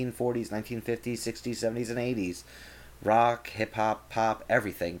 1940s, 1950s, 60s, 70s, and 80s rock, hip-hop, pop,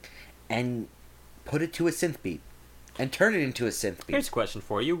 everything, and put it to a synth beat. And turn it into a synth beat. Here's a question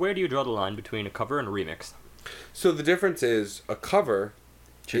for you. Where do you draw the line between a cover and a remix? So the difference is a cover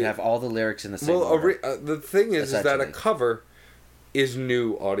Should have all the lyrics in the same Well, order. the thing is that a Essentially. cover is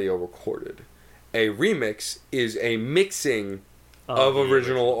new audio recorded. A remix is a mixing of the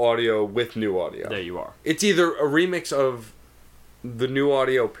original audio with new audio. There you are. It's either a remix of the new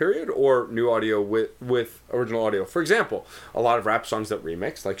audio period or new audio with original audio. For example, a lot of rap songs that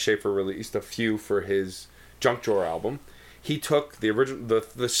remix, like Schaefer released a few for his Junk Drawer album. He took the original,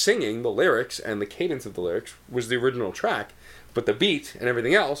 the singing, the lyrics, and the cadence of the lyrics was the original track, but the beat and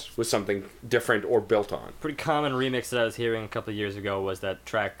everything else was something different or built on. Pretty common remix that I was hearing a couple of years ago was that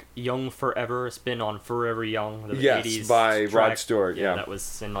track "Young Forever," spin on "Forever Young." The Yes, 80s by track. Rod Stewart, yeah. That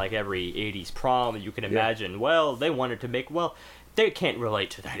was in like every '80s prom. You can imagine. Well, they wanted to make they can't relate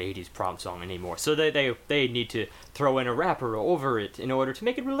to that 80s prom song anymore, so they need to throw in a rapper over it in order to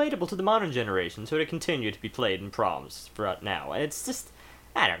make it relatable to the modern generation, so to continue to be played in proms throughout now. And it's just,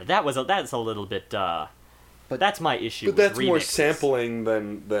 I don't know. That's a little bit. But that's my issue. But with that's more remixes. sampling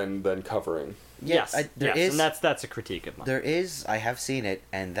than covering. Yes, there yes, is- and that's a critique of mine. There is, I have seen it,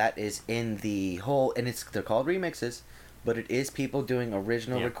 and that is in the whole, and they're called remixes, but it is people doing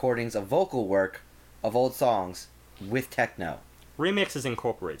original recordings of vocal work of old songs with techno. Remixes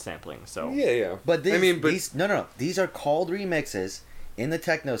incorporate sampling, so Yeah. But these, I mean, but these are called remixes in the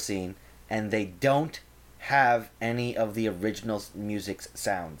techno scene, and they don't have any of the original music's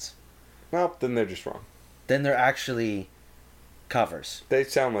sounds. well, then they're just wrong. Then they're actually covers. They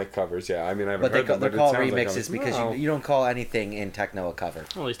sound like covers, yeah. I mean, I haven't But heard them, they're but it called sounds like remixes covers. because No. you don't call anything in techno a cover.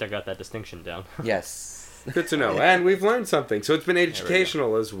 at least I got that distinction down. Yes. Good to know. And we've learned something, so it's been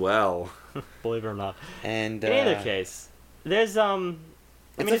educational as well. Believe it or not. And In either case, there's it's mean,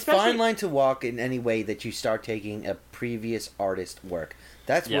 a fine especially- line to walk in any way that you start taking a previous artist work.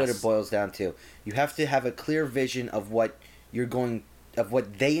 That's what Yes. it boils down to. You have to have a clear vision of what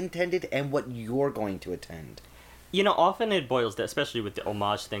what they intended and what you're going to attend. Often it boils down, especially with the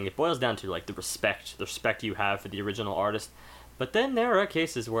homage thing, it boils down to like the respect you have for the original artist. But then there are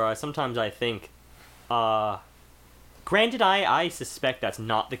cases where sometimes I think, granted, I suspect that's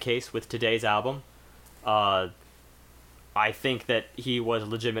not the case with today's album. I think that he was a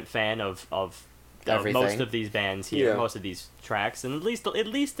legitimate fan of Everything. most of these bands here, Yeah. most of these tracks, and at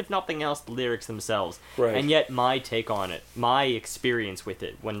least if nothing else, the lyrics themselves. Right. And yet, my take on it, my experience with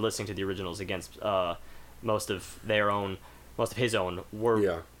it, when listening to the originals against most of his own,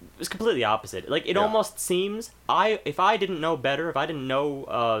 was completely opposite. Like it Yeah. almost seems if I didn't know better, if I didn't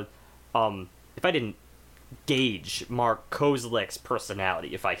know, if I didn't gauge Mark Kozelek's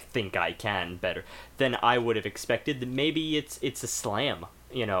personality, if I think I can better, then I would have expected that maybe it's a slam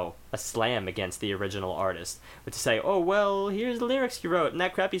a slam against the original artist, but to say, oh, well, here's the lyrics you wrote and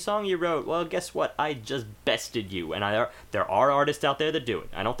that crappy song you wrote, well, guess what, I just bested you. And there are artists out there that do it.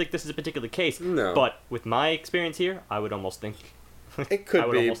 I don't think this is a particular case, No. but with my experience here, I would almost think It could I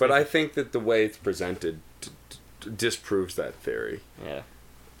would be, almost but think- I think that the way it's presented disproves that theory. yeah. I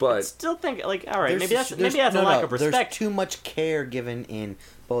But still think, like, all right, There's- maybe that's there's- a no, lack no, of respect. There's too much care given in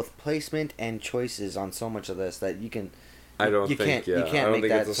both placement and choices on so much of this that you can. I don't you think, can't, you I can't don't make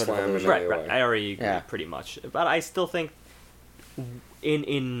think that it's a sort of slam in illusion. any Right. way. I already agree Yeah. pretty much, but I still think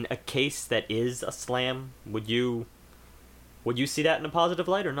in a case that is a slam, would you see that in a positive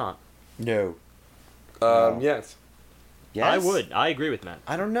light or not? No. No. Yes. Yes. I would. I agree with Matt.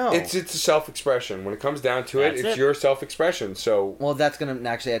 I don't know. It's a self-expression. When it comes down to it, That's it's it. your self-expression. So Well, that's gonna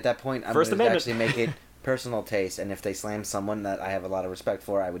actually at that point. I'm First gonna Amendment. actually make it personal taste, and if they slam someone that I have a lot of respect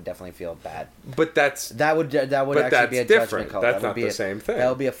for, I would definitely feel bad. but that's That would But actually that's be a different. judgment call. That's That would not be the same thing. That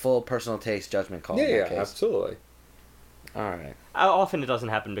would be a full personal taste judgment call. in that case. absolutely. All right. Often it doesn't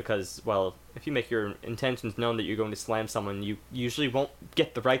happen because, well, if you make your intentions known that you're going to slam someone, you usually won't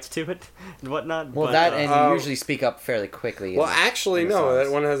get the rights to it and whatnot. Well, but, that and uh, you usually speak up fairly quickly. Well, in- actually, in the no. songs.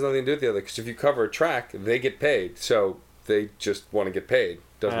 That one has nothing to do with the other. Because if you cover a track, they get paid. So they just want to get paid.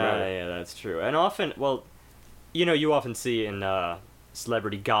 Doesn't matter. Yeah, that's true. And often, well, you often see in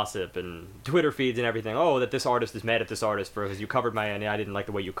celebrity gossip and Twitter feeds and everything, oh, that this artist is mad at this artist because you covered my, and I didn't like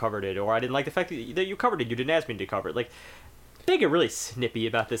the way you covered it, or I didn't like the fact that you covered it, you didn't ask me to cover it. Like, they get really snippy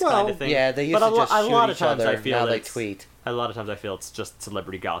about this kind of thing. Yeah, they used but to just a shoot lot of each times other. I feel now they it's- tweet. A lot of times I feel it's just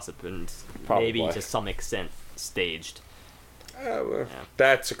celebrity gossip and Probably. maybe to some extent staged. Well, Yeah.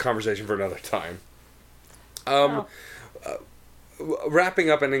 That's a conversation for another time. Well. Wrapping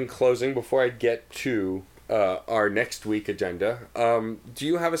up and in closing, before I get to our next week agenda, do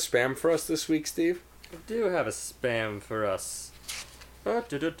you have a spam for us this week, Steve? I do have a spam for us. Spam,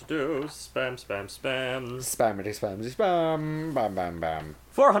 spam, spam. Spammity spamity spam. Bam bam bam.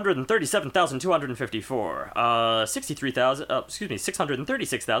 437,254.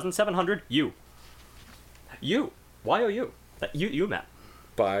 636,700. You. Y-O-U. You, Matt.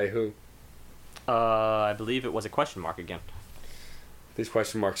 By who? I believe it was a question mark again. These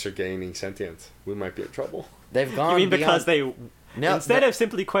question marks are gaining sentience. We might be in trouble. They've gone. You mean because beyond- they... No, Instead no. of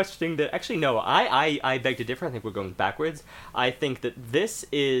simply questioning the... Actually, no. I beg to differ. I think we're going backwards. I think that this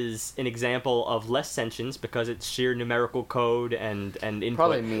is an example of less sentience because it's sheer numerical code and input.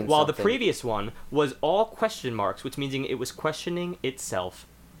 Probably means while the something. previous one was all question marks, which means it was questioning itself.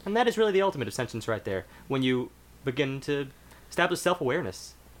 And that is really the ultimate of sentience right there. When you begin to establish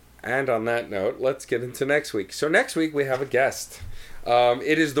self-awareness. And on that note, let's get into next week. So next week we have a guest.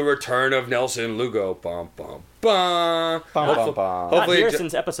 It is the return of Nelson Lugo. Bum, bum, bum. Bum, bum, bum. Not Hopefully, here Jo-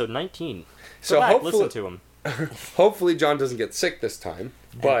 since episode 19. So Go back, hopefully- listen to him. hopefully John doesn't get sick this time.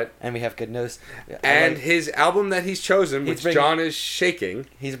 But and we have good news. and his album that he's chosen, He's which bringing- John is shaking,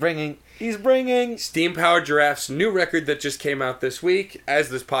 he's bringing. Steam Powered Giraffe's new record that just came out this week, as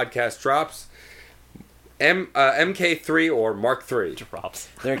this podcast drops, MK3 or Mark 3. Drops.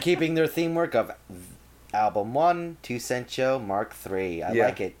 They're keeping their theme work of album 1, 2 Cent Show, Mark 3. I Yeah.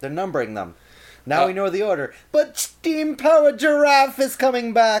 like it. They're numbering them. Now we know the order. But Steam Powered Giraffe is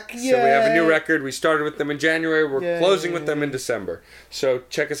coming back. So we have a new Yay. record. We started with them in January. We're Yay. closing with them in December. So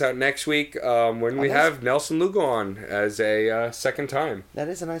check us out next week when we that's- have Nelson Lugo on as a second time. That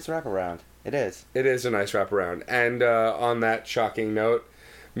is a nice wraparound. It is. It is a nice wraparound. And on that shocking note,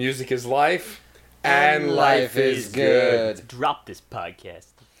 music is life, and life is good. Drop this podcast.